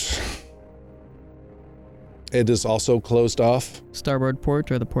port. It is also closed off. Starboard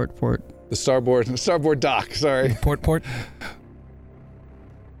port or the port? The starboard dock, sorry. Port.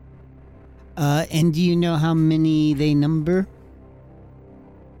 And do you know how many they number?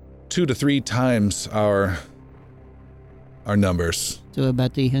 2 to 3 times our numbers. So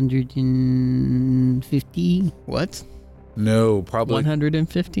about 150? What? No, probably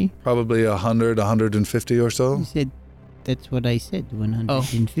 150? probably 100, 150 or so. You said, that's what I said,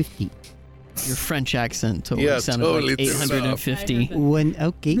 150. Your French accent totally Yeah, sounded totally like threw it off. 850.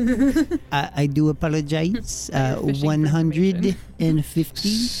 Okay. I do apologize. Fishing for 150.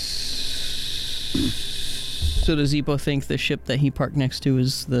 So does Epo think the ship that he parked next to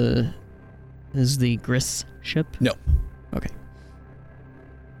is the Gris ship? No. Okay.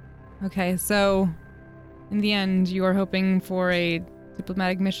 Okay, so in the end, you are hoping for a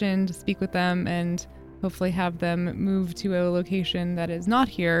diplomatic mission to speak with them and hopefully have them move to a location that is not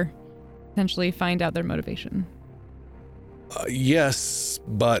here, potentially find out their motivation. Yes,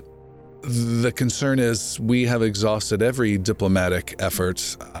 but the concern is we have exhausted every diplomatic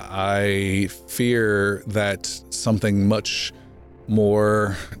effort. I fear that something much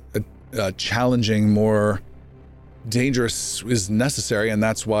more challenging, more dangerous is necessary, and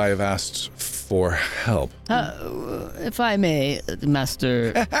that's why I've asked for help. If I may,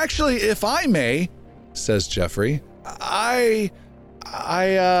 Master. Actually, if I may, says Jeffrey, I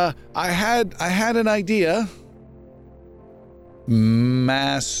had an idea.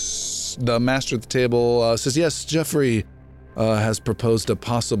 The master at the table says, yes, Jeffrey has proposed a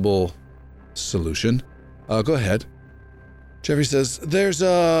possible solution. Go ahead. Jeffrey says, there's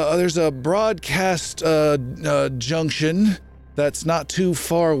a broadcast junction that's not too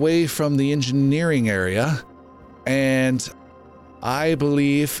far away from the engineering area, and I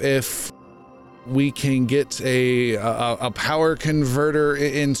believe if we can get a power converter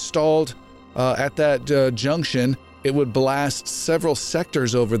installed at that junction, it would blast several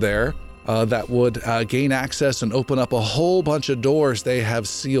sectors over there that would gain access and open up a whole bunch of doors they have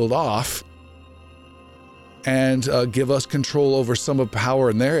sealed off, and give us control over some of power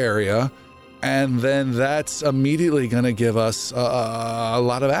in their area, and then that's immediately going to give us a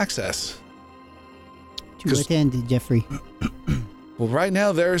lot of access. To what end, Jeffrey? Well, right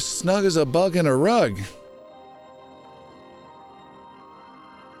now they're snug as a bug in a rug.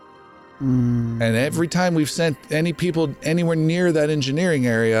 And every time we've sent any people anywhere near that engineering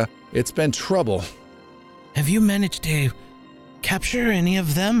area, it's been trouble. Have you managed to capture any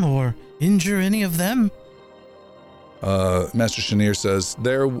of them or injure any of them? Master Chenier says,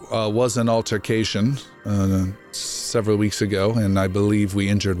 there was an altercation several weeks ago, and I believe we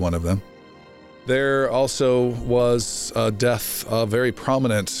injured one of them. There also was a death, a very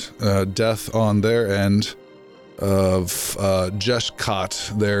prominent death on their end of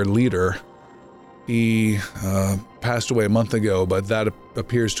Jeshkat, their leader. He passed away a month ago, but that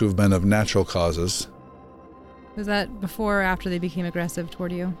appears to have been of natural causes. Was that before or after they became aggressive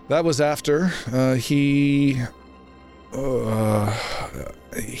toward you? That was after. He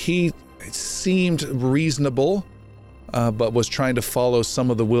seemed reasonable, but was trying to follow some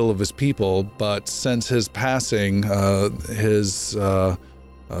of the will of his people. But since his passing, his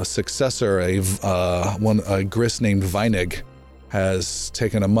successor, a Gris named Weinig, has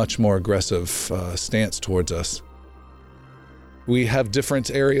taken a much more aggressive stance towards us. We have different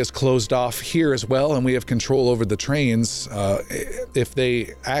areas closed off here as well, and we have control over the trains. If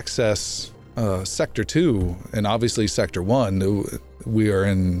they access Sector 2 and obviously Sector 1,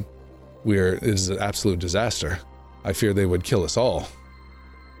 it is an absolute disaster. I fear they would kill us all.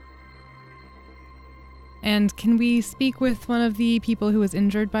 And can we speak with one of the people who was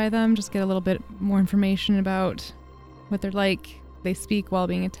injured by them? Just get a little bit more information about what they're like. They speak while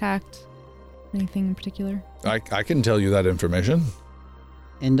being attacked. Anything in particular? I can tell you that information.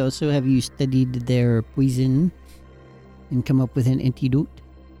 And also, have you studied their poison and come up with an antidote?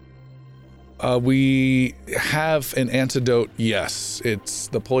 We have an antidote, yes.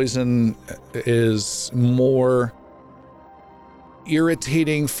 The poison is more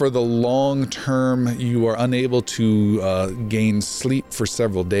irritating for the long term. You are unable to gain sleep for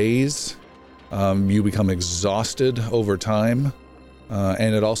several days. You become exhausted over time.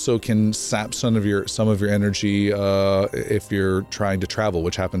 And it also can sap some of your energy if you're trying to travel,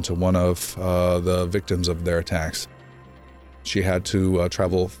 which happened to one of the victims of their attacks. She had to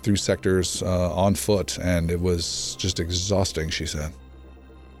travel through sectors on foot, and it was just exhausting, she said.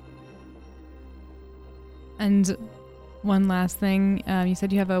 And one last thing, you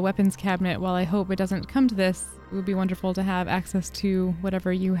said you have a weapons cabinet. While I hope it doesn't come to this, it would be wonderful to have access to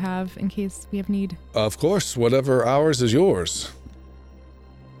whatever you have in case we have need. Of course, whatever ours is yours.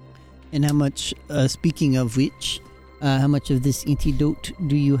 And how much, speaking of which, how much of this antidote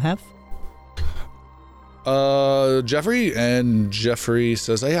do you have? Jeffrey? And Jeffrey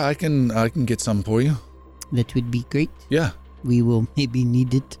says, yeah, I can get some for you. That would be great. Yeah. We will maybe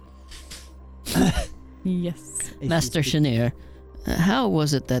need it. Yes. Master Chenier, how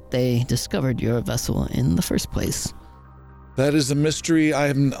was it that they discovered your vessel in the first place? That is a mystery I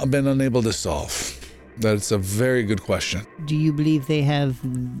have been unable to solve. That's a very good question. Do you believe they have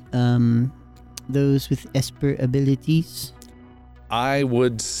those with Esper abilities? I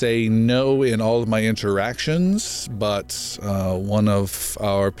would say no in all of my interactions, but one of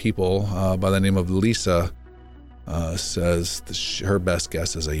our people by the name of Lisa says her best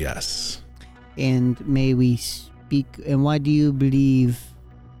guess is a yes. And may we speak, and why do you believe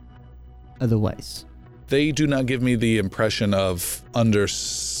otherwise? They do not give me the impression of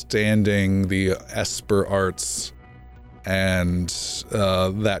understanding the Esper arts and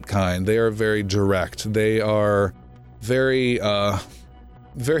that kind. They are very direct. They are very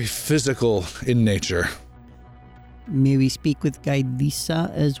physical in nature. May we speak with Guide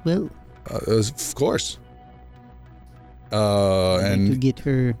Lisa as well? Of course. I'd like to And get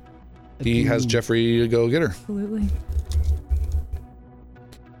her. he has opinion. Jeffrey go get her. Absolutely.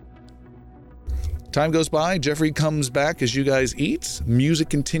 Time goes by. Jeffrey comes back as you guys eat. Music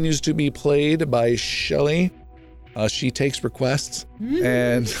continues to be played by Shelley. She takes requests.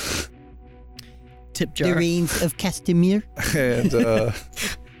 And Tip The jar. Reigns of Castamere.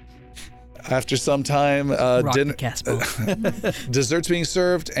 after some time, Rock dinner, the Caspo. dessert's being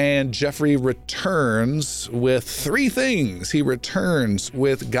served, and Jeffrey returns with 3 things. He returns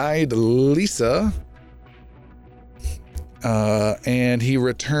with Guide Lisa, and he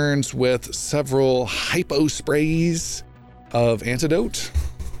returns with several hypo sprays of antidote.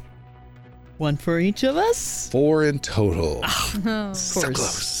 One for each of us? 4 in total. Oh. So course.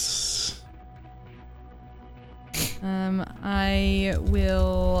 close. I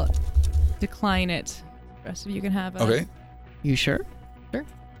will decline it. The rest of you can have it. Okay. You sure? Sure.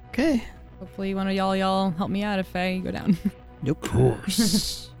 Okay. Hopefully one of y'all help me out if I go down. Nope. Of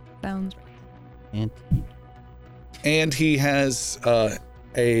course. Sounds right. And he has a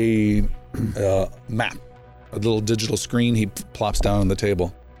map, a little digital screen he plops down on the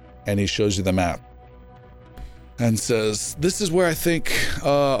table, and he shows you the map and says, "This is where I think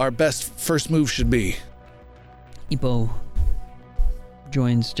our best first move should be." Ipo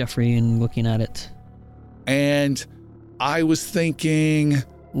joins Jeffrey in looking at it. And I was thinking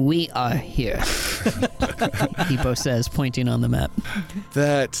We are here. Ipo says, pointing on the map.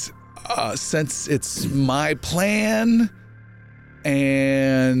 that since it's my plan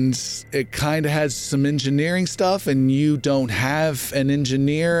and it kind of has some engineering stuff and you don't have an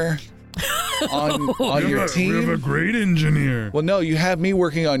engineer, on your We have team. a great engineer. Well, no, you have me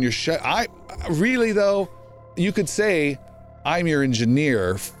working on your ship. I really, though, you could say I'm your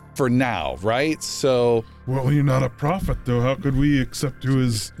engineer for now, right? So Well, you're not a prophet, though. How could we accept you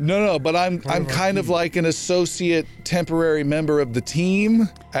as... no, but I'm Part of our kind of team. like an associate temporary member of the team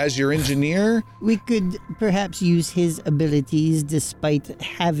as your engineer. We could perhaps use his abilities despite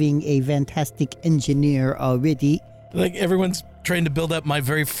having a fantastic engineer already. Like everyone's trying to build up my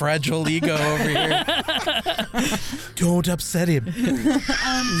very fragile ego over here. Don't upset him.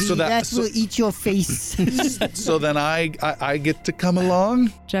 So that so- will eat your face. So then I get to come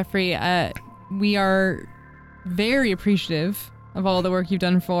along. Jeffrey, we are very appreciative of all the work you've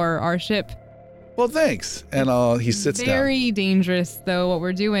done for our ship. Well, thanks. And he sits down. Very dangerous, though, what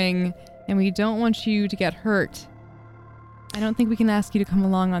we're doing, and we don't want you to get hurt. I don't think we can ask you to come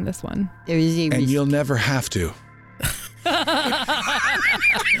along on this one. There is a And risk. you'll never have to.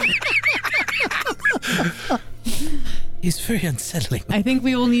 He's very unsettling. I think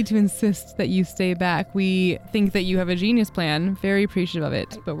we will need to insist that you stay back. We think that you have a genius plan, very appreciative of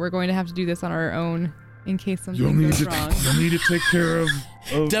it, but we're going to have to do this on our own in case You'll something need goes to. wrong. You'll need to take care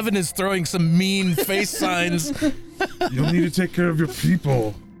of. Devin is throwing some mean face signs. You'll need to take care of your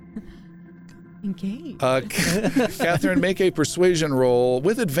people. Engage. Catherine, make a persuasion roll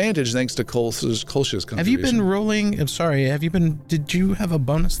with advantage thanks to Kolsch's contribution. Have you been rolling? I'm sorry. Have you been? Did you have a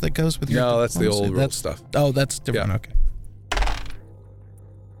bonus that goes with your? No, that's the diplomacy? old roll That's stuff. Oh, that's different. Yeah. Okay.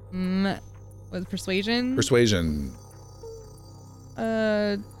 Was persuasion? Persuasion.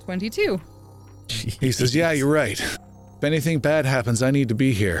 22. He says, yeah, you're right. If anything bad happens, I need to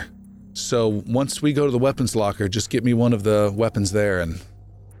be here. So once we go to the weapons locker, just get me one of the weapons there and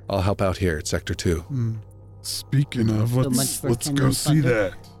I'll help out here at Sector 2. Speaking of, much let's for go Kenyan see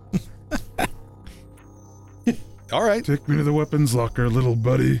butter. that. All right. Take me to the weapons locker, little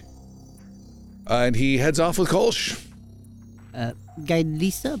buddy. And he heads off with Kolsch. Guide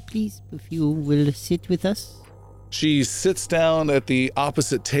Lisa, please, if you will sit with us. She sits down at the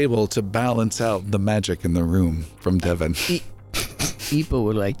opposite table to balance out the magic in the room from Devin. Ipo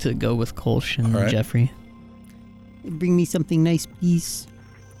would like to go with Kolsch and All right. Jeffrey. Bring me something nice, please.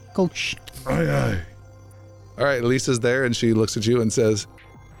 Coach. Aye, aye. All right, Lisa's there and she looks at you and says,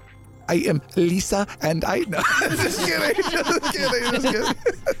 I am Lisa and I know. Just kidding. Just kidding.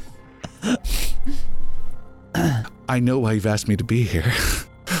 I know why you've asked me to be here.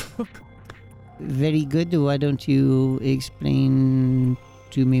 Very good. Why don't you explain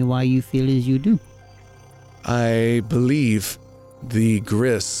to me why you feel as you do? I believe the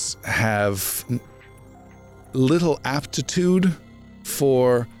Griss have little aptitude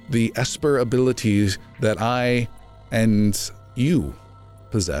for the Esper abilities that I and you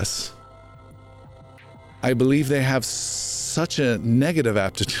possess. I believe they have such a negative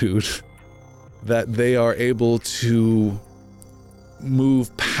aptitude that they are able to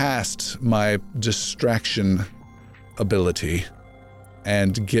move past my distraction ability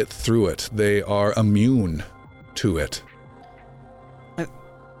and get through it. They are immune to it.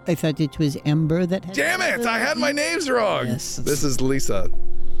 I thought it was Amber that had... Damn it! I had my names wrong. Yes. This is Lisa.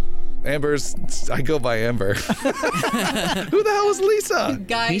 Amber's. I go by Amber. Who the hell is Lisa?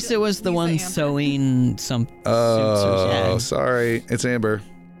 Lisa was the one sewing some suits or Oh, something. sorry. It's Amber.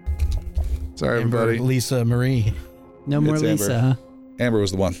 Sorry, Amber, everybody. Lisa Marie. No more It's Lisa, Amber. huh? Amber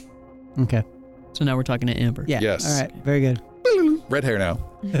was the one. Okay. So now we're talking to Amber. Yeah. Yes. All right. Very good. Red hair now.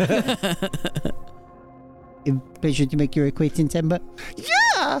 A pleasure to make your acquaintance, Amber.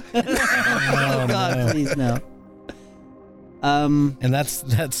 Yeah. Oh, God, please no. And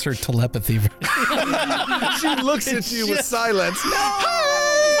that's her telepathy. She looks at you with silence.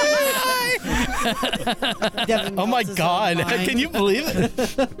 Devin Oh my calls us God! online. Can you believe it?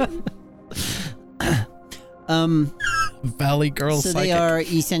 Valley Girl So psychic. they are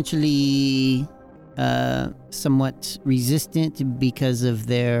essentially somewhat resistant because of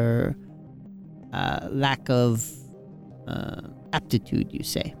their lack of aptitude, you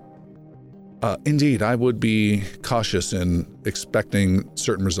say. Indeed, I would be cautious in expecting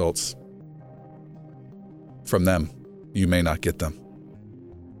certain results from them. You may not get them.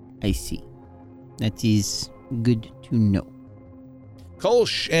 I see. That is good to know.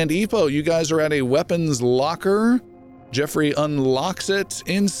 Kolsch and Ipo, you guys are at a weapons locker. Jeffrey unlocks it.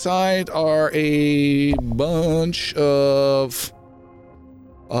 Inside are a bunch of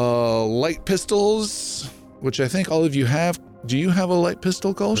light pistols, which I think all of you have. Do you have a light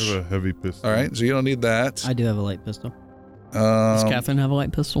pistol, I Kolsch? have a heavy pistol. All right, so you don't need that. I do have a light pistol. Does Catherine have a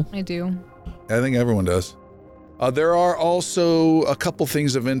light pistol? I do. I think everyone does. There are also a couple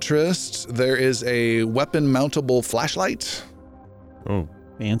things of interest. There is a weapon mountable flashlight. Oh,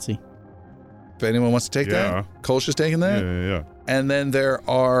 Fancy. If anyone wants to take Yeah. that, Kolsch is taking that. Yeah. And then there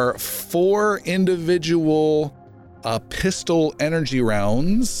are 4 individual pistol energy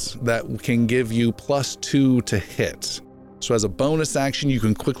rounds that can give you +2 to hit. So as a bonus action, you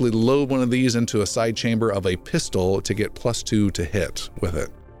can quickly load one of these into a side chamber of a pistol to get +2 to hit with it.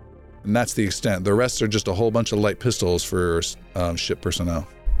 And that's the extent. The rest are just a whole bunch of light pistols for ship personnel.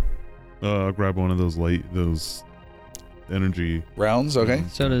 I'll grab one of those energy. Rounds, okay.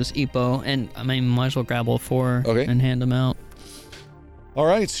 So does Ippo, and I mean, might as well grab all 4 Okay. and hand them out. All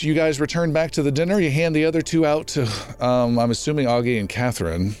right, you guys return back to the dinner. You hand the other 2 out to, I'm assuming Augie and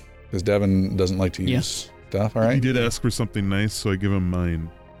Catherine, because Devin doesn't like to use stuff. All He right. did ask for something nice, so I give him mine.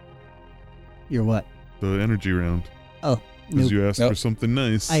 You're what? The energy round. Oh, Because nope. you asked Nope. for something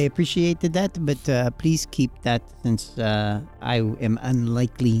nice. I appreciated that, but please keep that since I am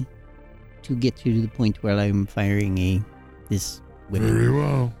unlikely to get to the point where I'm firing this weapon. Very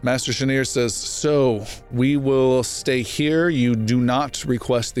well. Master Chenier says, so we will stay here. You do not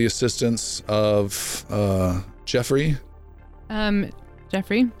request the assistance of Jeffrey.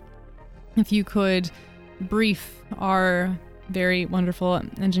 Jeffrey, if you could brief our very wonderful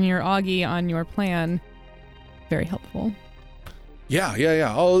engineer Augie on your plan, very helpful. Yeah.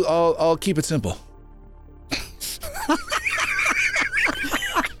 I'll keep it simple.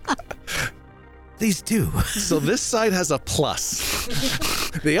 Please do. So this side has a plus.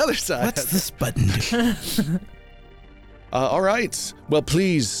 The other side What's has... this button do? All right. Well,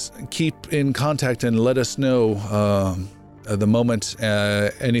 please keep in contact and let us know the moment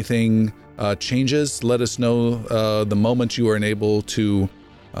anything changes. Let us know the moment you are able to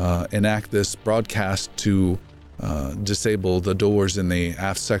enact this broadcast to disable the doors in the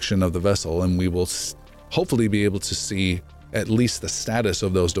aft section of the vessel, and we will hopefully be able to see at least the status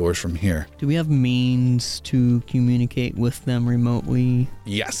of those doors from here. Do we have means to communicate with them remotely?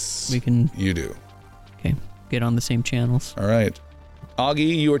 Yes, We can you do. get on the same channels. All right.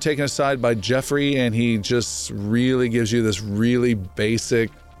 Augie, you are taken aside by Jeffrey, and he just really gives you this really basic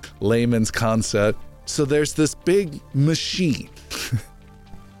layman's concept. So there's this big machine.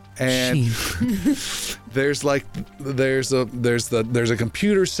 And there's a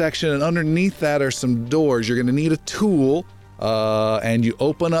computer section, and underneath that are some doors. You're going to need a tool, and you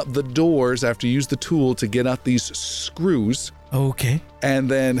open up the doors after you use the tool to get out these screws. Okay. And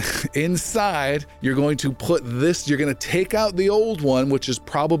then inside, you're going to put this, you're going to take out the old one, which is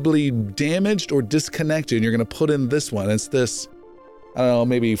probably damaged or disconnected, and you're going to put in this one. It's this, I don't know,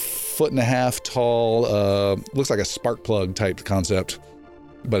 maybe 1.5 feet tall, looks like a spark plug type concept,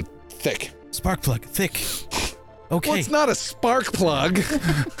 but thick. Spark plug, thick. Okay. Well, it's not a spark plug.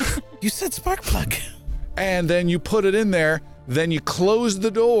 You said spark plug. And then you put it in there, then you close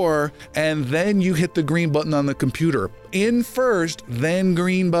the door, and then you hit the green button on the computer. In first, then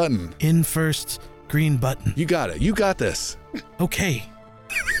green button. In first, green button. You got it. You got this. Okay.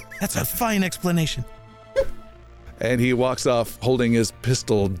 That's a fine explanation. And he walks off holding his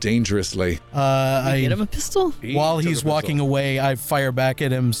pistol dangerously. Get him a pistol? While took a he's pistol. walking away, I fire back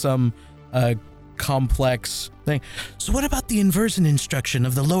at him some complex thing. So what about the inversion instruction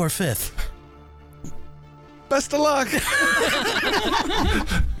of the lower fifth? Best of luck.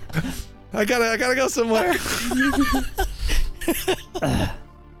 I gotta go somewhere.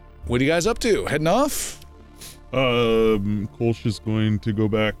 What are you guys up to? Heading off? Kolsch is going to go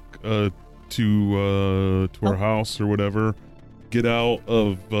back to our house or whatever. Get out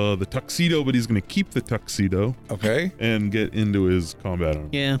of the tuxedo, but he's going to keep the tuxedo Okay. and get into his combat armor.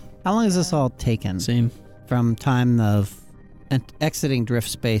 Yeah, How long has this all taken same. from time of exiting drift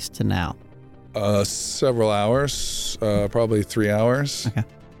space to now? Several hours, probably 3 hours. Okay.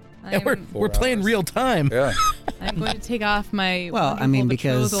 Yeah, we're playing hours. real time. Yeah. I'm going to take off my Well, I mean,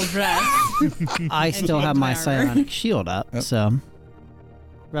 wonderful because- betrothal dress. I still have my psionic shield up, Yep. so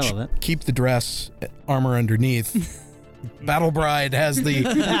relevant. Keep the dress, armor underneath. Battle Bride has the.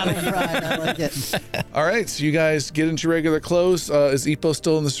 Battle Bride, I like it. All right. So you guys get into regular clothes. Is Ippo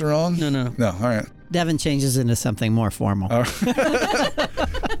still in the sarong? No. No. All right. Devin changes into something more formal. All right.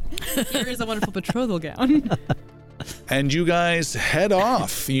 Here is a wonderful betrothal gown. And you guys head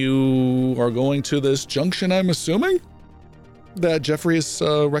off. You are going to this junction, I'm assuming, that Jeffrey has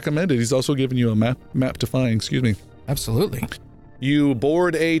recommended. He's also given you a map to find, excuse me. Absolutely. You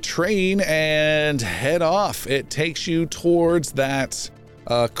board a train and head off. It takes you towards that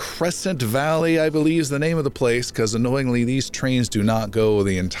Crescent Valley, I believe is the name of the place, because annoyingly, these trains do not go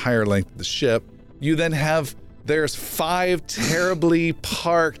the entire length of the ship. You then have, there's 5 terribly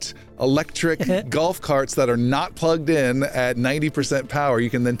parked electric golf carts that are not plugged in at 90% power. You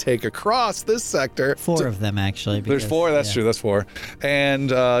can then take across this sector. 4 of them, actually. There's 4. That's true. That's 4.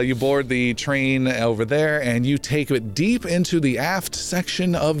 And you board the train over there, and you take it deep into the aft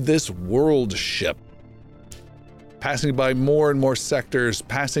section of this world ship. Passing by more and more sectors,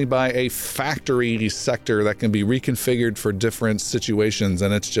 passing by a factory sector that can be reconfigured for different situations,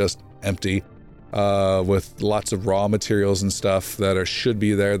 and it's just empty, with lots of raw materials and stuff that should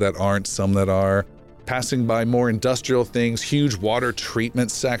be there that aren't, some that are. Passing by more industrial things, huge water treatment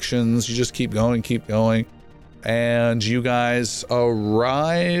sections. You just keep going, and you guys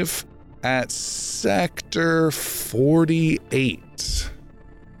arrive at Sector 48.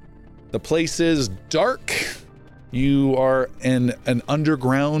 The place is dark. You are in an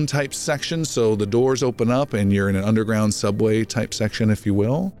underground type section, so the doors open up and you're in an underground subway type section, if you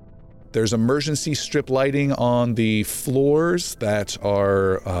will. There's emergency strip lighting on the floors that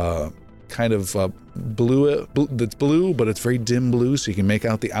are kind of blue. That's blue, but it's very dim blue, so you can make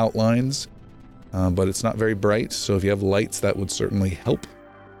out the outlines. But it's not very bright, so if you have lights, that would certainly help.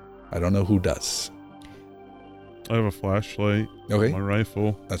 I don't know who does. I have a flashlight. Okay. My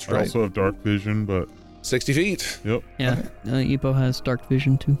rifle. That's I right. also have dark vision, but 60 feet. yep. Yeah, Ipo has dark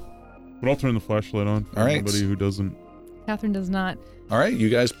vision too. But I'll turn the flashlight on for All right. anybody who doesn't. Catherine does not. All right, you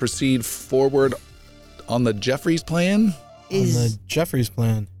guys proceed forward on the On Jeffries plan. the Jeffries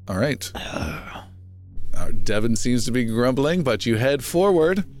plan. All right. Devin seems to be grumbling, but you head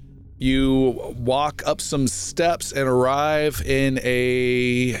forward. You walk up some steps and arrive in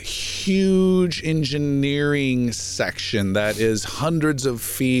a huge engineering section that is hundreds of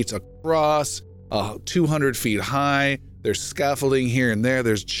feet across, 200 feet high. There's scaffolding here and there.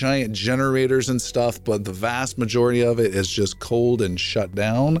 There's giant generators and stuff, but the vast majority of it is just cold and shut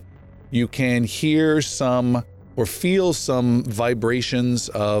down. You can hear some or feel some vibrations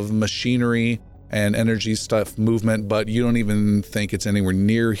of machinery and energy stuff movement, but you don't even think it's anywhere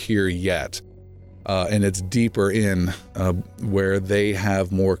near here yet. And it's deeper in where they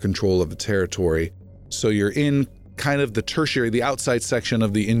have more control of the territory. So you're in kind of the tertiary, the outside section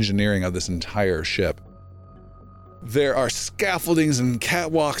of the engineering of this entire ship. There are scaffoldings and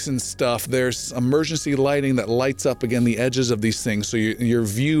catwalks and stuff. There's emergency lighting that lights up again the edges of these things. So your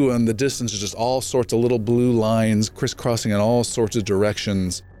view in the distance is just all sorts of little blue lines crisscrossing in all sorts of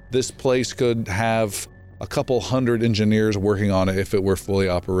directions. This place could have a couple hundred engineers working on it if it were fully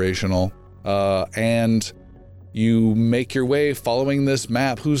operational. And you make your way following this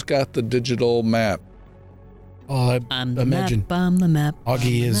map. Who's got the digital map? Oh, I imagine I'm the map.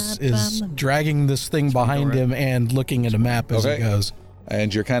 Augie is dragging this thing behind him and looking at a map as he goes.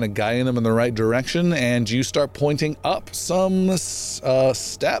 And you're kind of guiding them in the right direction, and you start pointing up some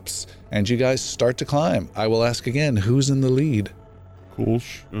steps, and you guys start to climb. I will ask again, who's in the lead? Cool.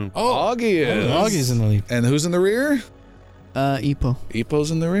 Augie is. Augie's in the lead. And who's in the rear? Ipo.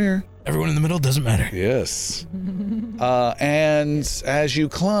 Ipo's in the rear. Everyone in the middle doesn't matter. Yes. And as you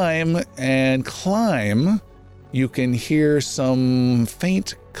climb and climb, you can hear some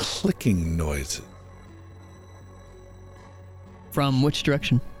faint clicking noises From which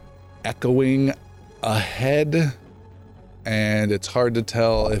direction? echoing ahead, and it's hard to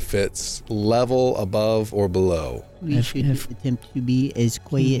tell if it's level, above, or below. We should attempt to be as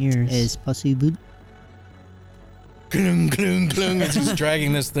quiet ears. as possible. Klung, klung, klung, as he's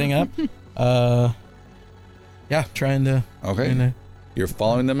dragging this thing up. Yeah, trying to. Okay. You're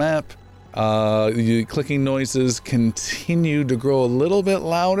following the map. The clicking noises continue to grow a little bit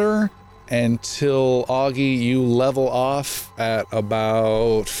louder until, Augie, you level off at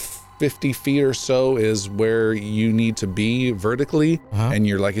about 50 feet or so is where you need to be vertically. And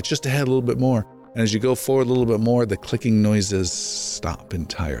you're like, it's just ahead a little bit more. And as you go forward a little bit more, the clicking noises stop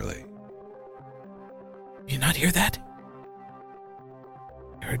entirely. You not hear that?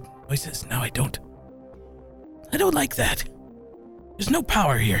 I heard noises. No, I don't. I don't like that. There's no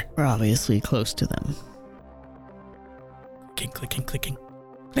power here. We're obviously close to them. Clicking, clicking, clicking.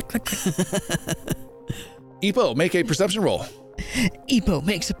 Click, click, click. Ipo, make a perception roll. Ipo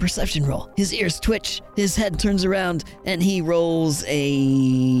makes a perception roll. His ears twitch, his head turns around, and he rolls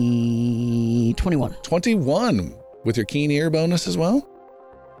a 21. 21 with your keen ear bonus as well.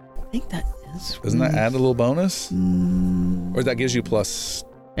 I think that is. Doesn't that add a little bonus? Or that gives you plus?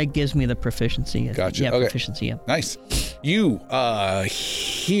 That gives me the proficiency. Gotcha. Yeah, Okay. proficiency, yeah. Nice. You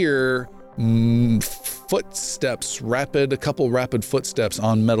hear footsteps, a couple rapid footsteps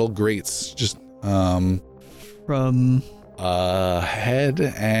on metal grates, just From. ahead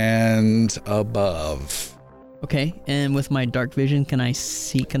and above. Okay, and with my dark vision, can I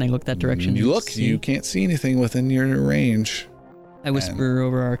look that direction? You and look, see? you can't see anything within your range. I whisper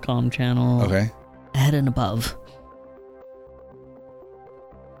over our comm channel. Okay. Ahead and above.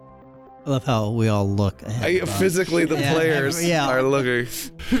 I love how we all look ahead. Physically, the Yeah, players yeah. are looking.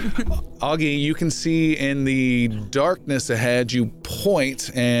 Augie, you can see in the darkness ahead, you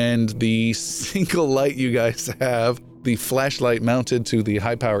point, and the single light you guys have, the flashlight mounted to the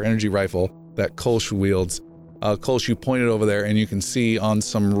high-power energy rifle that Kolsch wields. Kolsch, you pointed over there, and you can see on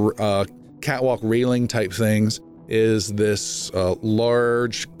some catwalk railing type things is this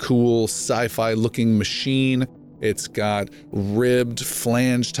large, cool, sci-fi looking machine. It's got ribbed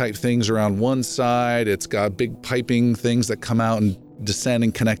flange type things around one side. It's got big piping things that come out and descend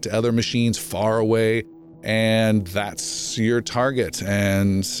and connect to other machines far away. And that's your target.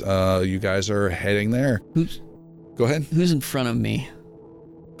 And you guys are heading there. Go ahead. Who's in front of me?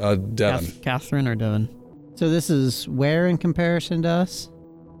 Devin. Catherine or Devin? So this is where in comparison to us?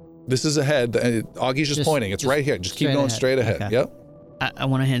 This is ahead. Augie's just pointing. It's right here. Just keep straight going ahead. straight ahead. Okay. Yep. I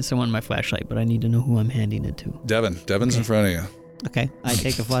want to hand someone my flashlight, but I need to know who I'm handing it to. Devin. Devin's in front of you. Okay, I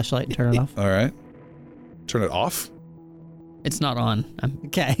take a flashlight and turn it off. All right. Turn it off. It's not on.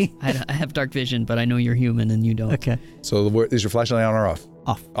 Okay. I have dark vision, but I know you're human and you don't. Okay. So is your flashlight on or off?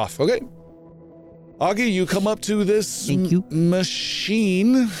 Off. Off. Okay. Augie, you come up to this Thank you.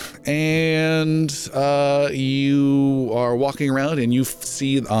 machine, and you are walking around, and you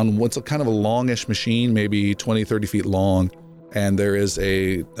see on what's a kind of a longish machine, maybe 20, 30 feet long, and there is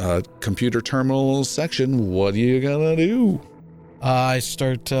a computer terminal section. What are you gonna do? I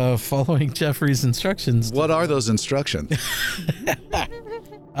start following Jeffrey's instructions. What are those instructions?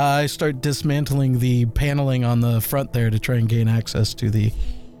 I start dismantling the paneling on the front there to try and gain access to the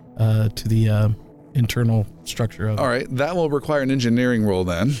internal structure of it. All right, that will require an engineering roll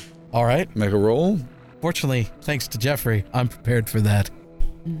then. All right. Make a roll. Fortunately, thanks to Jeffrey, I'm prepared for that.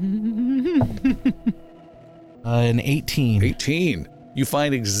 An 18. 18. You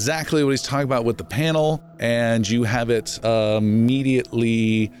find exactly what he's talking about with the panel, and you have it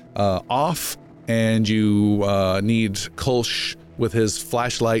immediately off, and you need Kolsch with his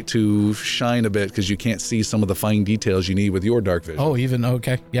flashlight to shine a bit because you can't see some of the fine details you need with your dark vision. Oh, even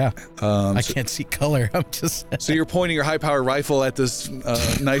okay. Yeah. I So, can't see color. I'm just so you're pointing your high-powered rifle at this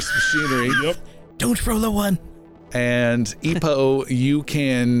nice machinery. Yep. don't roll a one. And Ipo, you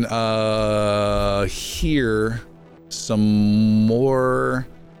can hear some more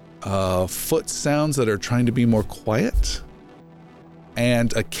foot sounds that are trying to be more quiet,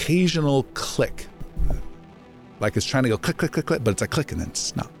 and occasional click. Like it's trying to go click, click, click, click, but it's a click and then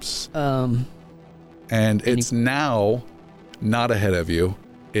stops. And it's now not ahead of you.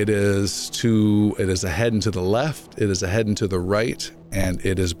 It is ahead and to the left, it is ahead and to the right, and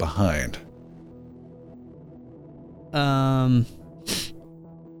it is behind.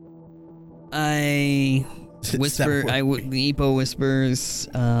 I whisper. Ipo whispers.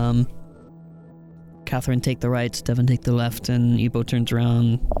 Catherine, take the right. Devin, take the left, and Ipo turns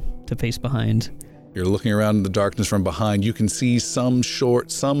around to face behind. You're looking around in the darkness from behind. You can see some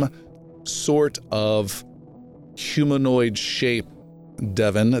sort of humanoid shape,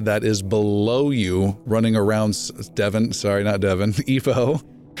 Devin, that is below you, running around. Ipo.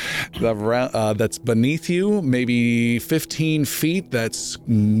 That's beneath you, maybe 15 feet, that's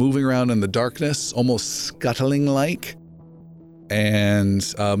moving around in the darkness, almost scuttling like, and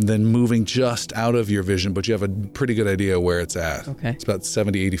then moving just out of your vision, but you have a pretty good idea where it's at. Okay. It's about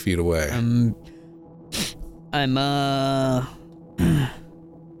 70, 80 feet away.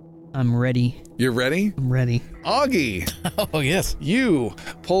 I'm ready. You're ready? I'm ready. Augie, Oh, yes. you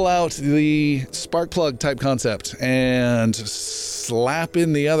pull out the spark plug type concept and slap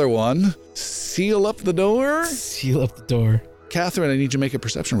in the other one, seal up the door. Seal up the door. Catherine, I need you to make a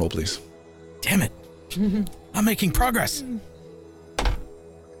perception roll, please. Damn it. I'm making progress.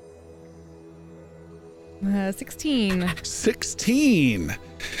 16. 16.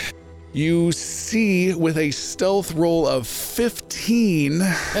 You see, with a stealth roll of 15,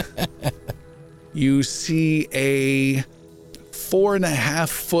 you see a 4.5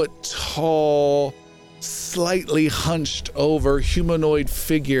 foot tall, slightly hunched over humanoid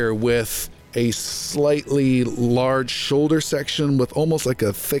figure with a slightly large shoulder section with almost like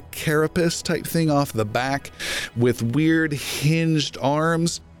a thick carapace type thing off the back, with weird hinged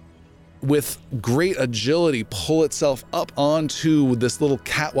arms, with great agility pull itself up onto this little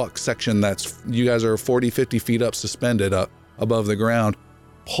catwalk section that's, you guys are 40, 50 feet up, suspended up above the ground,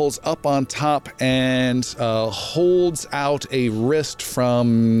 pulls up on top and holds out a wrist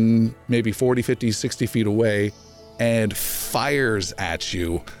from maybe 40, 50, 60 feet away and fires at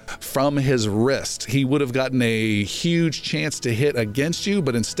you from his wrist. He would have gotten a huge chance to hit against you,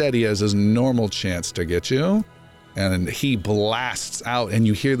 but instead he has his normal chance to get you. And he blasts out, and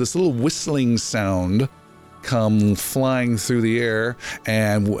you hear this little whistling sound come flying through the air,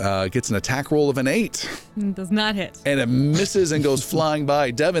 and gets an attack roll of an 8. Does not hit. And it misses and goes flying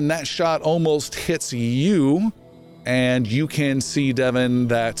by. Devin, that shot almost hits you. And you can see, Devin,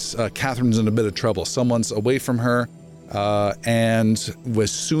 that Catherine's in a bit of trouble. Someone's away from her. And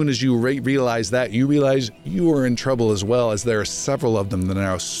as soon as you realize that, you realize you are in trouble as well, as there are several of them that are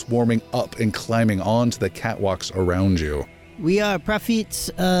now swarming up and climbing onto the catwalks around you. We are prophets,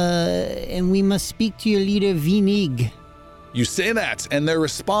 and we must speak to your leader, Vinig. You say that, and their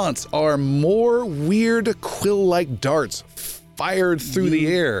response are more weird quill-like darts fired through the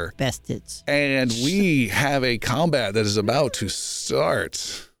air. Bastards. And we have a combat that is about to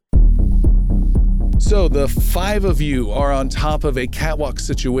start. So the 5 of you are on top of a catwalk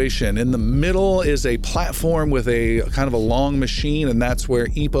situation. In the middle is a platform with a kind of a long machine, and that's where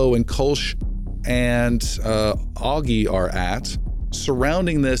Ipo and Kolsch and Augie are at.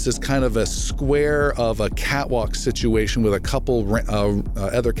 Surrounding this is kind of a square of a catwalk situation with a couple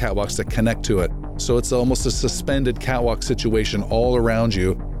other catwalks that connect to it. So it's almost a suspended catwalk situation all around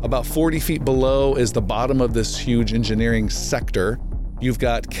you. About 40 feet below is the bottom of this huge engineering sector. You've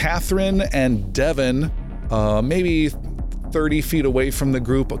got Catherine and Devin, maybe 30 feet away from the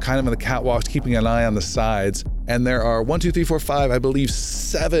group, kind of in the catwalks, keeping an eye on the sides. And there are 1, 2, 3, 4, 5, I believe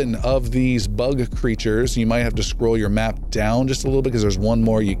 7 of these bug creatures. You might have to scroll your map down just a little bit because there's one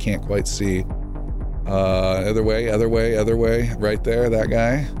more you can't quite see. Other way, right there, that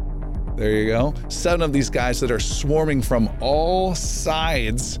guy. There you go. 7 of these guys that are swarming from all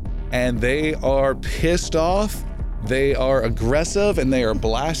sides, and they are pissed off. They are aggressive, and they are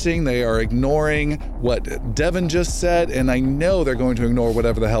blasting. They are ignoring what Devin just said, and I know they're going to ignore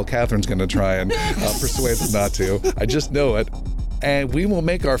whatever the hell Catherine's going to try and persuade them not to. I just know it. And we will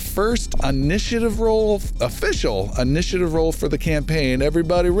make our first initiative roll, official initiative roll for the campaign.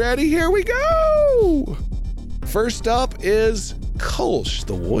 Everybody ready? Here we go! First up is Kolsch,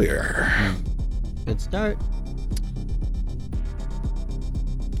 the warrior. Good start.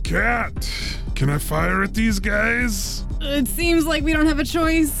 Cat, can I fire at these guys? It seems like we don't have a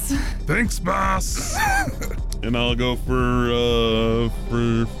choice. Thanks, boss. And I'll go for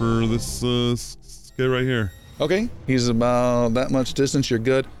this guy right here. Okay, he's about that much distance. You're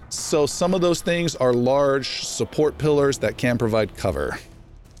good. So some of those things are large support pillars that can provide cover.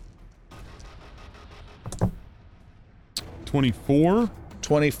 24.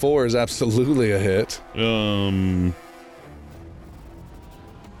 24 is absolutely a hit.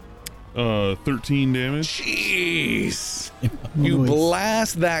 13 damage. Jeez. You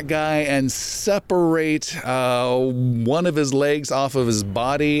blast that guy and separate one of his legs off of his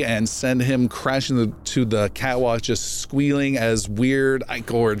body and send him crashing to the catwalk, just squealing as weird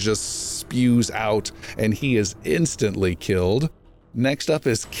ichor just spews out, and he is instantly killed. Next up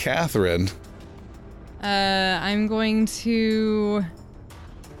is Catherine. I'm going to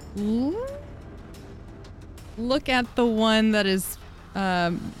look at the one that is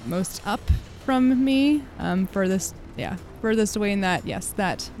most up from me, furthest away in that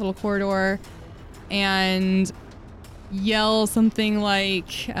little corridor, and yell something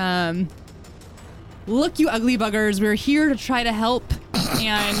like, look, you ugly buggers, we're here to try to help,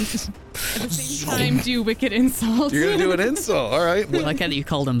 and at the same time do wicked insult. You're gonna do an insult, all right. I like how you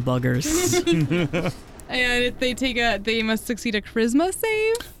called them buggers. And if they must succeed a charisma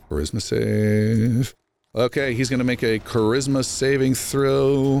save. Charisma save. Okay, he's gonna make a charisma saving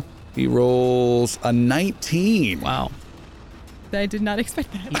throw. He rolls a 19. Wow. I did not expect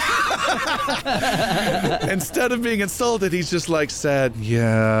that. Instead of being insulted, he's just like said,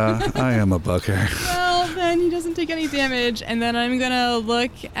 yeah, I am a bugger. Well, then he doesn't take any damage, and then I'm gonna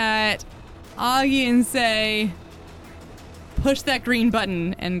look at Augie and say, push that green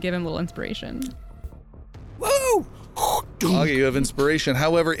button, and give him a little inspiration. Woo! Augie, you have inspiration.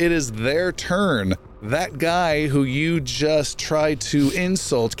 However, it is their turn. That guy who you just tried to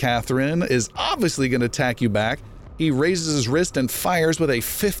insult, Catherine, is obviously going to attack you back. He raises his wrist and fires with a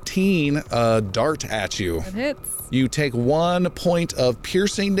 15 dart at you. It hits. You take 1 point of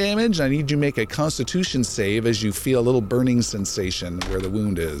piercing damage. I need you to make a constitution save as you feel a little burning sensation where the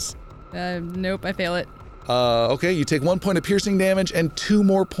wound is. Nope, I fail it. Okay, you take 1 point of piercing damage and 2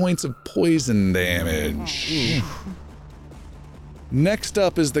 more points of poison damage. Next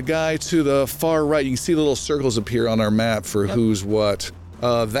up is the guy to the far right. You can see the little circles appear on our map for who's what.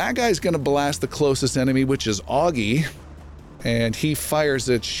 That guy's gonna blast the closest enemy, which is Augie. And he fires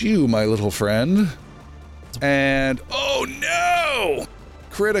at you, my little friend. And, oh no!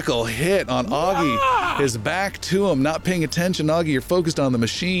 Critical hit on Augie. His back to him, not paying attention. Augie, you're focused on the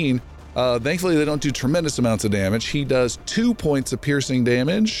machine. Thankfully, they don't do tremendous amounts of damage. He does 2 points of piercing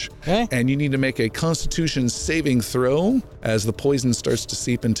damage, Okay. and you need to make a Constitution saving throw as the poison starts to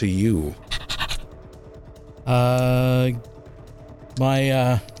seep into you.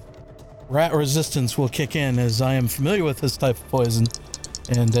 My rat resistance will kick in as I am familiar with this type of poison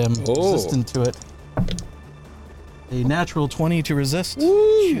and am resistant to it. A natural 20 to resist.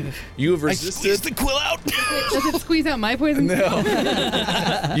 You have I resisted. squeezed the quill out. Does it squeeze out my poison? No.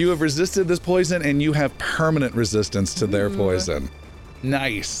 You have resisted this poison, and you have permanent resistance to their poison.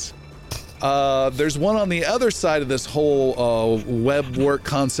 Nice. There's one on the other side of this whole web work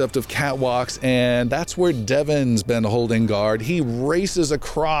concept of catwalks, and that's where Devin's been holding guard. He races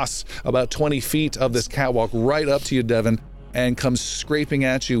across about 20 feet of this catwalk right up to you, Devin, and comes scraping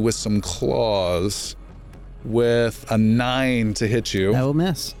at you with some claws with a 9 to hit you. That will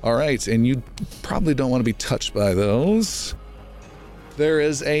miss. All right, and you probably don't want to be touched by those. There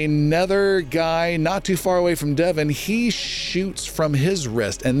is another guy not too far away from Devin. He shoots from his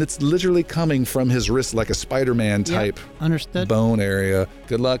wrist, and it's literally coming from his wrist like a Spider-Man type Understood. bone area.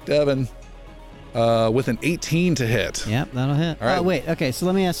 Good luck, Devin. With an 18 to hit. Yep, that'll hit. All right. Oh, wait. Okay, so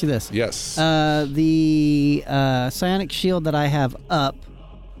let me ask you this. Yes. The psionic shield that I have up,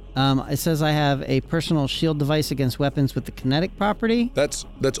 it says I have a personal shield device against weapons with the kinetic property. That's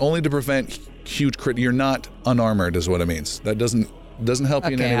only to prevent huge crit. You're not unarmored, is what it means. That doesn't help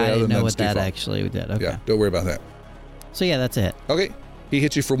you in any Okay, way I other didn't than know what that default. actually did. Okay. Yeah, don't worry about that. So yeah, that's a hit. Okay, he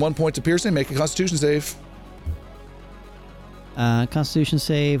hits you for 1 point of piercing. Make a Constitution save. Constitution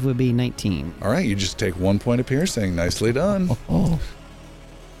save would be 19. All right, you just take 1 point of piercing. Nicely done. Oh.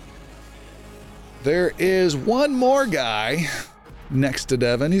 There is one more guy next to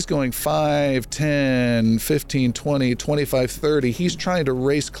Devin. He's going 5, 10, 15, 20, 25, 30. He's trying to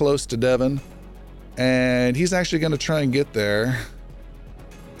race close to Devin, and he's actually going to try and get there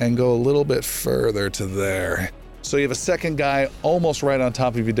and go a little bit further to there. So you have a second guy almost right on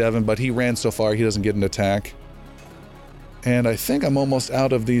top of you, Devin, but he ran so far he doesn't get an attack. And I think I'm almost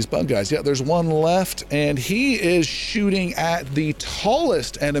out of these bug guys. Yeah, there's one left, and he is shooting at the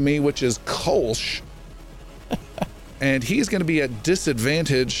tallest enemy, which is Kolsch. And he's going to be at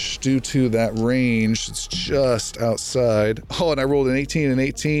disadvantage due to that range. It's just outside. Oh, and I rolled an 18 and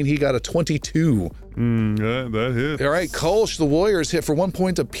 18. He got a 22. That hit. All right, Kolsch, the warrior, is hit for 1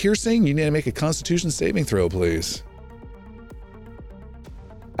 point of piercing. You need to make a Constitution saving throw, please.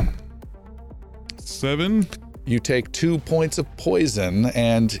 7. You take 2 points of poison,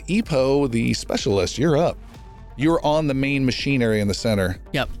 and Epo, the specialist, you're up. You're on the main machinery in the center.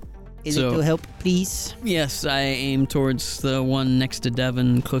 Yep. Is So- it to help, please? Yes, I aim towards the one next to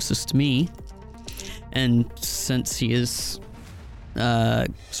Devin closest to me. And since he is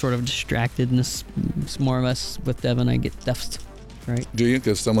sort of distracted and it's more or less with Devin, I get deafed right Do you?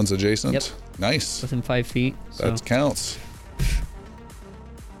 Because someone's adjacent? Yep. Nice. within 5 feet. So That counts.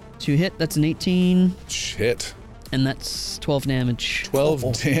 to hit, that's an 18, Shit. and that's 12 damage.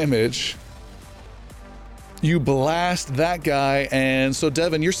 12 damage. You blast that guy, and so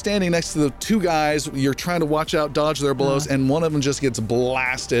Devin, you're standing next to the two guys. You're trying to watch out, dodge their blows, and one of them just gets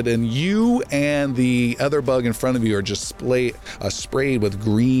blasted, and you and the other bug in front of you are just sprayed with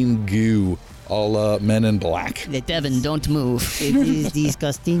green goo, all Men in Black. Devin, don't move. It is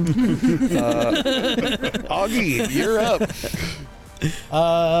disgusting. Augie, you're up. You've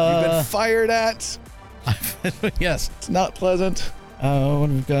been fired at. Yes. It's not pleasant. What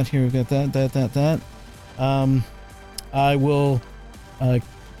have we got here? We've got that. I will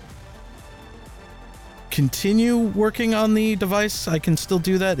continue working on the device. I can still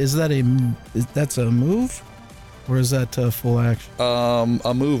do that. Is that that's a move, or is that full action?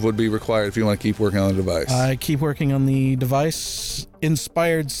 A move would be required if you want to keep working on the device. I keep working on the device.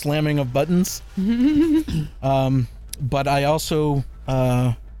 Inspired slamming of buttons. But I also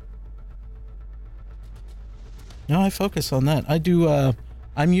no, I focus on that. I do.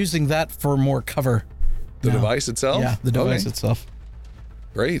 I'm using that for more cover. The now. device itself? Yeah, the device Okay. itself.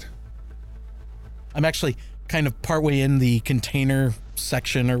 Great. I'm actually kind of partway in the container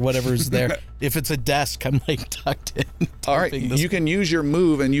section or whatever's there. If it's a desk, I'm like tucked in. All right, typing this. you can use your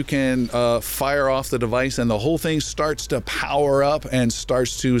move and you can fire off the device, and the whole thing starts to power up and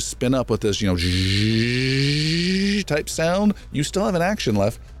starts to spin up with this, type sound. You still have an action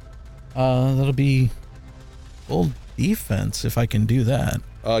left. That'll be full defense if I can do that.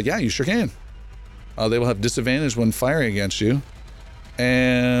 Yeah, you sure can. They will have disadvantage when firing against you.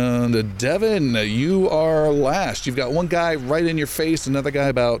 And Devin, you are last. You've got one guy right in your face, another guy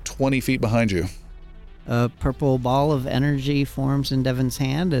about 20 feet behind you. A purple ball of energy forms in Devin's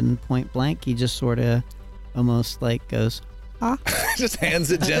hand, and point blank, he just sort of almost like goes, Just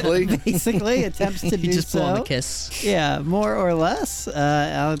hands it gently. Basically, attempts to You do just blow him so. a kiss. Yeah, more or less.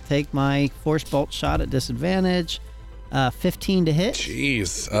 I'll take my force bolt shot at disadvantage. 15 to hit.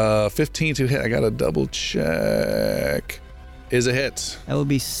 Jeez. 15 to hit. I got to double check. Is a hit. That will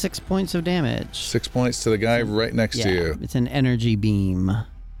be 6 points of damage. 6 points to the guy right next to you. It's an energy beam.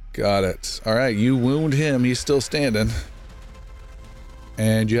 Got it. All right, you wound him. He's still standing.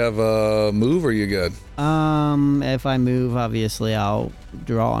 And you have a move, or are you good? If I move, obviously I'll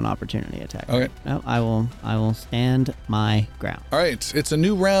draw an opportunity attack. Okay. No, I will stand my ground. All right, it's a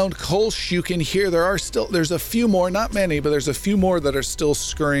new round. Kolsch, you can hear there's a few more, not many, but there's a few more that are still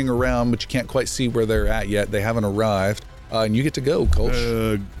scurrying around, but you can't quite see where they're at yet. They haven't arrived. And you get to go,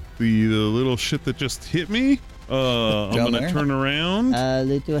 Kolsch. The little shit that just hit me. I'm Down gonna there? turn around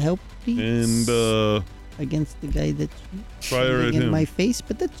Little help, please. and against the guy that's fire at in him. my face,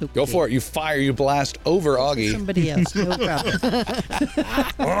 but that's okay. Go for it. You fire, you blast over Augie. Somebody else, no problem.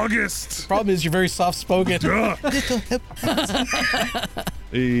 August! Problem is, you're very soft-spoken.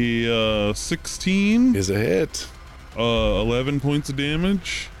 A 16, Is a hit. 11 points of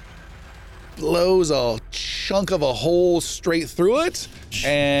damage. Blows a chunk of a hole straight through it,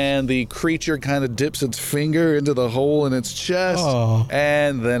 and the creature kind of dips its finger into the hole in its chest, Oh.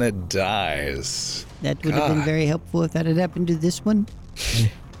 and then it dies. That would have been God. very helpful if that had happened to this one.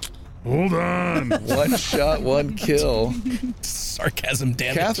 Hold on. One shot, one kill. Sarcasm,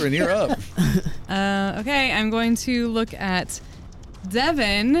 damn it. Catherine, you're up. Okay, I'm going to look at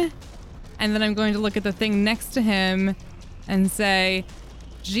Devin, and then I'm going to look at the thing next to him and say,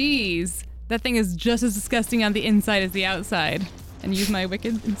 geez, that thing is just as disgusting on the inside as the outside. And use my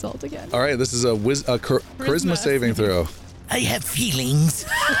wicked insult again. All right, this is a charisma Charisma. saving throw. I have feelings.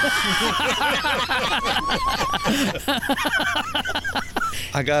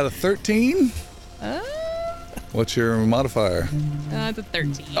 I got a 13. What's your modifier? It's a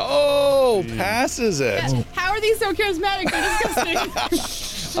 13. Oh, passes it. How are these so charismatic? They're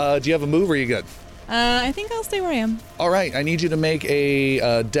disgusting. Do you have a move, or are you good? I think I'll stay where I am. All right, I need you to make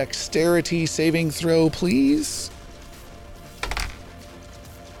a dexterity saving throw, please.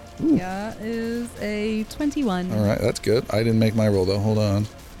 Yeah, is a 21. All right, that's good. I didn't make my roll, though. Hold on.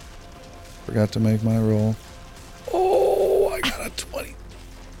 Forgot to make my roll. Oh, I got a 20.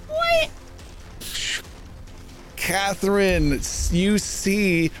 What? Catherine, you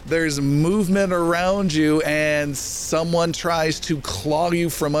see there's movement around you, and someone tries to claw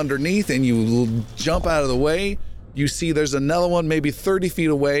you from underneath, and you jump out of the way. You see there's another one maybe 30 feet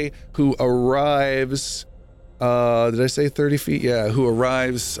away who arrives. Did I say 30 feet? Yeah, who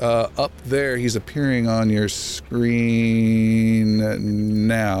arrives up there. He's appearing on your screen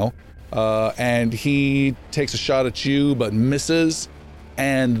now. And he takes a shot at you, but misses.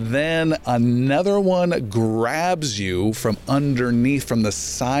 And then another one grabs you from underneath, from the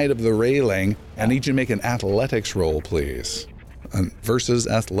side of the railing. I need you to make an athletics roll, please. Versus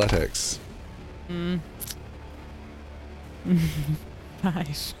athletics.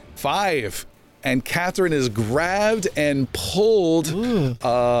 5. And Catherine is grabbed and pulled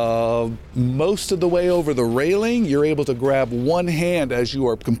most of the way over the railing. You're able to grab one hand as you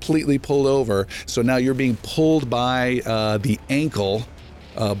are completely pulled over. So now you're being pulled by the ankle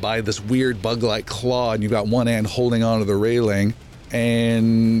by this weird bug-like claw, and you've got one hand holding onto the railing.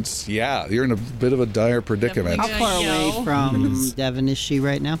 And yeah, you're in a bit of a dire predicament. How far away from Devin is she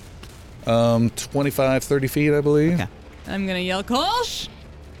right now? 25, 30 feet, I believe. Okay. I'm gonna yell, Kolsch!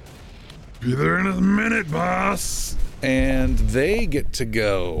 Be there in a minute, boss. And they get to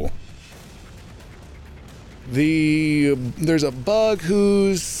go. There's a bug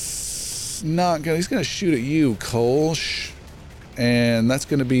who's not gonna. He's gonna shoot at you, Kolsch, and that's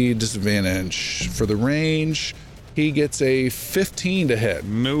gonna be disadvantage for the range. He gets a 15 to hit.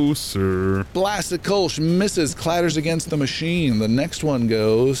 No, sir. Blasted Kolsch misses, clatters against the machine. The next one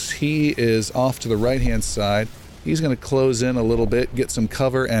goes. He is off to the right-hand side. He's going to close in a little bit, get some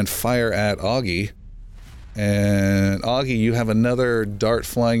cover, and fire at Augie. And Augie, you have another dart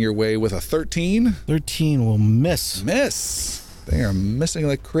flying your way with a 13. 13 will miss. Miss. They are missing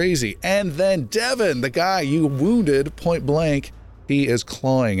like crazy. And then Devin, the guy you wounded point blank, he is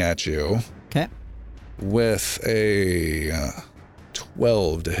clawing at you Okay. with a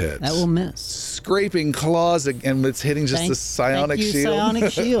 12 to hit. That will miss. Scraping claws, and it's hitting just the psionic thank you, shield.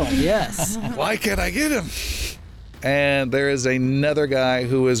 Psionic shield, yes. Why can't I get him? And there is another guy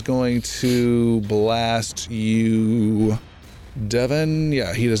who is going to blast you, Devin.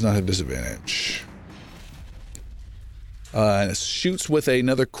 Yeah, he does not have disadvantage. And shoots with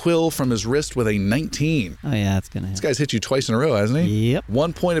another quill from his wrist with a 19. Oh, yeah, that's going to hit. This guy's hit you twice in a row, hasn't he? Yep.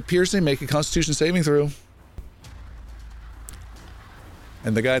 1 point of piercing. Make a Constitution saving throw.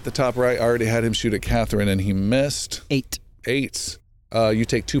 And the guy at the top right, I already had him shoot at Catherine, and he missed. 8. 8. You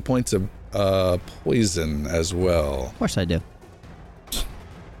take 2 points of poison as well. Of course I do.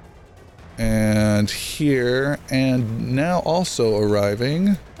 And here, and now also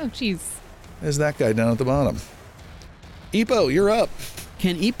arriving Oh, jeez. is that guy down at the bottom. Epo, you're up.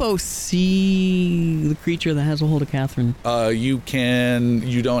 Can Epo see the creature that has a hold of Catherine?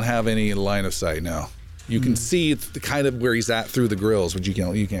 You don't have any line of sight now. You can see the kind of where he's at through the grills, but you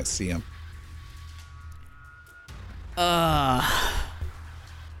can't see him. And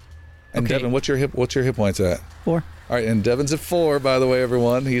Okay. Devin, what's your hit points at? 4. All right, and Devin's at 4, by the way,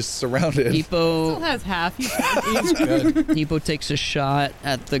 everyone. He's surrounded. Still Epo has half. He's Epo takes a shot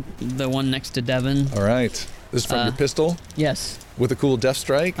at the one next to Devin. All right. This is from your pistol Yes. with a cool death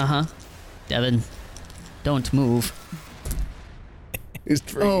strike. Uh-huh. Devin, don't move. He's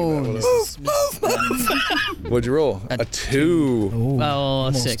three. Oh, What'd you roll? A 2. well,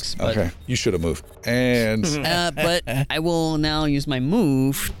 almost. 6. But, Okay, you should have moved. And but I will now use my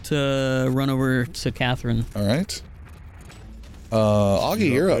move to run over to Catherine. all right.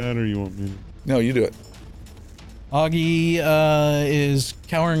 Augie, you're up. That or you want me to? No, you do it. Augie is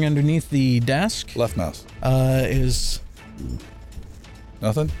cowering underneath the desk. Left mouse. Is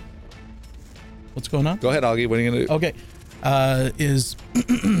Nothing? what's going on? Go ahead, Augie. What are you going to do? Okay. Is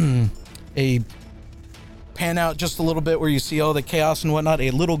a pan out just a little bit where you see all the chaos and whatnot.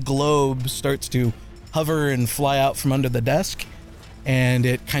 A little globe starts to hover and fly out from under the desk, and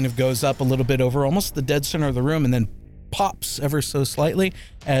it kind of goes up a little bit over almost the dead center of the room and then pops ever so slightly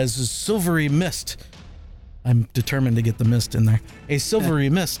as a silvery mist. I'm determined to get the mist in there. A silvery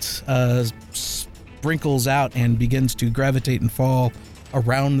mist sprinkles out and begins to gravitate and fall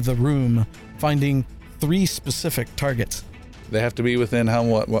around the room, finding 3 specific targets. They have to be within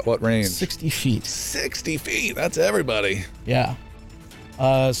what range? 60 feet. 60 feet. That's everybody. Yeah.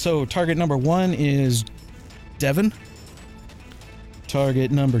 So target number 1 is Devin.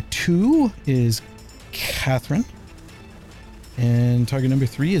 Target number 2 is Catherine. And target number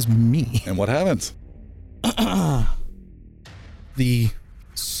 3 is me. And what happens? The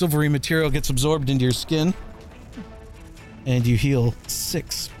silvery material gets absorbed into your skin, and you heal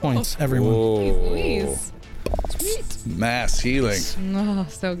 6 points, everyone. Whoa. Louise. Mass healing. Oh,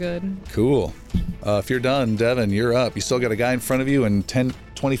 so good. Cool. If you're done, Devin, you're up. You still got a guy in front of you, and 10,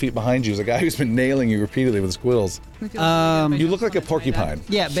 20 feet behind you is a guy who's been nailing you repeatedly with his quills. I feel really good if I You just look like a wanted to try that. porcupine.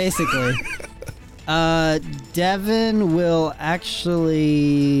 Yeah, basically. Devin will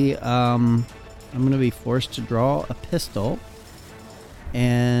actually, I'm going to be forced to draw a pistol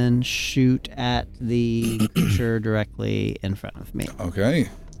and shoot at the creature directly in front of me. Okay.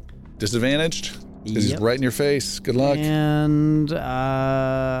 Disadvantaged? Because he's Yep. right in your face. Good luck. And,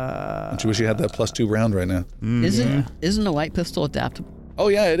 Don't you wish you had that +2 round right now? Isn't a light pistol adaptable? Oh,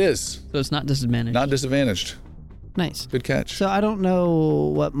 yeah, it is. So it's not disadvantaged. Not disadvantaged. nice. Good catch. So I don't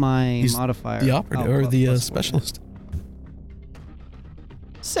know what my He's modifier. The operative, or what the plus 4 specialist.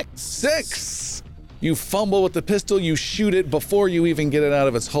 is. 6. 6. You fumble with the pistol. You shoot it before you even get it out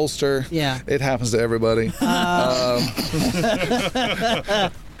of its holster. Yeah. It happens to everybody.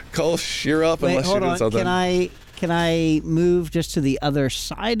 Kolsch, you're up Wait, unless you're hold doing on. something. Can I move just to the other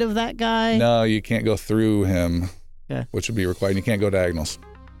side of that guy? No, you can't go through him, Okay. which would be required. You can't go diagonals.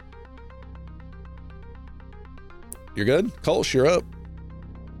 You're good? Kolsch, you're up.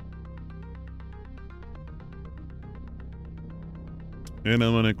 And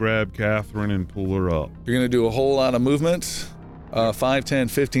I'm gonna grab Catherine and pull her up. You're going to do a whole lot of movement. 5, 10,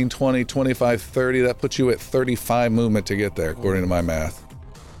 15, 20, 25, 30. That puts you at 35 movement to get there, according to my math.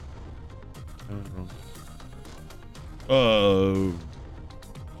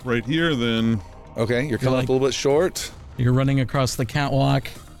 Right here then. Okay, you're coming like- up a little bit short. You're running across the catwalk.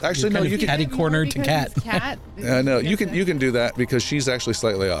 Actually, You're no, kind of you can. catty corner to Because cat. it's cat. No, you can do that because she's actually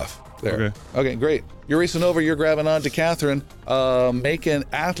slightly off. There. Okay. Okay, great. You're racing over. You're grabbing on to Catherine. Make an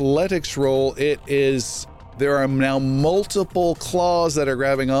athletics roll. There are now multiple claws that are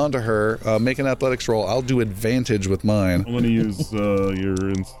grabbing onto her. Make an athletics roll. I'll do advantage with mine. I'm gonna use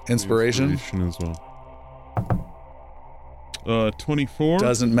your Inspiration? as well. 24.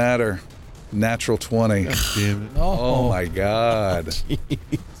 Doesn't matter. Natural 20. Damn it. Oh my god.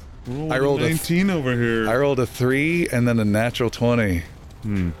 I rolled a 19 over here. I rolled a 3 and then a natural 20.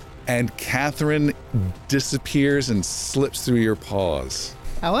 And Catherine disappears and slips through your paws.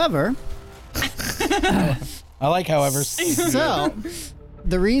 However, I like, however. so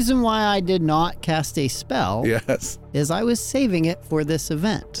the reason why I did not cast a spell Yes. is I was saving it for this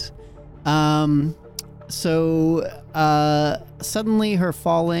event. Suddenly her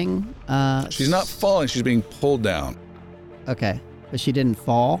falling. She's not falling, she's being pulled down. Okay. but she didn't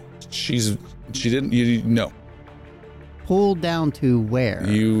fall. She didn't, no. Pulled down to where?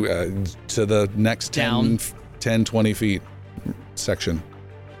 You, to the next 10, Down. 10, 20 feet section.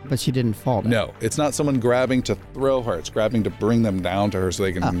 But she didn't fall down. No, it's not someone grabbing to throw her. It's grabbing to bring them down to her so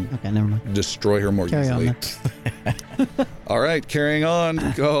they can Oh, okay, never mind. destroy her more Carry on easily. then. All right, carrying on.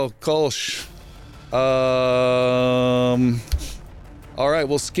 Go, Kolsch. All right,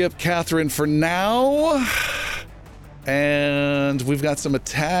 we'll skip Catherine for now. And we've got some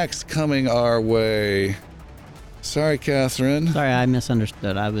attacks coming our way. Sorry, Catherine. Sorry, I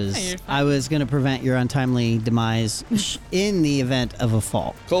misunderstood. you're fine. I was going to prevent your untimely demise in the event of a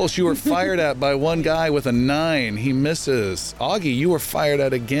fall. Kolsch, you were fired at by one guy with a 9. He misses. Augie, you were fired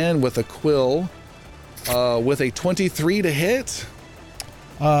at again with a quill with a 23 to hit.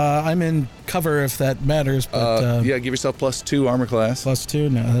 I'm in cover if that matters, but Yeah, give yourself +2 armor class. +2?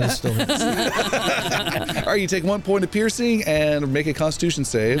 No, that's still. All right, you take 1 point of piercing and make a Constitution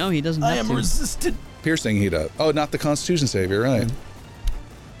save. No, he doesn't have to. resistant. Piercing he does. Oh, not the Constitution save. You're right.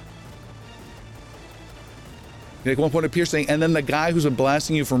 You take 1 point of piercing, and then the guy who's been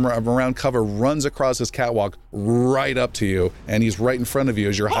blasting you from around cover runs across this catwalk right up to you, and he's right in front of you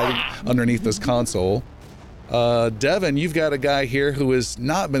as you're hiding underneath this console. Devin, you've got a guy here who has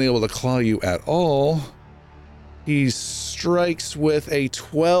not been able to claw you at all. He strikes with a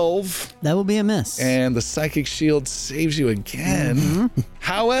 12. That will be a miss. And the Psychic Shield saves you again.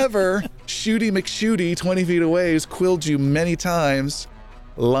 However, Shooty McShooty, 20 feet away, who's quilled you many times,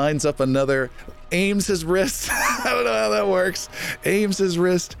 lines up another, aims his wrist. I don't know how that works. Aims his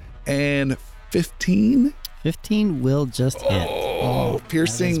wrist, and 15? 15 will just hit. Oh,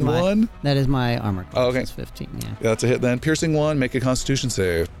 piercing That is my- 1? That is my armor class. Oh, okay. It's 15, yeah. Yeah, that's a hit then. Piercing 1, make a Constitution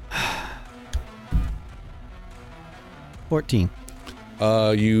save. 14.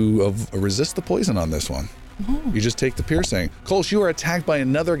 You resist the poison on this one. You just take the piercing. Kolsch, you are attacked by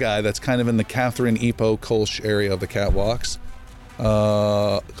another guy that's kind of in the Catherine, Epo, Kolsch area of the catwalks.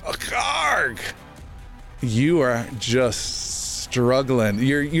 Karg! You are just struggling.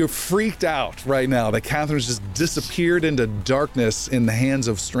 You're freaked out right now that Catherine's just disappeared into darkness in the hands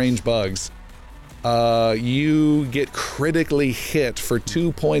of strange bugs. You get critically hit for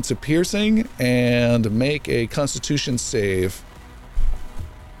 2 points of piercing and make a Constitution save.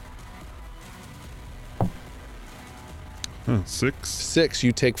 6. 6,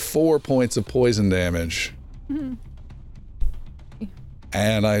 you take 4 points of poison damage.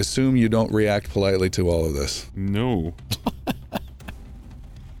 And I assume you don't react politely to all of this. No.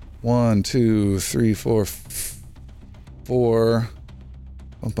 1, 2, 3, 4, 4.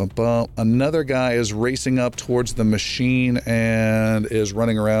 Bum, bum, bum. Another guy is racing up towards the machine and is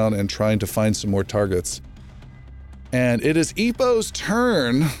running around and trying to find some more targets. And it is Epo's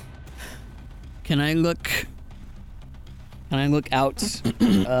turn. Can I look out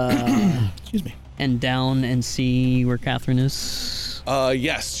Excuse me. and down and see where Catherine is?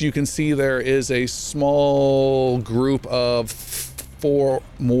 Yes, you can see there is a small group of 4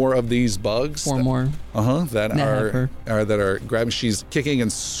 more of these bugs. 4 more. That That have are grabbing. She's kicking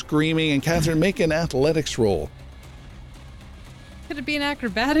and screaming. And Catherine, make an athletics roll. Could it be an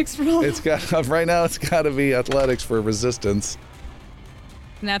acrobatics roll? It's got right now. It's got to be athletics for resistance.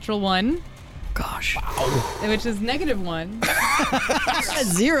 Natural 1, Gosh. which is -1.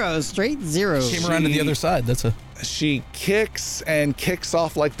 0, straight 0. Came around to the other side. That's a. She kicks and kicks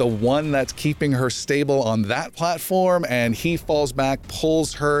off like the one that's keeping her stable on that platform, and he falls back,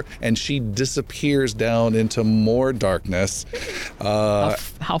 pulls her, and she disappears down into more darkness.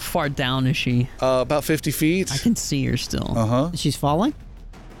 How far down is she? About 50 feet. I can see her still. She's falling?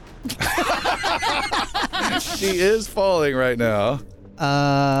 She is falling right now.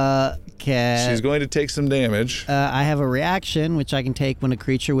 Okay. She's going to take some damage. I have a reaction, which I can take when a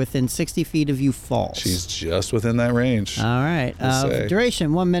creature within 60 feet of you falls. She's just within that range. All right. We'll say.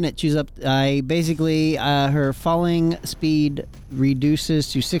 Duration, 1 minute. Choose up. I basically, her falling speed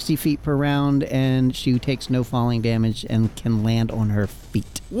reduces to 60 feet per round, and she takes no falling damage and can land on her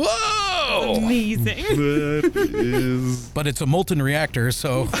feet. Whoa! Amazing. That is. But it's a molten reactor,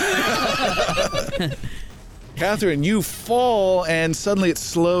 so. Catherine, you fall and suddenly it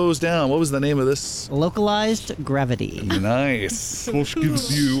slows down. What was the name of this? Localized gravity. Nice. Kolsch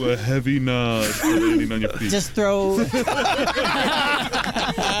gives you a heavy nod for landing on your feet. Just throw. We've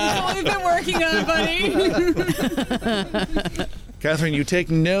been working on it, buddy. Catherine, you take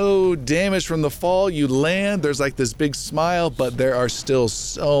no damage from the fall. You land. There's like this big smile, but there are still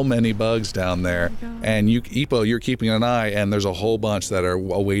so many bugs down there. And you, Epo, you're keeping an eye, and there's a whole bunch that are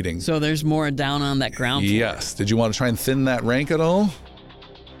awaiting. So there's more down on that ground floor. Yes. Did you want to try and thin that rank at all?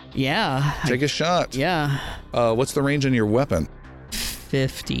 Yeah. Take a shot. Yeah. What's the range on your weapon?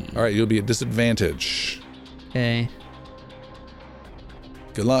 50. All right, you'll be at disadvantage. Okay.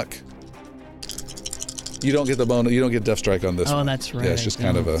 Good luck. You don't get the bonus. You don't get Death Strike on this one. Oh, that's right. Yeah, it's just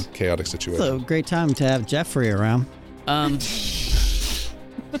kind of a chaotic It's situation. a great time to have Jeffrey around. Um,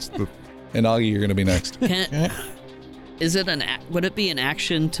 And Augie, you're going to be next. is it would it be an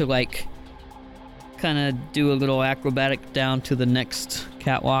action to like kind of do a little acrobatic down to the next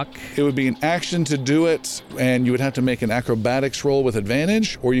catwalk? It would be an action to do it, and you would have to make an acrobatics roll with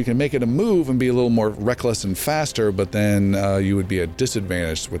advantage, or you can make it a move and be a little more reckless and faster, but then you would be at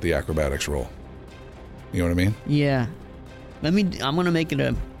disadvantage with the acrobatics roll. You know what I mean? Yeah. I'm gonna make it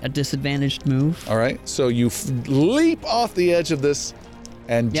a disadvantaged move. All right. So you leap off the edge of this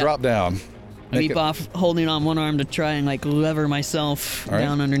and Yep. drop down. I leap off, holding on one arm to try and like lever myself All right.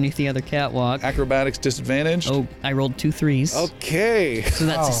 down underneath the other catwalk. Acrobatics disadvantage. Oh, I rolled 2 3s. Okay. So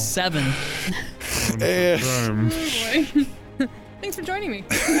that's a 7. Thanks for joining me.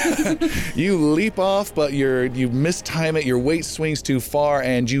 You leap off, but you mistime it. Your weight swings too far,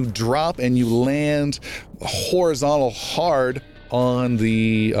 and you drop and you land horizontal hard on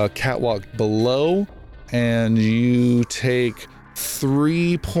the catwalk below, and you take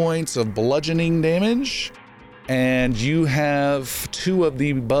 3 points of bludgeoning damage. And you have 2 of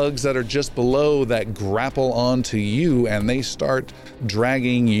the bugs that are just below that grapple onto you, and they start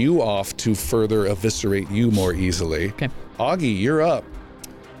dragging you off to further eviscerate you more easily. Okay. Augie, you're up.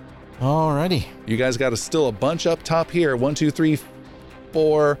 Alrighty. You guys got still a bunch up top here. 1, 2, 3,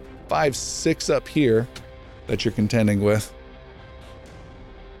 4, 5, 6 up here that you're contending with.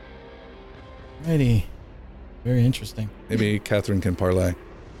 Alrighty. Very interesting. Maybe Catherine can parlay.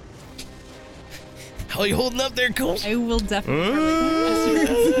 How you holding up there, Cole? I will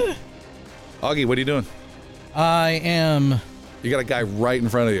definitely. Augie, what are you doing? I am. You got a guy right in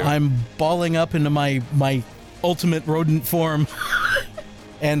front of you. I'm balling up into my ultimate rodent form.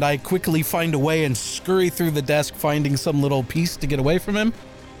 And I quickly find a way and scurry through the desk, finding some little piece to get away from him.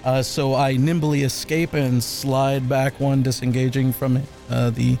 So I nimbly escape and slide back one, disengaging from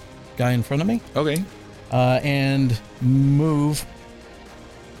the guy in front of me. Okay. And move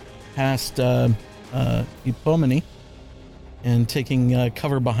past Epomene and taking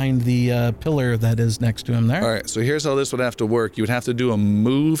cover behind the pillar that is next to him there. All right. So here's how this would have to work. You would have to do a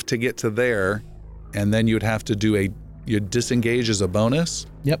move to get to there, and then you would have to do you disengage as a bonus.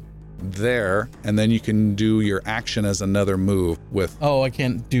 Yep. There, and then you can do your action as another move with. Oh, I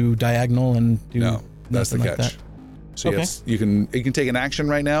can't do diagonal and do No, that's the nothing like catch. that. So Okay. yes, you can take an action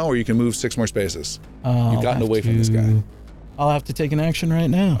right now, or you can move 6 more spaces. I'll You've gotten have away from this guy. to- I'll have to take an action right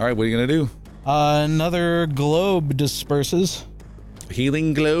now. All right, what are you gonna do? Another globe disperses.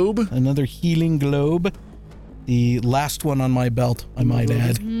 Healing globe. Another healing globe. The last one on my belt, I might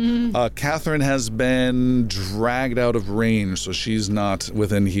add. Catherine has been dragged out of range, so she's not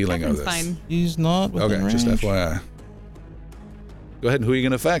within healing of Catherine's this. fine. He's not within Okay, range. just FYI. Go ahead. Who are you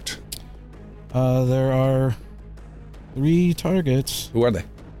gonna affect? There are 3 targets. Who are they?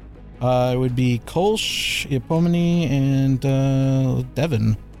 It would be Kolsch, Epomene, and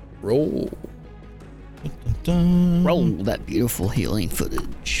Devin. Roll. Dun. Roll that beautiful healing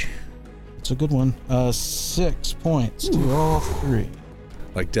footage. It's a good one. 6 points to all 3.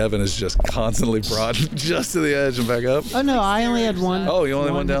 Like Devin is just constantly brought just to the edge and back up. Oh no, I only had one. Oh, you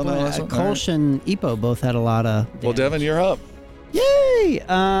only went down that last one? Kolsch and Epo both had a lot of. Well, damage. Devin, you're up. Yay!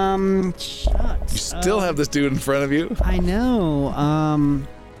 Shucks. You still have this dude in front of you. I know.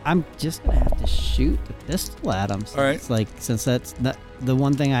 I'm just gonna have to shoot the pistol at him. All right. Since that's not the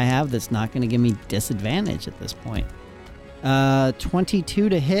one thing I have that's not gonna give me disadvantage at this point. 22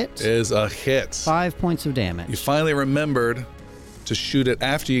 to hit. Is a hit. 5 points of damage. You finally remembered to shoot it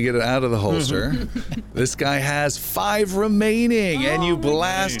after you get it out of the holster. This guy has 5 remaining, and you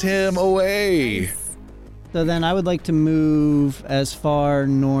blast him away. So then I would like to move as far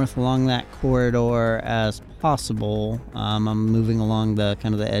north along that corridor as possible. I'm moving along the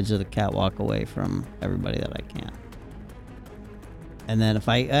kind of the edge of the catwalk away from everybody that I can. And then if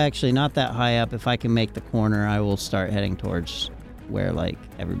I actually not that high up, if I can make the corner, I will start heading towards where like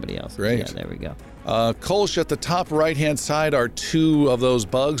everybody else is. Great. Yeah, there we go. Kolsch, at the top right-hand side are 2 of those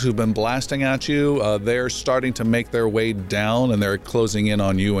bugs who've been blasting at you. They're starting to make their way down, and they're closing in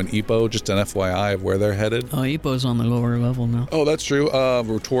on you and Epo. Just an FYI of where they're headed. Oh, Epo's on the lower level now. Oh, that's true.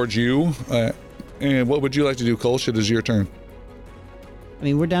 We're towards you. And what would you like to do, Kolsch? It is your turn. I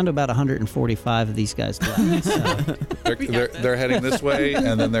mean, we're down to about 145 of these guys left. So. They're heading this way,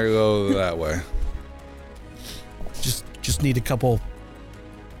 and then they go that way. Just need a couple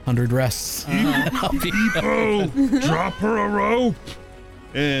 100 rests. Oh, drop her a rope.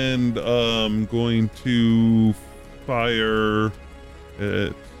 And going to fire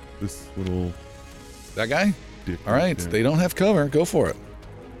at this little That guy? dick. All right. there. They don't have cover. Go for it.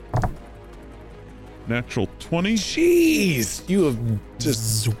 Natural 20. Jeez. You have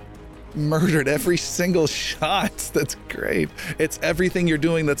just murdered every single shot. That's great. It's everything you're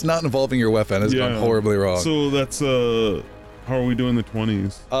doing that's not involving your weapon has gone horribly wrong. So that's how are we doing the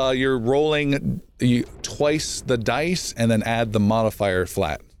 20s? You're rolling twice the dice and then add the modifier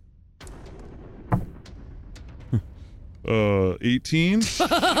flat. 18.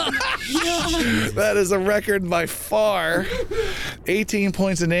 That is a record by far. 18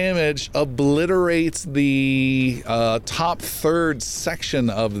 points of damage obliterates the top third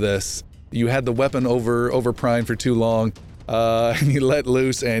section of this. You had the weapon over prime for too long, and you let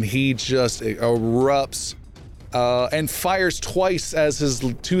loose, and he just erupts and fires twice as his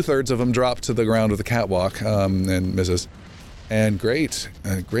 2/3 of them drop to the ground with the catwalk and misses. And great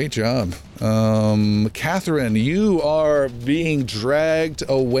job. Catherine, you are being dragged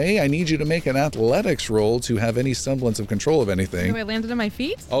away. I need you to make an athletics roll to have any semblance of control of anything. Do I landed on my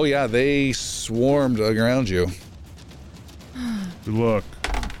feet? Oh yeah, they swarmed around you. Good luck.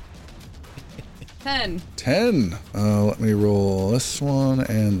 10. 10. Let me roll this one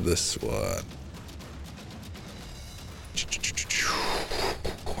and this one.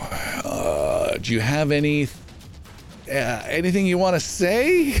 Do you have anything you want to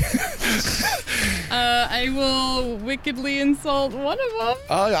say? I will wickedly insult one of them.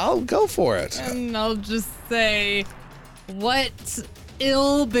 I'll go for it. And I'll just say, what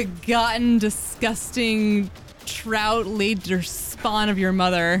ill-begotten, disgusting trout laid your spawn of your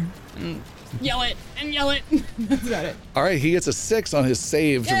mother? And yell it, and yell it. That's about it. All right, he gets a 6 on his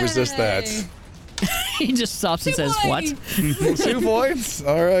save to resist that. Yay. He just stops and says, "What?" 2 points.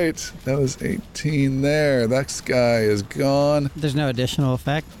 All right, that was 18 there. That guy is gone. There's no additional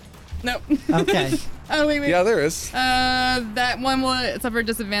effect. Nope. Okay. Oh, wait. Yeah, there is. That one will suffer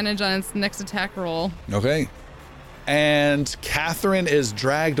disadvantage on its next attack roll. Okay. And Catherine is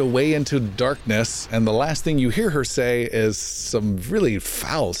dragged away into darkness, and the last thing you hear her say is some really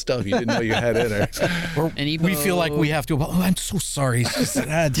foul stuff you didn't know you had in her. And We feel like we have to. Oh, I'm so sorry.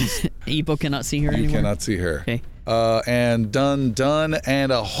 Ipo cannot see her You anymore. cannot see her. Okay. And done,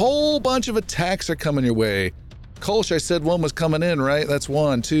 and a whole bunch of attacks are coming your way. Kolsch, I said one was coming in, right? That's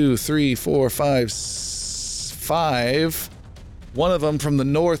 1, 2, 3, 4, 5, 5. One of them from the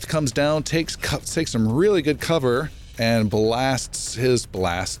north comes down, takes some really good cover, and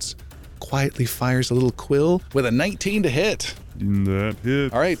quietly fires a little quill with a 19 to hit. That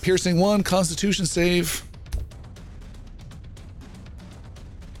hit. All right, piercing 1, Constitution save.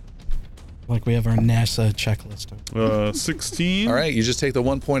 Like we have our NASA checklist. 16. All right, you just take the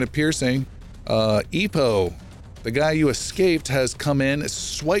 1 point of piercing. Ipo, the guy you escaped, has come in,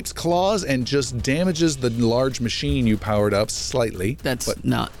 swipes claws, and just damages the large machine you powered up slightly. That's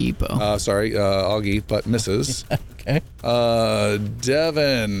not Ipo. Sorry, Augie, but misses. Okay.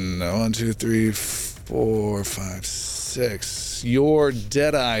 Devin, 1, 2, 3, 4, 5, 6. Your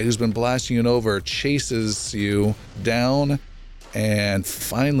Deadeye, who's been blasting you over, chases you down and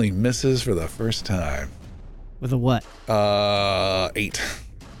finally misses for the first time. With a what? 8.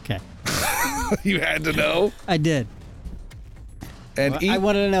 Okay. You had to know. I did. And I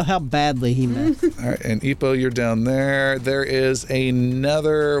wanted to know how badly he missed. All right, and Ipo, you're down there. There is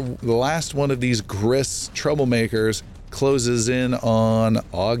the last one of these Griss troublemakers closes in on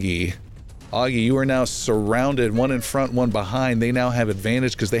Augie. Augie, you are now surrounded, one in front, one behind. They now have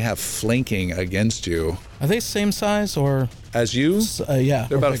advantage because they have flanking against you. Are they same size or? As you, Yeah.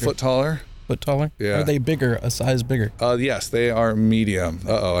 they're about a foot taller. Foot taller? Yeah. Are they bigger? A size bigger? Yes, they are medium.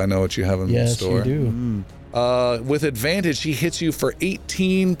 Uh-oh, I know what you have in Yes, store. you do. With advantage, he hits you for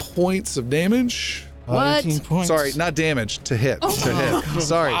 18 points of damage. What? 18 points. Sorry, not damage, to hit. To hit.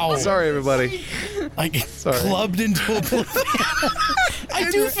 Sorry. Wow. Sorry, everybody. I get Sorry. clubbed into a I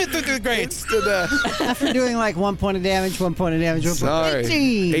do fit through the grades. After doing like 1 point of damage, 1 point of damage, 1 point.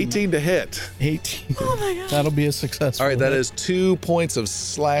 Sorry. 18. To hit. 18. Oh my god. That'll be a success. All right, that is 2 points of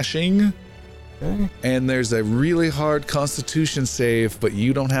slashing. Okay. And there's a really hard constitution save, but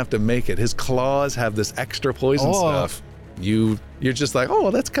you don't have to make it. His claws have this extra poison stuff. You're just like, oh,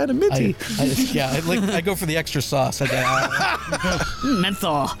 that's kind of minty. I go for the extra sauce.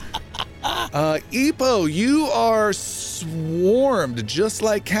 Menthol. Ipo, you are swarmed just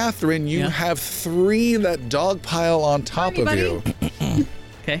like Catherine. You have 3 that dogpile on top of you.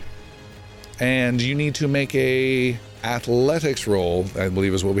 Okay. And you need to make a athletics roll, I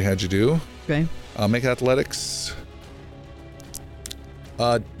believe is what we had you do. Okay. Make athletics.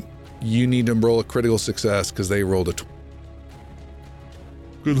 You need to roll a critical success because they rolled a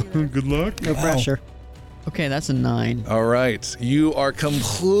Good luck. No pressure. Okay, that's a 9. All right. You are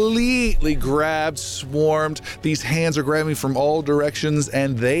completely grabbed, swarmed. These hands are grabbing from all directions,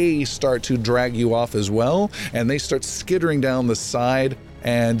 and they start to drag you off as well. And they start skittering down the side,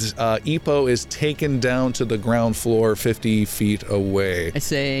 and Ipo is taken down to the ground floor 50 feet away. I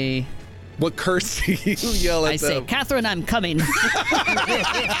say, What curse do you yell at I say, them? Catherine, I'm coming.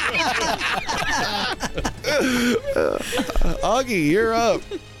 Augie, you're up.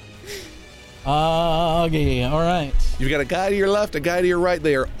 Okay, all right. You've got a guy to your left, a guy to your right.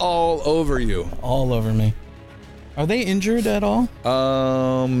 They are all over you. All over me. Are they injured at all?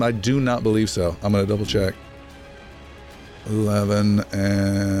 I do not believe so. I'm going to double check. 11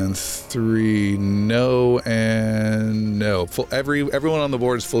 and 3. No and no. Everyone on the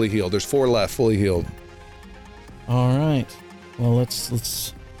board is fully healed. There's 4 left, fully healed. All right. Well,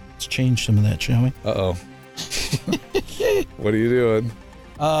 let's change some of that, shall we? Uh-oh. What are you doing?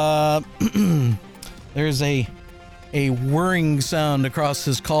 There's a whirring sound across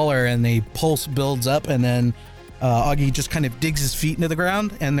his collar, and a pulse builds up, and then Augie just kind of digs his feet into the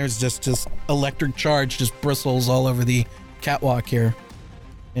ground, and there's just electric charge just bristles all over the catwalk here,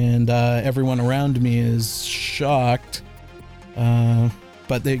 and everyone around me is shocked,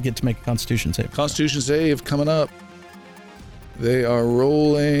 but they get to make a Constitution save. Constitution save coming up. They are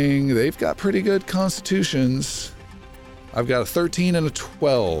rolling. They've got pretty good constitutions. I've got a 13 and a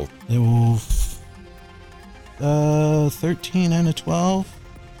 12. They will 13 and a 12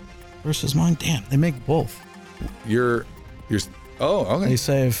 versus mine. Damn, they make both. You're oh, okay. They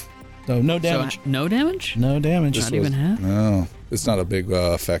save. So no damage. So, no damage? No damage. Not even half? No, it's not a big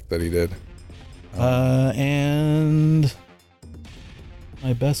effect that he did. And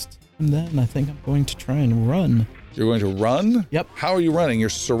my best, and then I think I'm going to try and run. You're going to run? Yep. How are you running? You're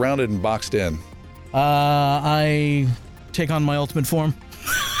surrounded and boxed in. I take on my ultimate form.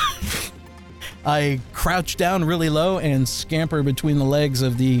 I crouch down really low and scamper between the legs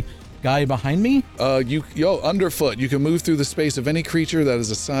of the guy behind me. Underfoot. You can move through the space of any creature that is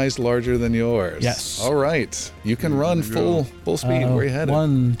a size larger than yours. Yes. All right. You can run full speed. Where are you headed?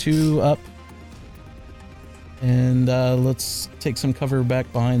 1, 2, up. And let's take some cover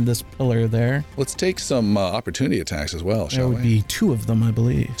back behind this pillar there. Let's take some opportunity attacks as well, There shall would we? be 2 of them, I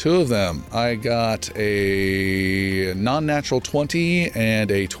believe. 2 of them. I got a non-natural 20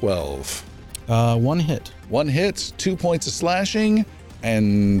 and a 12. 1 hit. 1 hit, 2 points of slashing,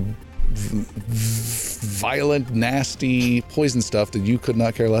 and violent, nasty poison stuff that you could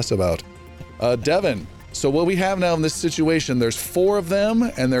not care less about. Devin, so what we have now in this situation, there's 4 of them,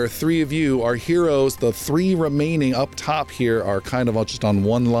 and there are 3 of you. Our heroes, the 3 remaining up top here, are kind of just on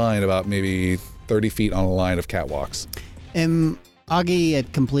one line, about maybe 30 feet on a line of catwalks. Augie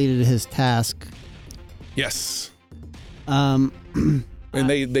had completed his task. Yes. Um, And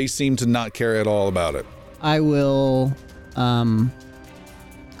they seem to not care at all about it. I will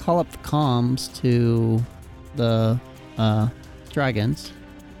call up the comms to the dragons.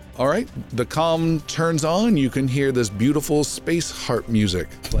 All right, the comm turns on. You can hear this beautiful space harp music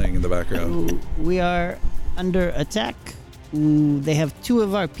playing in the background. We are under attack. They have 2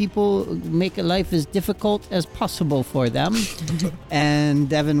 of our people. Make life as difficult as possible for them. And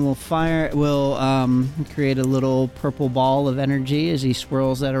Devin will create a little purple ball of energy as he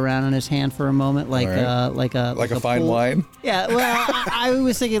swirls that around in his hand for a moment, like Like a fine pool. wine? Yeah, well, I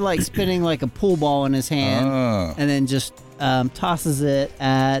was thinking like spinning like a pool ball in his hand, and then just tosses it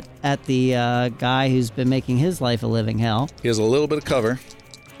at the guy who's been making his life a living hell. He has a little bit of cover.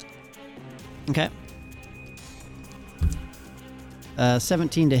 Okay.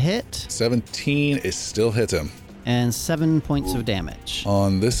 17 to hit, 17 is still hit him. and 7 points of damage.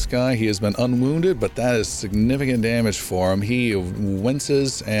 On this guy, he has been unwounded, but that is significant damage for him. He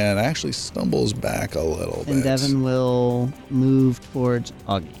winces and actually stumbles back a little bit. And Devin will move towards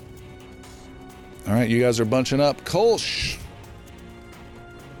Augie. All right, you guys are bunching up. Kolsch.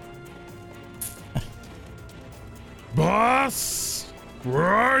 Boss, where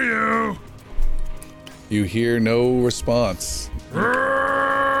are you? You hear no response.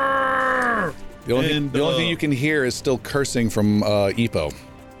 Roar! The only thing you can hear is still cursing from Ipo.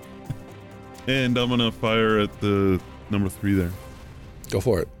 And I'm gonna fire at the number 3 there Go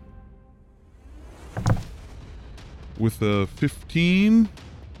for it. with a 15.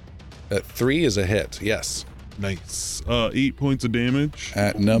 At 3 is a hit, yes. Nice. 8 points of damage.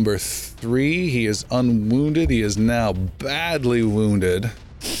 At number 3, he is unwounded. He is now badly wounded.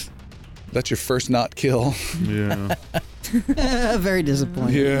 That's your first not kill. Yeah. Very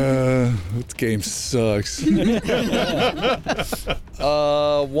disappointing. Yeah, this game sucks. One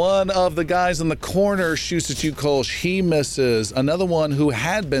of the guys in the corner shoots at you, Kolsch. He misses. Another one who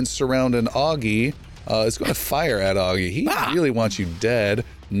had been surrounding Augie It's going to fire at Augie. He really wants you dead.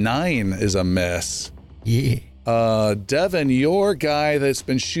 9 is a miss. Yeah. Devin, your guy that's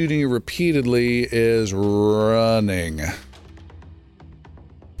been shooting you repeatedly is running.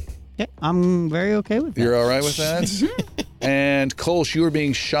 Okay, I'm very okay with that. You're all right with that? And Kolsch, you are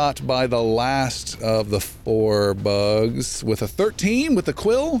being shot by the last of the 4 bugs with a 13 with the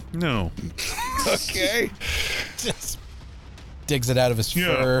quill. No. Okay. Just digs it out of his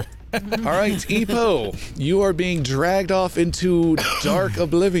Yeah. fur. All right, Epo, you are being dragged off into dark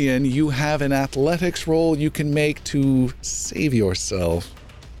oblivion. You have an athletics roll you can make to save yourself.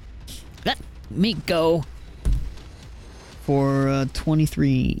 Let me go. For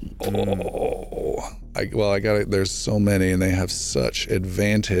 23. Oh, I got it. There's so many, and they have such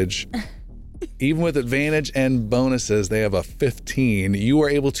advantage. Even with advantage and bonuses, they have a 15. You are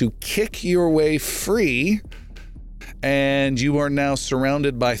able to kick your way free, and you are now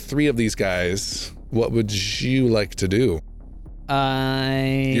surrounded by 3 of these guys. What would you like to do?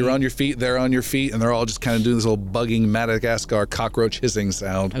 You're on your feet, they're on your feet, and they're all just kind of doing this little bugging Madagascar cockroach hissing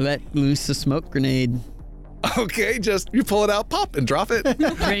sound. I let loose a smoke grenade. Okay, just you pull it out, pop, and drop it.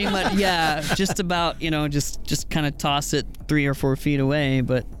 Pretty much, yeah. Just about, just kind of toss it 3 or 4 feet away,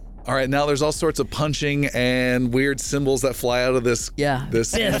 but All right, now there's all sorts of punching and weird symbols that fly out of this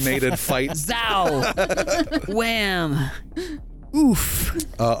Biff. animated fight. Zow! Wham! Oof.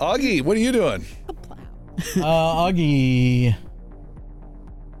 Augie, what are you doing? Augie.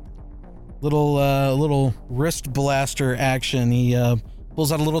 Little wrist blaster action. He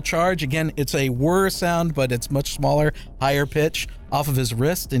pulls out a little charge. Again, it's a whir sound, but it's much smaller, higher pitch off of his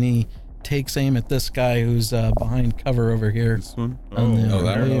wrist, and he takes aim at this guy who's behind cover over here. This one? On the- Oh,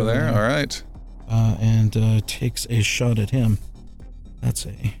 that one over there? All right. And takes a shot at him. That's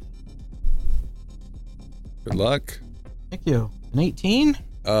a... Good luck. Thank you. An 18?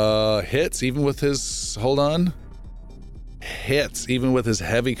 Hits even with his, hold on. Hits even with his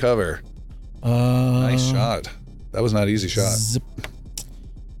heavy cover. Nice shot. That was not an easy shot. Zip.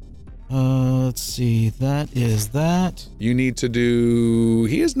 Let's see. That is that. You need to do,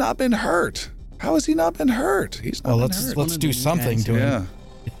 he has not been hurt. How has he not been hurt? He's not Oh, been hurt. let's do something to him.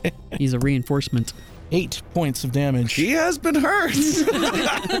 Yeah. He's a reinforcement. 8 points of damage. He has been hurt.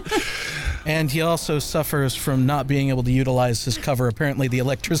 And he also suffers from not being able to utilize his cover. Apparently the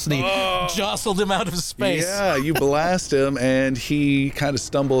electricity jostled him out of space. Yeah, you blast him and he kind of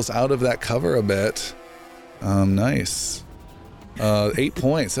stumbles out of that cover a bit. Nice. 8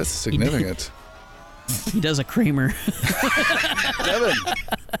 points. That's significant. He does a Kramer. Devin.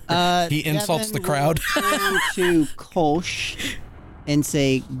 He insults Devin the crowd. will turn to Kolsch and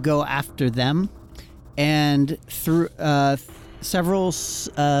say, "Go after them," and through several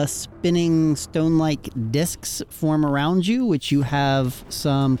spinning stone-like discs form around you, which you have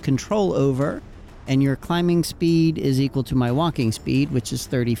some control over, and your climbing speed is equal to my walking speed, which is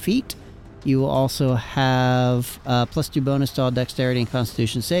 30 feet. You will also have +2 bonus to all dexterity and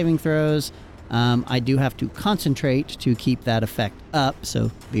constitution saving throws. I do have to concentrate to keep that effect up, so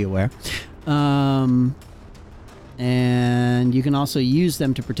be aware. And you can also use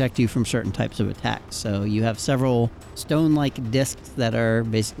them to protect you from certain types of attacks. So you have several stone-like discs that are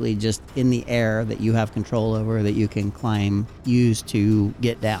basically just in the air that you have control over that you can use to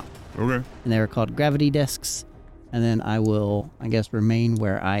get down. Okay. And they're called gravity discs. And then I will, I guess, remain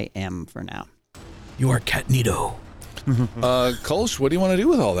where I am for now. You are Catnito. Kolsch, what do you want to do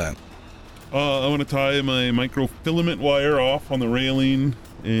with all that? I want to tie my microfilament wire off on the railing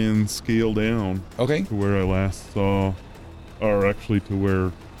and scale down Okay. to where I last saw, or actually to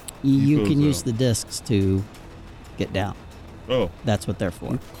where. You goes can use out. the discs to get down. Oh, That's what they're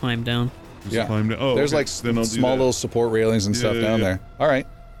for. Climb down. just Yeah. climb down. Oh, There's okay. like Then I'll do small that. little support railings and stuff Yeah, down yeah. there. All right.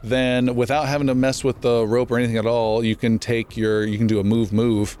 Then without having to mess with the rope or anything at all, you can do a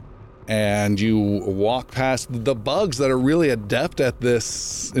move, and you walk past the bugs that are really adept at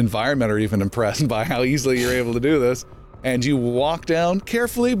this environment, are even impressed by how easily you're able to do this. And you walk down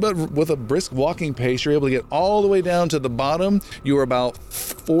carefully, but with a brisk walking pace. You're able to get all the way down to the bottom. You are about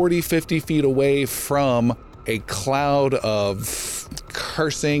 40, 50 feet away from a cloud of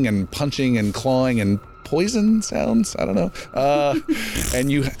cursing and punching and clawing and poison sounds. I don't know.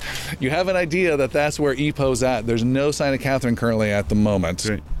 And you have an idea that that's where Epo's at. There's no sign of Catherine currently at the moment.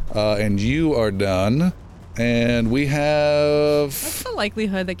 Okay. And you are done. And we have... What's the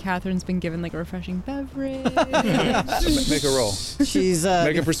likelihood that Catherine's been given like a refreshing beverage? Make a roll. She's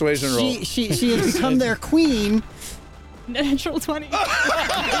Make a persuasion roll. She has become their queen. Natural 20.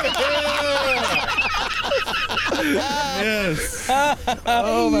 Yes.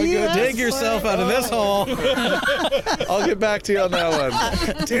 Oh my god! Dig yourself out of this hole. I'll get back to you on that one.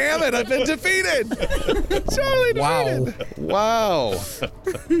 Damn it, I've been defeated. Charlie defeated. Wow.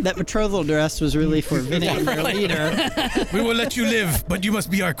 That betrothal dress was really for Vinny, their leader. We will let you live, but you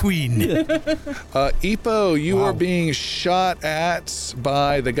must be our queen. Ipo, you are being shot at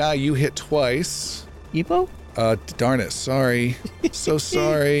by the guy you hit twice. Ipo? Darn it, sorry. So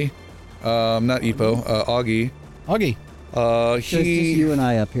sorry. Not Ipo, Augie. Augie. It's just you and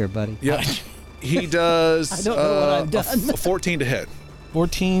I up here, buddy. Yep. He does I don't know what I've done. a 14 to hit.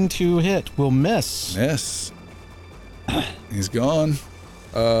 14 to hit will miss. Miss. He's gone.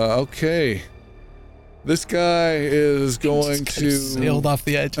 Okay. This guy is going to... Sailed off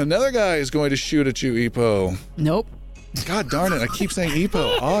the edge. Another guy is going to shoot at you, Ipo. Nope. God darn it, I keep saying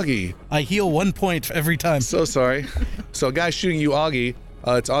Ipo. Augie. I heal 1 point every time. So sorry. So a guy shooting you, Augie.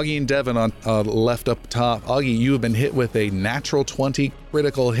 It's Augie and Devin on left up top. Augie, you have been hit with a natural 20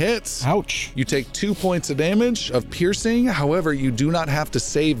 critical hits. Ouch. You take 2 points of damage of piercing. However, you do not have to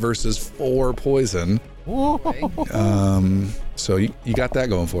save versus 4 poison. So you got that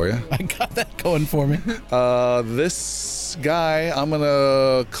going for you. I got that going for me. This guy, I'm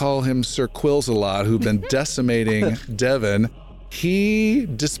gonna call him Sir Quills-a-lot, who's been decimating Devin. He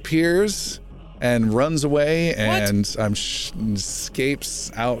disappears and runs away, and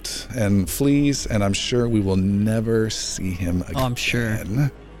escapes out and flees, and I'm sure we will never see him again. Oh, I'm sure.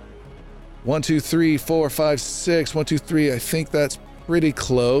 1, 2, 3, 4, 5, 6. 1, 2, 3. I think that's pretty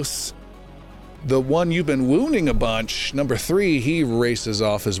close. The one you've been wounding a bunch, number 3, he races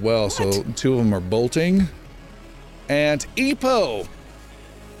off as well. So 2 of them are bolting. And Ipo,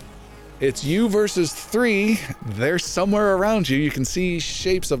 it's you versus 3. They're somewhere around you. You can see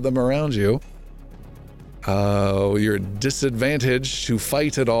shapes of them around you. You're disadvantaged to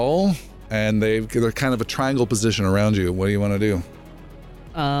fight at all, and they're kind of a triangle position around you. What do you want to do?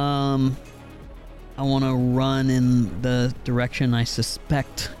 I want to run in the direction I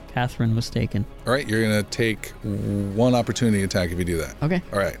suspect Catherine was taken. All right, you're going to take 1 opportunity attack if you do that. Okay.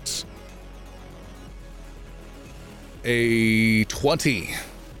 All right. A 20.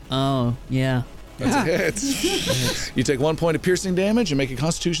 Oh, yeah. That's a hit. You take 1 point of piercing damage and make a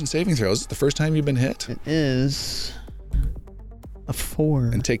Constitution saving throw. Is it the first time you've been hit? It is a 4.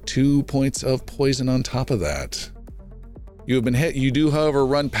 And take 2 points of poison on top of that. You have been hit. You do, however,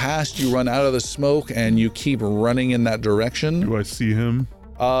 run past. You run out of the smoke, and you keep running in that direction. Do I see him?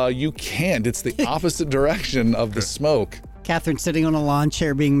 You can't. It's the opposite direction of the smoke. Catherine sitting on a lawn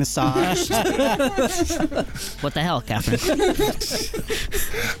chair being massaged. What the hell, Catherine?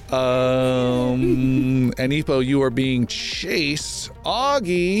 And Ipo, you are being chased.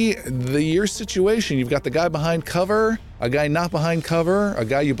 Augie, your situation, you've got the guy behind cover, a guy not behind cover, a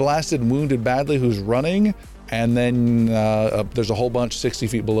guy you blasted and wounded badly who's running, and then there's a whole bunch 60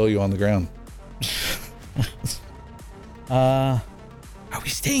 feet below you on the ground. Are we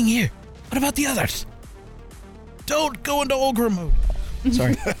staying here? What about the others? Don't go into ogre mode.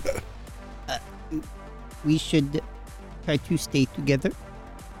 Sorry. We should try to stay together.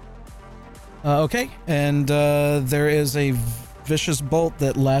 Okay, and there is a vicious bolt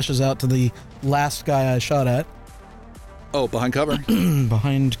that lashes out to the last guy I shot at. Oh, behind cover?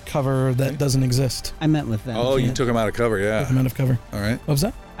 Behind cover that doesn't exist. I meant with them. Oh, you took him out of cover, yeah. I'm out of cover. All right. What was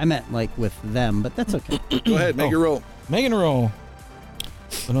that? I meant like with them, but that's okay. Go ahead, make your roll. Make a roll.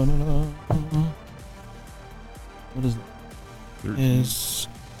 What is it? 13. Is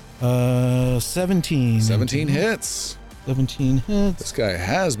 17. 17 hits. 17 hits. This guy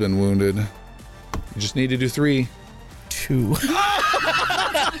has been wounded. You just need to do 3. 2.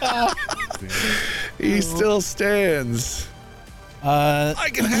 He still stands. I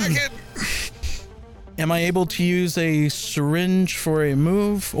can hack it. Am I able to use a syringe for a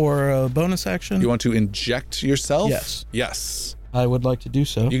move or a bonus action? You want to inject yourself? Yes. Yes. I would like to do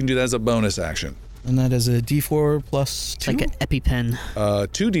so. You can do that as a bonus action. And that is a D4 plus 2. Like an EpiPen.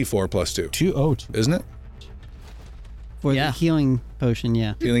 2d4 plus 2. 2. Oh, 2. Isn't it? For Yeah. the healing potion,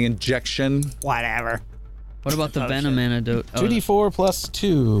 yeah. Healing injection. Whatever. What about the venom antidote? Oh, 2d4 plus 2.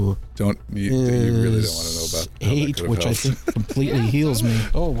 You really don't want to know about how that 8, could have which I helped. think completely heals me.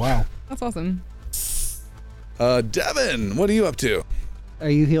 Oh, wow. That's awesome. Devin, what are you up to? Are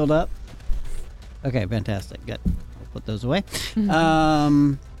you healed up? Okay, fantastic. Good. I'll put those away.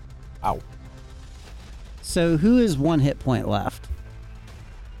 Ow. So who is 1 hit point left?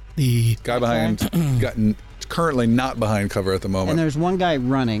 The Guy behind, currently not behind cover at the And moment. there's one guy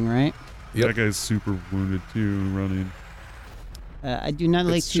running, right? Yep. That guy's super wounded too, running. I do not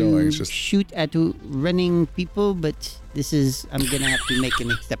like It's showing, to it's just- shoot at running people, but I'm gonna have to make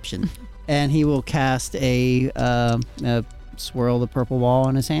an exception. And he will cast a swirl the purple ball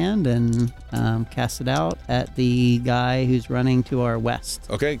in his hand and cast it out at the guy who's running to our west.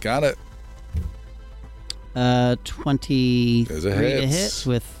 Okay, got it. 23 There's a to hits. hit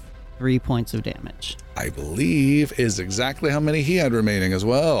with 3 points of damage. I believe is exactly how many he had remaining as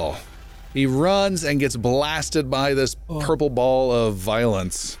well. He runs and gets blasted by this purple ball of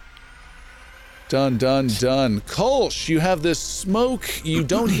violence. Done. Kolsch, you have this smoke. You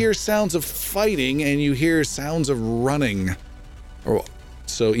don't hear sounds of fighting, and you hear sounds of running.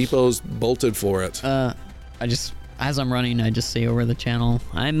 So Ipo's bolted for it. As I'm running, I just say over the channel,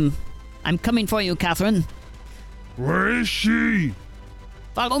 I'm coming for you, Catherine. Where is she?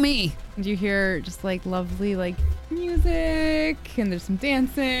 Follow me. And you hear just like lovely like music, and there's some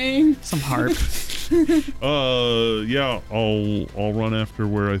dancing. Some harp. Yeah, I'll run after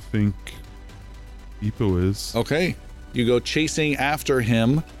where I think Ipo is. Okay. You go chasing after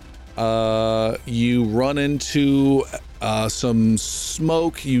him. You run into some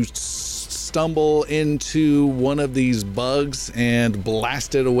smoke. You stumble into one of these bugs and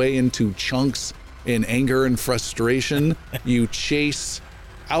blast it away into chunks in anger and frustration. You chase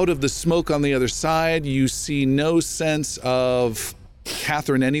out of the smoke on the other side. You see no sense of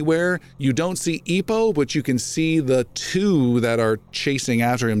Catherine anywhere. You don't see Ipo, but you can see the two that are chasing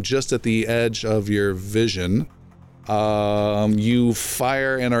after him just at the edge of your vision. You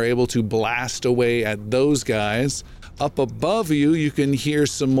fire and are able to blast away at those guys. Up above you, you can hear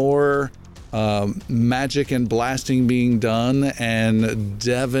some more magic and blasting being done, and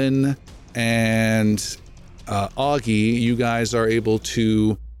Devin and Augie, you guys are able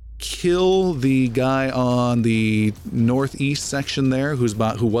to kill the guy on the northeast section there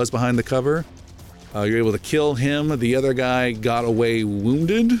who was behind the cover. You're able to kill him. The other guy got away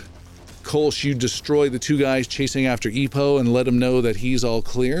wounded. Kolsch, you destroy the two guys chasing after Ipo and let him know that he's all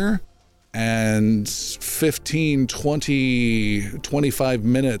clear. And 15, 20, 25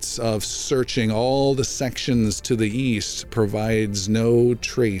 minutes of searching all the sections to the east provides no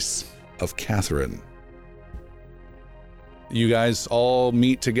trace of Catherine. You guys all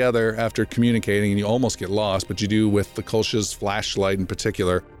meet together after communicating, and you almost get lost, but you do with the Kolsch's flashlight in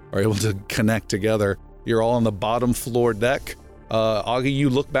particular, are able to connect together. You're all on the bottom floor deck. Augie, you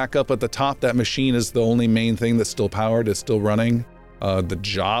look back up at the top. That machine is the only main thing that's still powered. It's still running.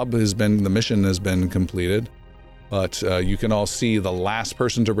 The mission has been completed. But you can all see the last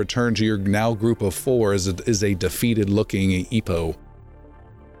person to return to your now group of four is a defeated-looking Ipo.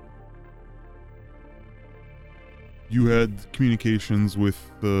 You had communications with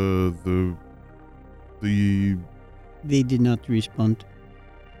the They did not respond.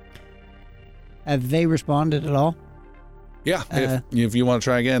 Have they responded at all? Yeah, if you want to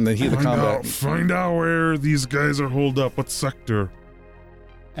try again, the heat of combat. Find out where these guys are holed up. What sector?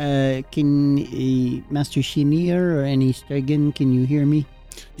 Can Master Shinir or any Strigan, can you hear me?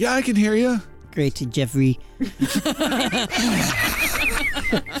 Yeah, I can hear you. Great, Jeffrey.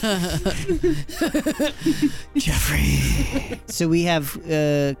 Jeffrey. So we have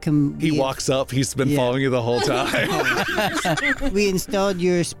He walks up. He's been following you the whole time. we installed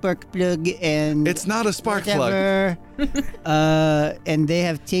your spark plug and It's not a spark plug. whatever. And they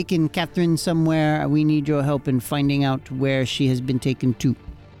have taken Catherine somewhere. We need your help in finding out where she has been taken to.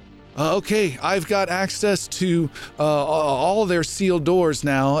 Okay, I've got access to all their sealed doors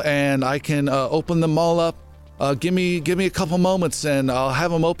now, and I can open them all up. Give me a couple moments, and I'll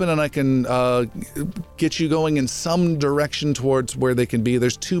have them open, and I can get you going in some direction towards where they can be.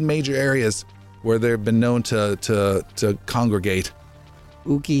 There's two major areas where they've been known to congregate.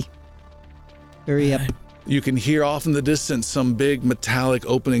 Ookie. Hurry up. You can hear off in the distance some big metallic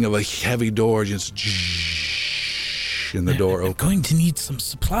opening of a heavy door, just and the door We're opens. going to need some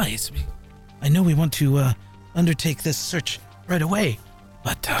supplies. I know we want to undertake this search right away,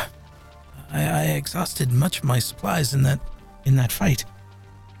 but I exhausted much of my supplies in that fight.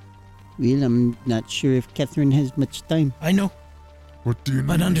 Well, I'm not sure if Catherine has much time. I know, What do you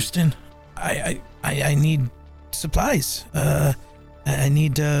but need? understand. I need supplies. I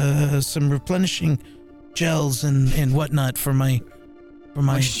need some replenishing gels and whatnot for my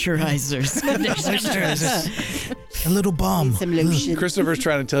Moisturizers. a little balm. Some lotion. Christopher's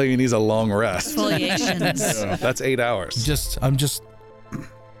trying to tell you he needs a long rest. Exfoliations. That's 8 hours. I'm just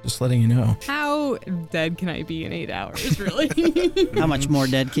letting you know. How dead can I be in 8 hours, really? How much more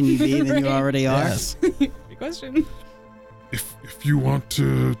dead can you be than you already are? Yes. Good question. If you want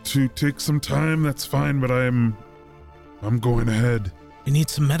to take some time, that's fine. But I'm going ahead. We need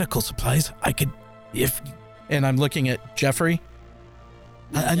some medical supplies. I could, if And I'm looking at Jeffrey.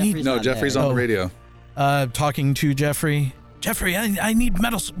 I need Jeffrey's No, not Jeffrey's there. on Oh. the radio. talking to Jeffrey. Jeffrey. I need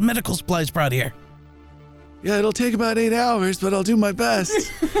medical supplies brought here. Yeah, it'll take about 8 hours, but I'll do my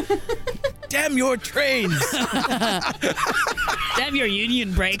best. Damn your trains! Damn your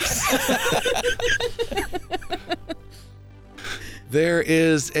union brakes. There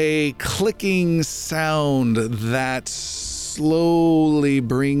is a clicking sound that slowly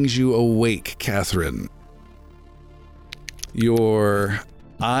brings you awake, Catherine. Your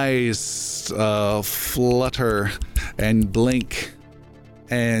eyes flutter and blink,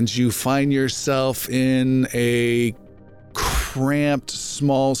 and you find yourself in a cramped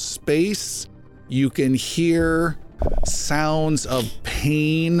small space. You can hear sounds of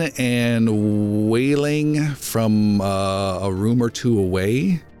pain and wailing from a room or two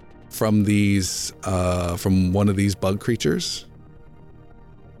away from from one of these bug creatures.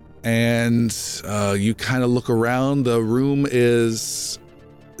 And you kind of look around. The room is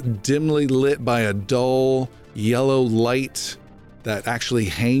dimly lit by a dull yellow light that actually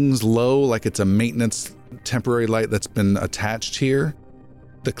hangs low, like it's a maintenance temporary light that's been attached here.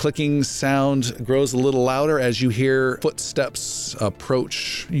 The clicking sound grows a little louder as you hear footsteps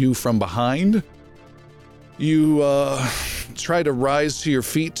approach you from behind. You try to rise to your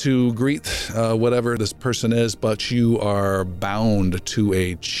feet to greet whatever this person is, but you are bound to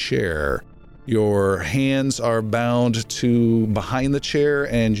a chair. Your hands are bound to behind the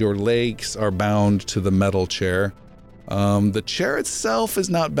chair, and your legs are bound to the metal chair. The chair itself is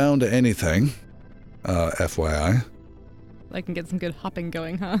not bound to anything, FYI. I can get some good hopping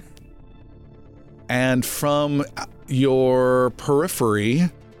going, huh? And from your periphery,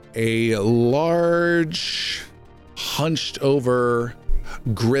 a large, hunched over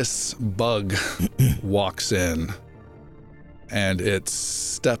Gris bug walks in. And it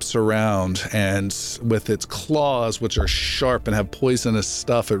steps around, and with its claws, which are sharp and have poisonous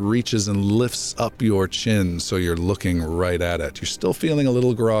stuff, it reaches and lifts up your chin so you're looking right at it. You're still feeling a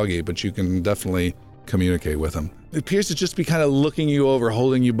little groggy, but you can definitely communicate with him. It appears to just be kind of looking you over,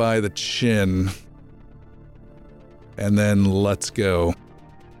 holding you by the chin, and then lets go.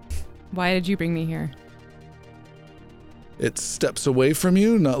 Why did you bring me here? It steps away from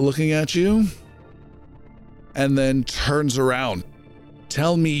you, not looking at you, and then turns around.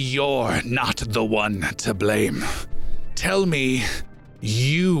 Tell me you're not the one to blame. Tell me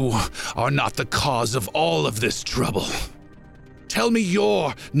you are not the cause of all of this trouble. Tell me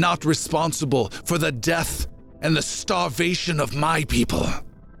you're not responsible for the death and the starvation of my people. I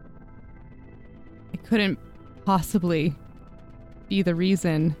couldn't possibly be the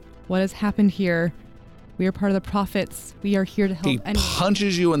reason. What has happened here? We are part of the prophets. We are here to help He anyone.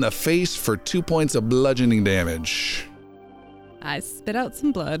 punches you in the face for 2 points of bludgeoning damage. I spit out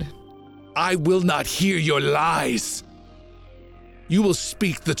some blood. I will not hear your lies. You will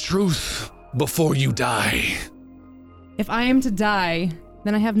speak the truth before you die. If I am to die,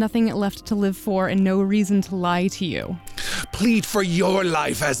 then I have nothing left to live for and no reason to lie to you. Plead for your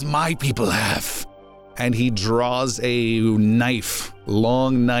life as my people have. And he draws a knife,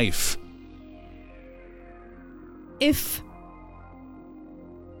 long knife. If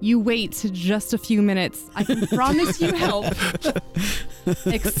you wait just a few minutes, I can promise you help.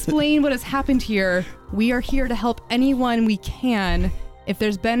 Explain what has happened here. We are here to help anyone we can. If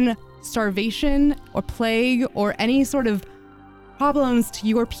there's been starvation or plague or any sort of problems to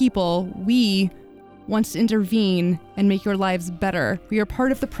your people, we want to intervene and make your lives better. We are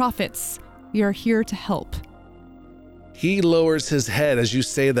part of the prophets. We are here to help. He lowers his head as you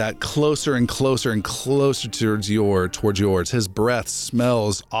say that, closer and closer and closer towards yours. His breath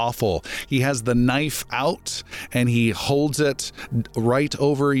smells awful. He has the knife out and he holds it right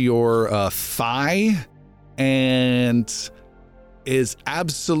over your thigh and is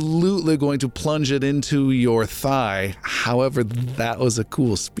absolutely going to plunge it into your thigh. However, that was a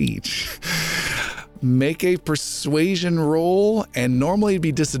cool speech. Make a persuasion roll, and normally it'd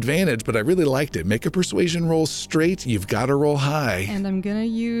be disadvantaged, but I really liked it. Make a persuasion roll straight. You've got to roll high. And I'm gonna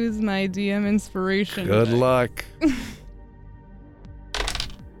use my DM inspiration. Good die. luck.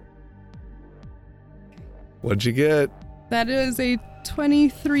 What'd you get? That is a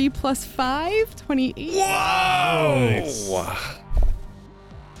 23 plus 5, 28. Whoa!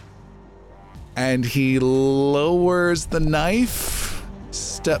 And he lowers the knife,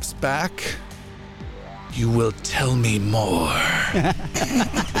 steps back. You will tell me more.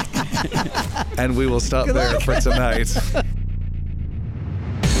 And we will stop there for tonight.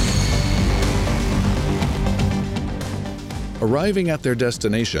 Arriving at their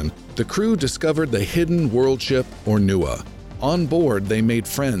destination, the crew discovered the hidden world ship Ornua. On board, they made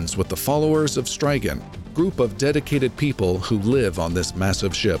friends with the followers of Strigan. group of dedicated people who live on this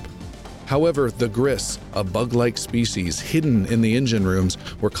massive ship. However, the Griss, a bug-like species hidden in the engine rooms,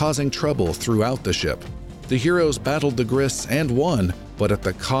 were causing trouble throughout the ship. The heroes battled the Griss and won, but at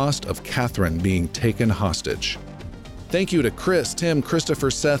the cost of Catherine being taken hostage. Thank you to Chris, Tim,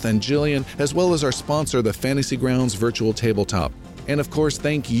 Christopher, Seth, and Jillian, as well as our sponsor, the Fantasy Grounds Virtual Tabletop. And of course,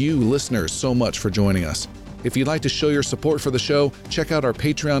 thank you, listeners, so much for joining us. If you'd like to show your support for the show, check out our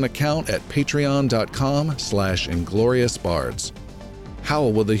Patreon account at patreon.com/ingloriousbards. How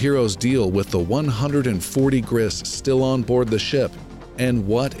will the heroes deal with the 140 Griss still on board the ship? And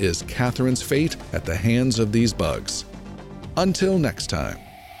what is Catherine's fate at the hands of these bugs? Until next time.